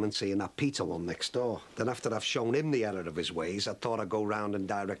thinking of going and seeing that Peter one next door. Then after I've shown him the error of his ways, I thought I'd go round and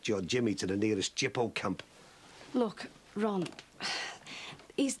direct your Jimmy to the nearest Jippo camp. Look, Ron,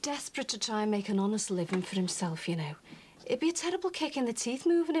 he's desperate to try and make an honest living for himself, you know. It'd be a terrible kick in the teeth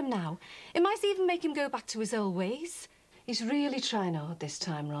moving him now. It might even make him go back to his old ways. He's really trying hard this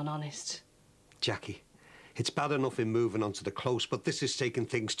time, Ron, honest. Jackie, it's bad enough in moving on to the close, but this is taking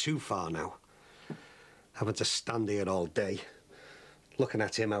things too far now. Having to stand here all day, looking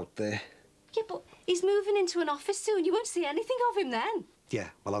at him out there. Yeah, but he's moving into an office soon. You won't see anything of him then. Yeah,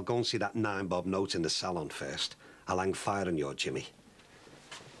 well, I'll go and see that 9-bob note in the salon first. I'll hang fire on your Jimmy.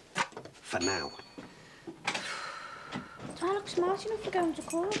 For now. Do I look smart enough for going to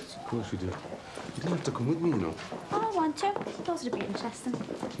court? Of course you do. You didn't have to come with me, you know. Oh, I want to. Those would be interesting.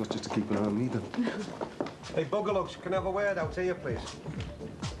 Not just to keep an eye on me, then. Hey, Buggerlugs, can I have a word out here, please?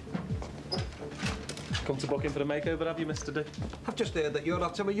 Come to book in for the makeover, have you, Mr. D? I've just heard that you're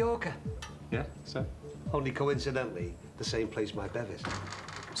off to Mallorca. Yeah, so? Only coincidentally, the same place my Bev is.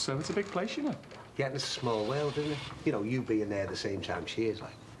 So it's a big place, you know. Yeah, and it's a small world, isn't it? You know, you being there the same time she is,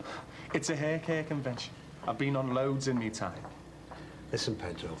 like. It's a hair care convention. I've been on loads in me time. Listen,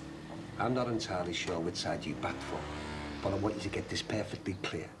 Pedro, I'm not entirely sure which side you bat for, but I want you to get this perfectly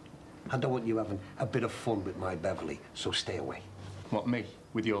clear. I don't want you having a bit of fun with my Beverly, so stay away. What, me?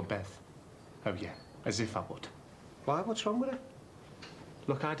 With your Bev? Oh, yeah. As if I would. Why? What's wrong with it?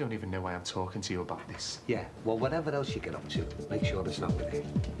 Look, I don't even know why I'm talking to you about this. Yeah, well, whatever else you get up to, make sure it's not with it.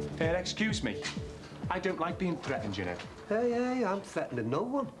 Excuse me. I don't like being threatened, you know. Hey, I'm threatening no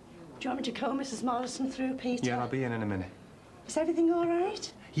one. Do you want me to call Mrs. Morrison through, Peter? Yeah, I'll be in a minute. Is everything all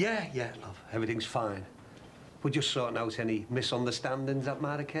right? Yeah, love. Everything's fine. We're just sorting out any misunderstandings that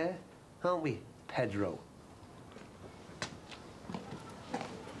might occur, aren't we, Pedro?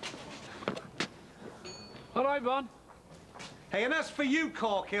 All right, Ron. Hey, and that's for you,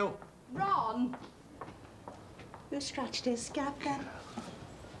 Corkhill. Ron! Who scratched his scab then?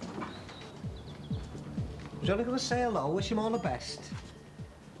 Was only going to say hello, wish him all the best.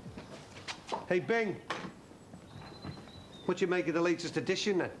 Hey, Bing. What do you make of the latest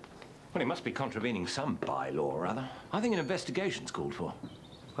edition, then? Well, he must be contravening some bylaw or other. I think an investigation's called for.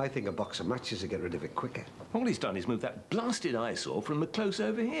 I think a box of matches will get rid of it quicker. All he's done is move that blasted eyesore from the close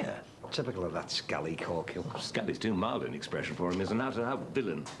over here. Typical of that scally Corkhill. Scally's too mild an expression for him as an out-and-out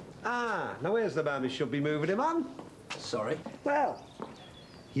villain. Ah, now here's the man who should be moving him on. Sorry? Well,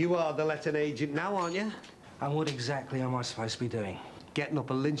 you are the letting agent now, aren't you? And what exactly am I supposed to be doing? Getting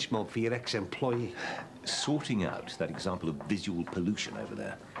up a lynch mob for your ex-employee. Sorting out that example of visual pollution over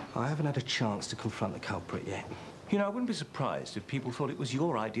there. I haven't had a chance to confront the culprit yet. You know, I wouldn't be surprised if people thought it was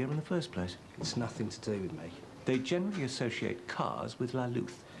your idea in the first place. It's nothing to do with me. They generally associate cars with La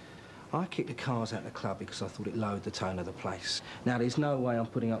Luth. I kicked the cars out of the club because I thought it lowered the tone of the place. Now, there's no way I'm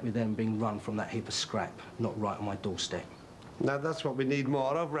putting up with them being run from that heap of scrap, not right on my doorstep. Now, that's what we need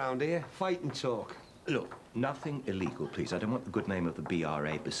more of round here. Fight and talk. Look, nothing illegal, please. I don't want the good name of the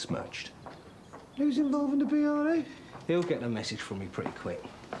BRA besmirched. Who's involved in the BRA? He'll get the message from me pretty quick.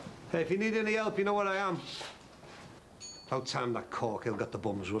 Hey, if you need any help, you know where I am. About time that Corkhill got the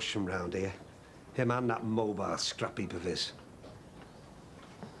bums rushed from round here. Him and that mobile scrap heap of his.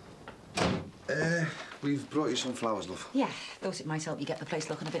 We've brought you some flowers, love. Yeah, thought it might help you get the place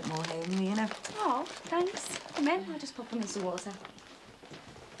looking a bit more homely, you know. Oh, thanks. Come in, I'll just pop them into water.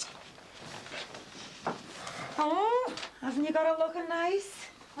 Oh, haven't you got it looking nice?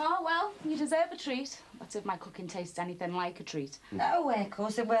 Oh, well, you deserve a treat. What if my cooking tastes anything like a treat? No way, of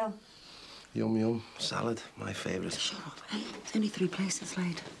course it will. Yum, yum. Salad, my favourite. Shut up, hey? It's only 3 places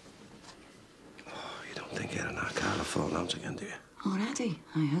laid. Oh, you don't think Erin and I can't have fallen out again, do you? Already?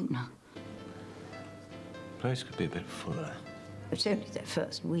 I hope not. Place could be a bit fuller. It's only their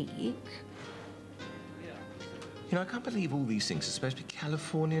first week. You know, I can't believe all these things are supposed to be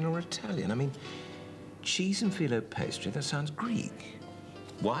Californian or Italian. I mean, cheese and phyllo pastry, that sounds Greek.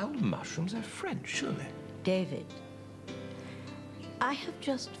 Wild mushrooms, they're French, surely. David, I have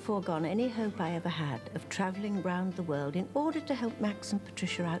just foregone any hope I ever had of travelling round the world in order to help Max and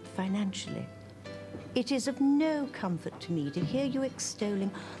Patricia out financially. It is of no comfort to me to hear you extolling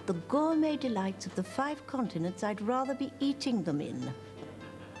the gourmet delights of the 5 continents I'd rather be eating them in.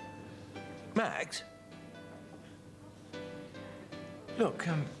 Max? Look,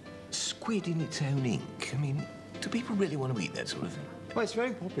 squid in its own ink. I mean, do people really want to eat that sort of thing? Well, it's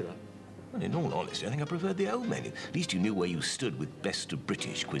very popular. Well, in all honesty, I think I preferred the old menu. At least you knew where you stood with best of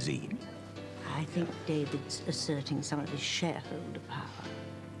British cuisine. I think David's asserting some of his shareholder power.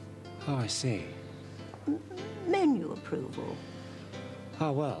 Oh, I see. Menu approval.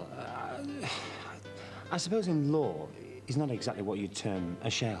 Oh, well, I suppose in law, he's not exactly what you'd term a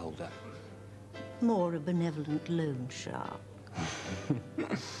shareholder. More a benevolent loan shark.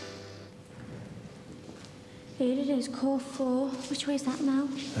 Here it is, call 4. Which way is that now?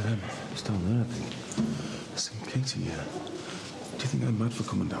 It's down there, I think. Listen, Katie, do you think I'm mad for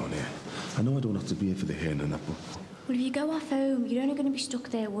coming down here? I know I don't have to be here for the hair and that, but... Well, if you go off home, you're only going to be stuck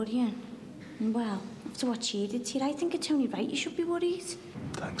there worrying. And, well, after what she did to you, I think it's only right you should be worried.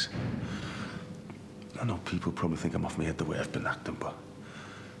 Thanks. I know people probably think I'm off my head the way I've been acting, but...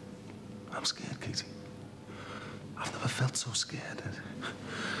 I'm scared, Katie. I've never felt so scared.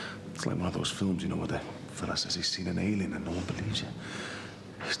 It's like one of those films, you know, where the fella says he's seen an alien and no one believes you.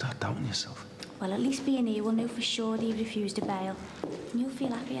 You start doubting yourself. Well, at least being here, we'll know for sure that he refused to bail. And you'll feel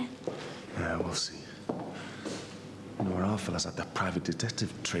happier. Yeah, we'll see. You know, where our fellas had that private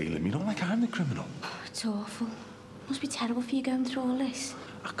detective trail him, you know, like I'm the criminal. It's awful. Must be terrible for you going through all this.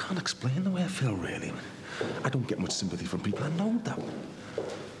 I can't explain the way I feel, really. I don't get much sympathy from people. I know that.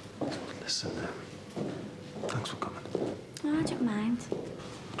 Listen, thanks for coming. Oh, I don't mind.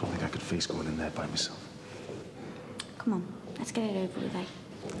 I don't think I could face going in there by myself. Come on, let's get it over with, eh?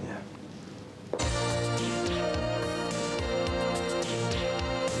 Yeah.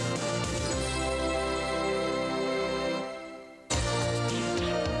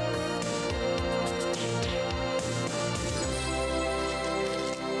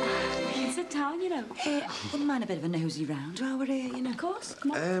 You can sit down, you know. Hello. Wouldn't mind a bit of a nosy round while we're here, you know. Of course,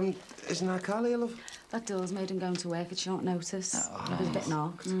 come on. Isn't that Carl here, love? That door's made him going to work at short notice. Oh. He was a bit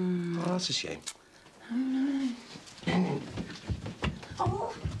knocked. Oh, that's a shame.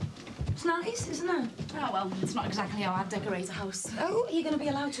 Oh, it's nice, isn't it? Oh, well, it's not exactly how I'd decorate a house. Oh, are you going to be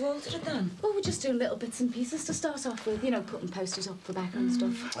allowed to alter it then? Well, we're just doing little bits and pieces to start off with. You know, putting posters up for Becca and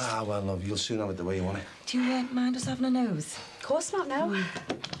stuff. Ah, well, love, you'll soon have it the way you want it. Do you mind us having a nose? Of course not, no.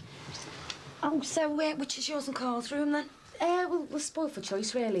 Oh, so which is yours and Carl's room, then? We'll spoil for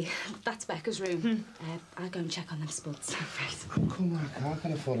choice, really. That's Becca's room. I'll go and check on them spuds. How come I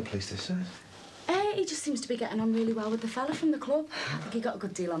can't afford a place this size? He just seems to be getting on really well with the fella from the club. I think he got a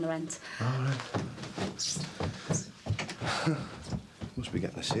good deal on the rent. All right. Must be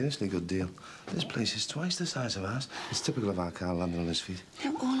getting a seriously good deal. This place is twice the size of ours. It's typical of our Carl landing on his feet.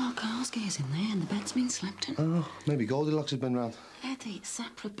 Yeah, all our Carl's gear's in there and the bed's been slept in. Oh, maybe Goldilocks has been round. Yeah, they're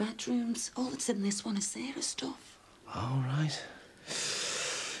separate bedrooms. All that's in this one is Sarah's stuff. All right.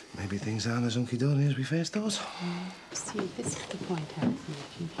 Maybe things aren't as hunky-dory as we first thought. See, this is the point I was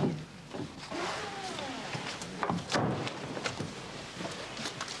making here.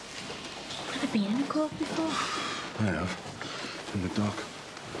 Have you been in a court before? I have. In the dock.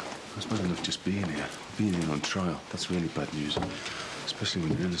 It's bad enough just being here. Being here on trial. That's really bad news. Especially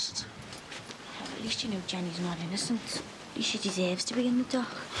when you're innocent. At least you know Jenny's not innocent. At least she deserves to be in the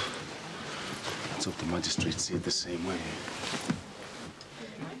dock. Let's hope the magistrates see it the same way.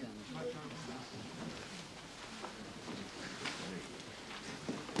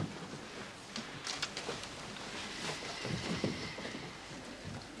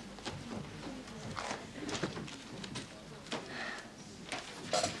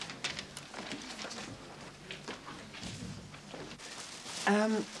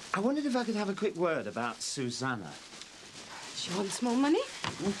 I wondered if I could have a quick word about Susanna. She wants more money?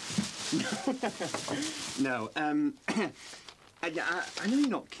 No, I know you're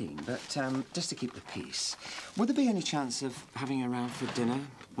not keen, but just to keep the peace, would there be any chance of having her around for dinner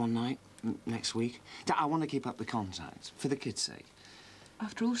one night next week? I want to keep up the contact, for the kids' sake.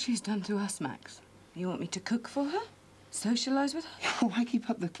 After all she's done to us, Max, you want me to cook for her? Socialise with her? Why keep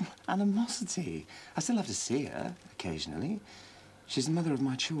up the animosity? I still have to see her occasionally. She's the mother of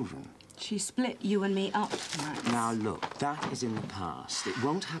my children. She split you and me up, Max. Now, look, that is in the past. It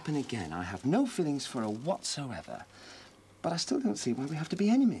won't happen again. I have no feelings for her whatsoever. But I still don't see why we have to be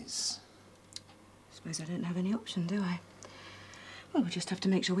enemies. I suppose I don't have any option, do I? Well, we'll just have to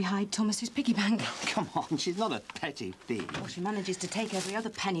make sure we hide Thomas's piggy bank. Come on, she's not a petty thief. Well, she manages to take every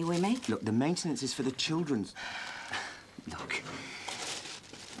other penny we make. Look, the maintenance is for the children's... Look,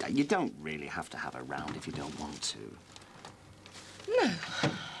 you don't really have to have her round if you don't want to. No.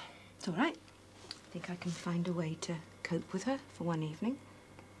 It's all right. I think I can find a way to cope with her for one evening.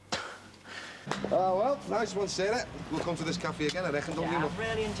 Oh, well, nice one, Sarah. We'll come to this cafe again, I reckon, don't you, love? I've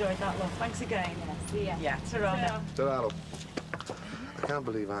really enjoyed that, love. Thanks again. See ya. Yeah, ta-ra. Ta-ra, love. I can't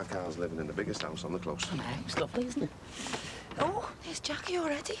believe our Carl's living in the biggest house on the close. It's lovely, isn't it? Oh, there's Jackie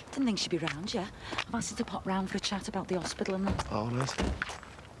already. Didn't think she'd be round, yeah? I've asked her to pop round for a chat about the hospital and that. All right.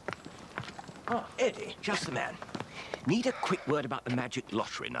 Oh, Eddie, just the man. Need a quick word about the magic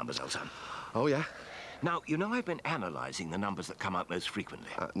lottery numbers, old son. Oh, yeah? Now, you know I've been analysing the numbers that come out most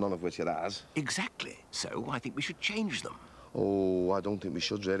frequently. None of which it has. Exactly. So I think we should change them. Oh, I don't think we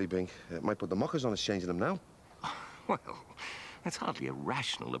should, really, Bing. It might put the mockers on us changing them now. Well, that's hardly a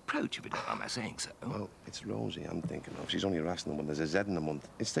rational approach, if you don't mind my saying so. Well, it's Rosie I'm thinking of. She's only rational when there's a Z in a month.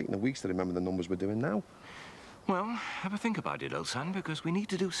 It's taking the weeks to remember the numbers we're doing now. Well, have a think about it, old son, because we need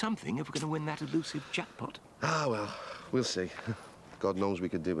to do something if we're going to win that elusive jackpot. Ah, well, we'll see. God knows we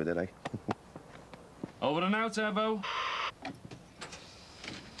could do with it, eh? Over and out, Turbo.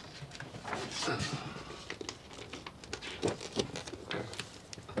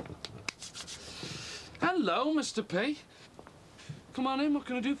 Hello, Mr. P. Come on in, what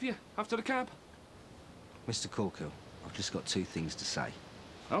can I do for you? After the cab? Mr. Corkill, I've just got two things to say.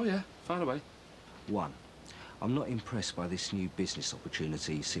 Oh, yeah, fire away. One, I'm not impressed by this new business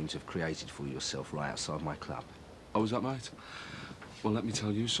opportunity you seem to have created for yourself right outside my club. Oh, is that right? Well, let me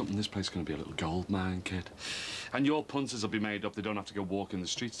tell you something. This place is going to be a little gold mine, kid. And your punters will be made up. They don't have to go walking the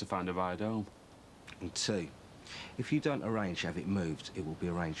streets to find a ride home. And two, if you don't arrange to have it moved, it will be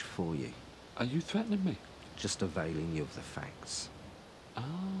arranged for you. Are you threatening me? Just availing you of the facts. Oh.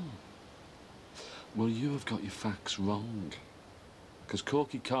 Well, you have got your facts wrong. Because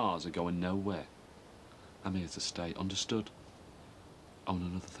Corky cars are going nowhere. I'm here to stay, understood? Oh,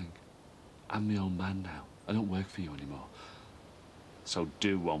 and another thing. I'm my own man now. I don't work for you anymore. So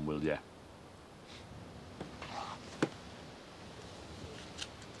do one, will ya?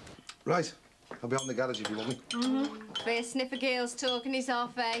 Right. I'll be out in the garage if you want me. First sniff of girls talking is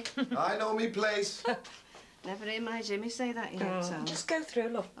off, eh? I know me place. Never hear my Jimmy say that, you know, so... Just go through,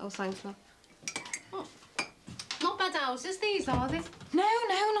 love. Oh, thanks, love. Oh. Not bad houses, these, are they? No,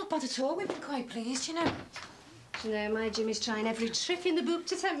 not bad at all. We've been quite pleased, you know. Do you know, my Jimmy's trying every trick in the book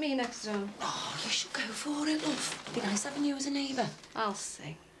to tempt me next door. Oh, you should go for it, love. Be nice having you as a neighbour. I'll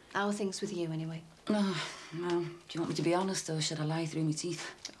see. How are things with you, anyway? Oh, well, do you want me to be honest, or should I lie through my teeth?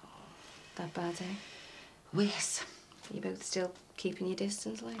 Oh, that bad, eh? Worse. You both still keeping your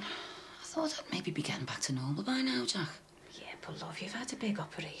distance, like? I thought I'd maybe be getting back to normal by now, Jack. Yeah, but love, you've had a big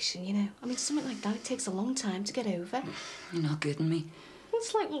operation, you know. I mean, something like that, it takes a long time to get over. You're not kidding me. Well,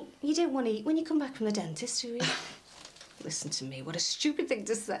 it's like, well, you don't want to eat when you come back from the dentist, do you? Listen to me, what a stupid thing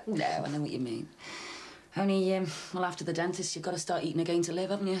to say. No, I know what you mean. Only, well, after the dentist, you've got to start eating again to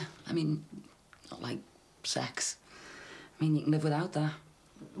live, haven't you? I mean, not like sex. I mean, you can live without that.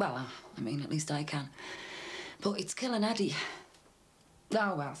 Well, I mean, at least I can. But it's killing Eddie.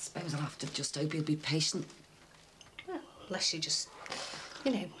 Oh, well, I suppose I'll have to just hope he'll be patient. Well, unless you just,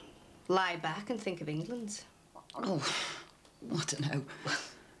 you know, lie back and think of England. Oh, I don't know.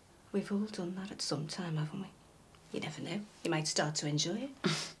 We've all done that at some time, haven't we? You never know. You might start to enjoy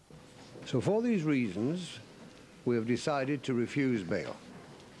it. So for these reasons, we have decided to refuse bail.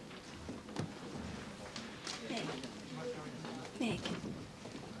 Mick,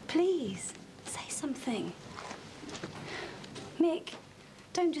 please, say something. Mick,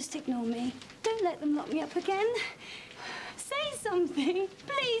 don't just ignore me. Don't let them lock me up again. Say something.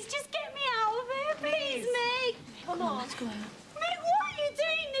 Please, just get me out of here. Please, Mick. Come on, let's go out. Mick, why are you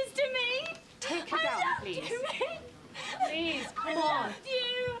doing this to me? Take her I down, loved please. You, Mick. Please, come I on. loved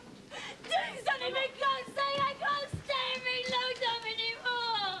you. Do something, Mick. Can't say I can't stay and make loads of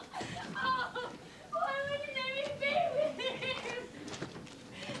anymore. Oh, why wouldn't let me be with him?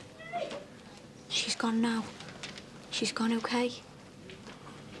 She's gone now. She's gone, okay?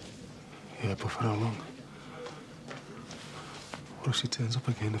 Yeah, but for how long? What if she turns up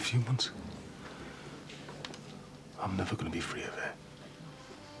again in a few months? I'm never going to be free of her.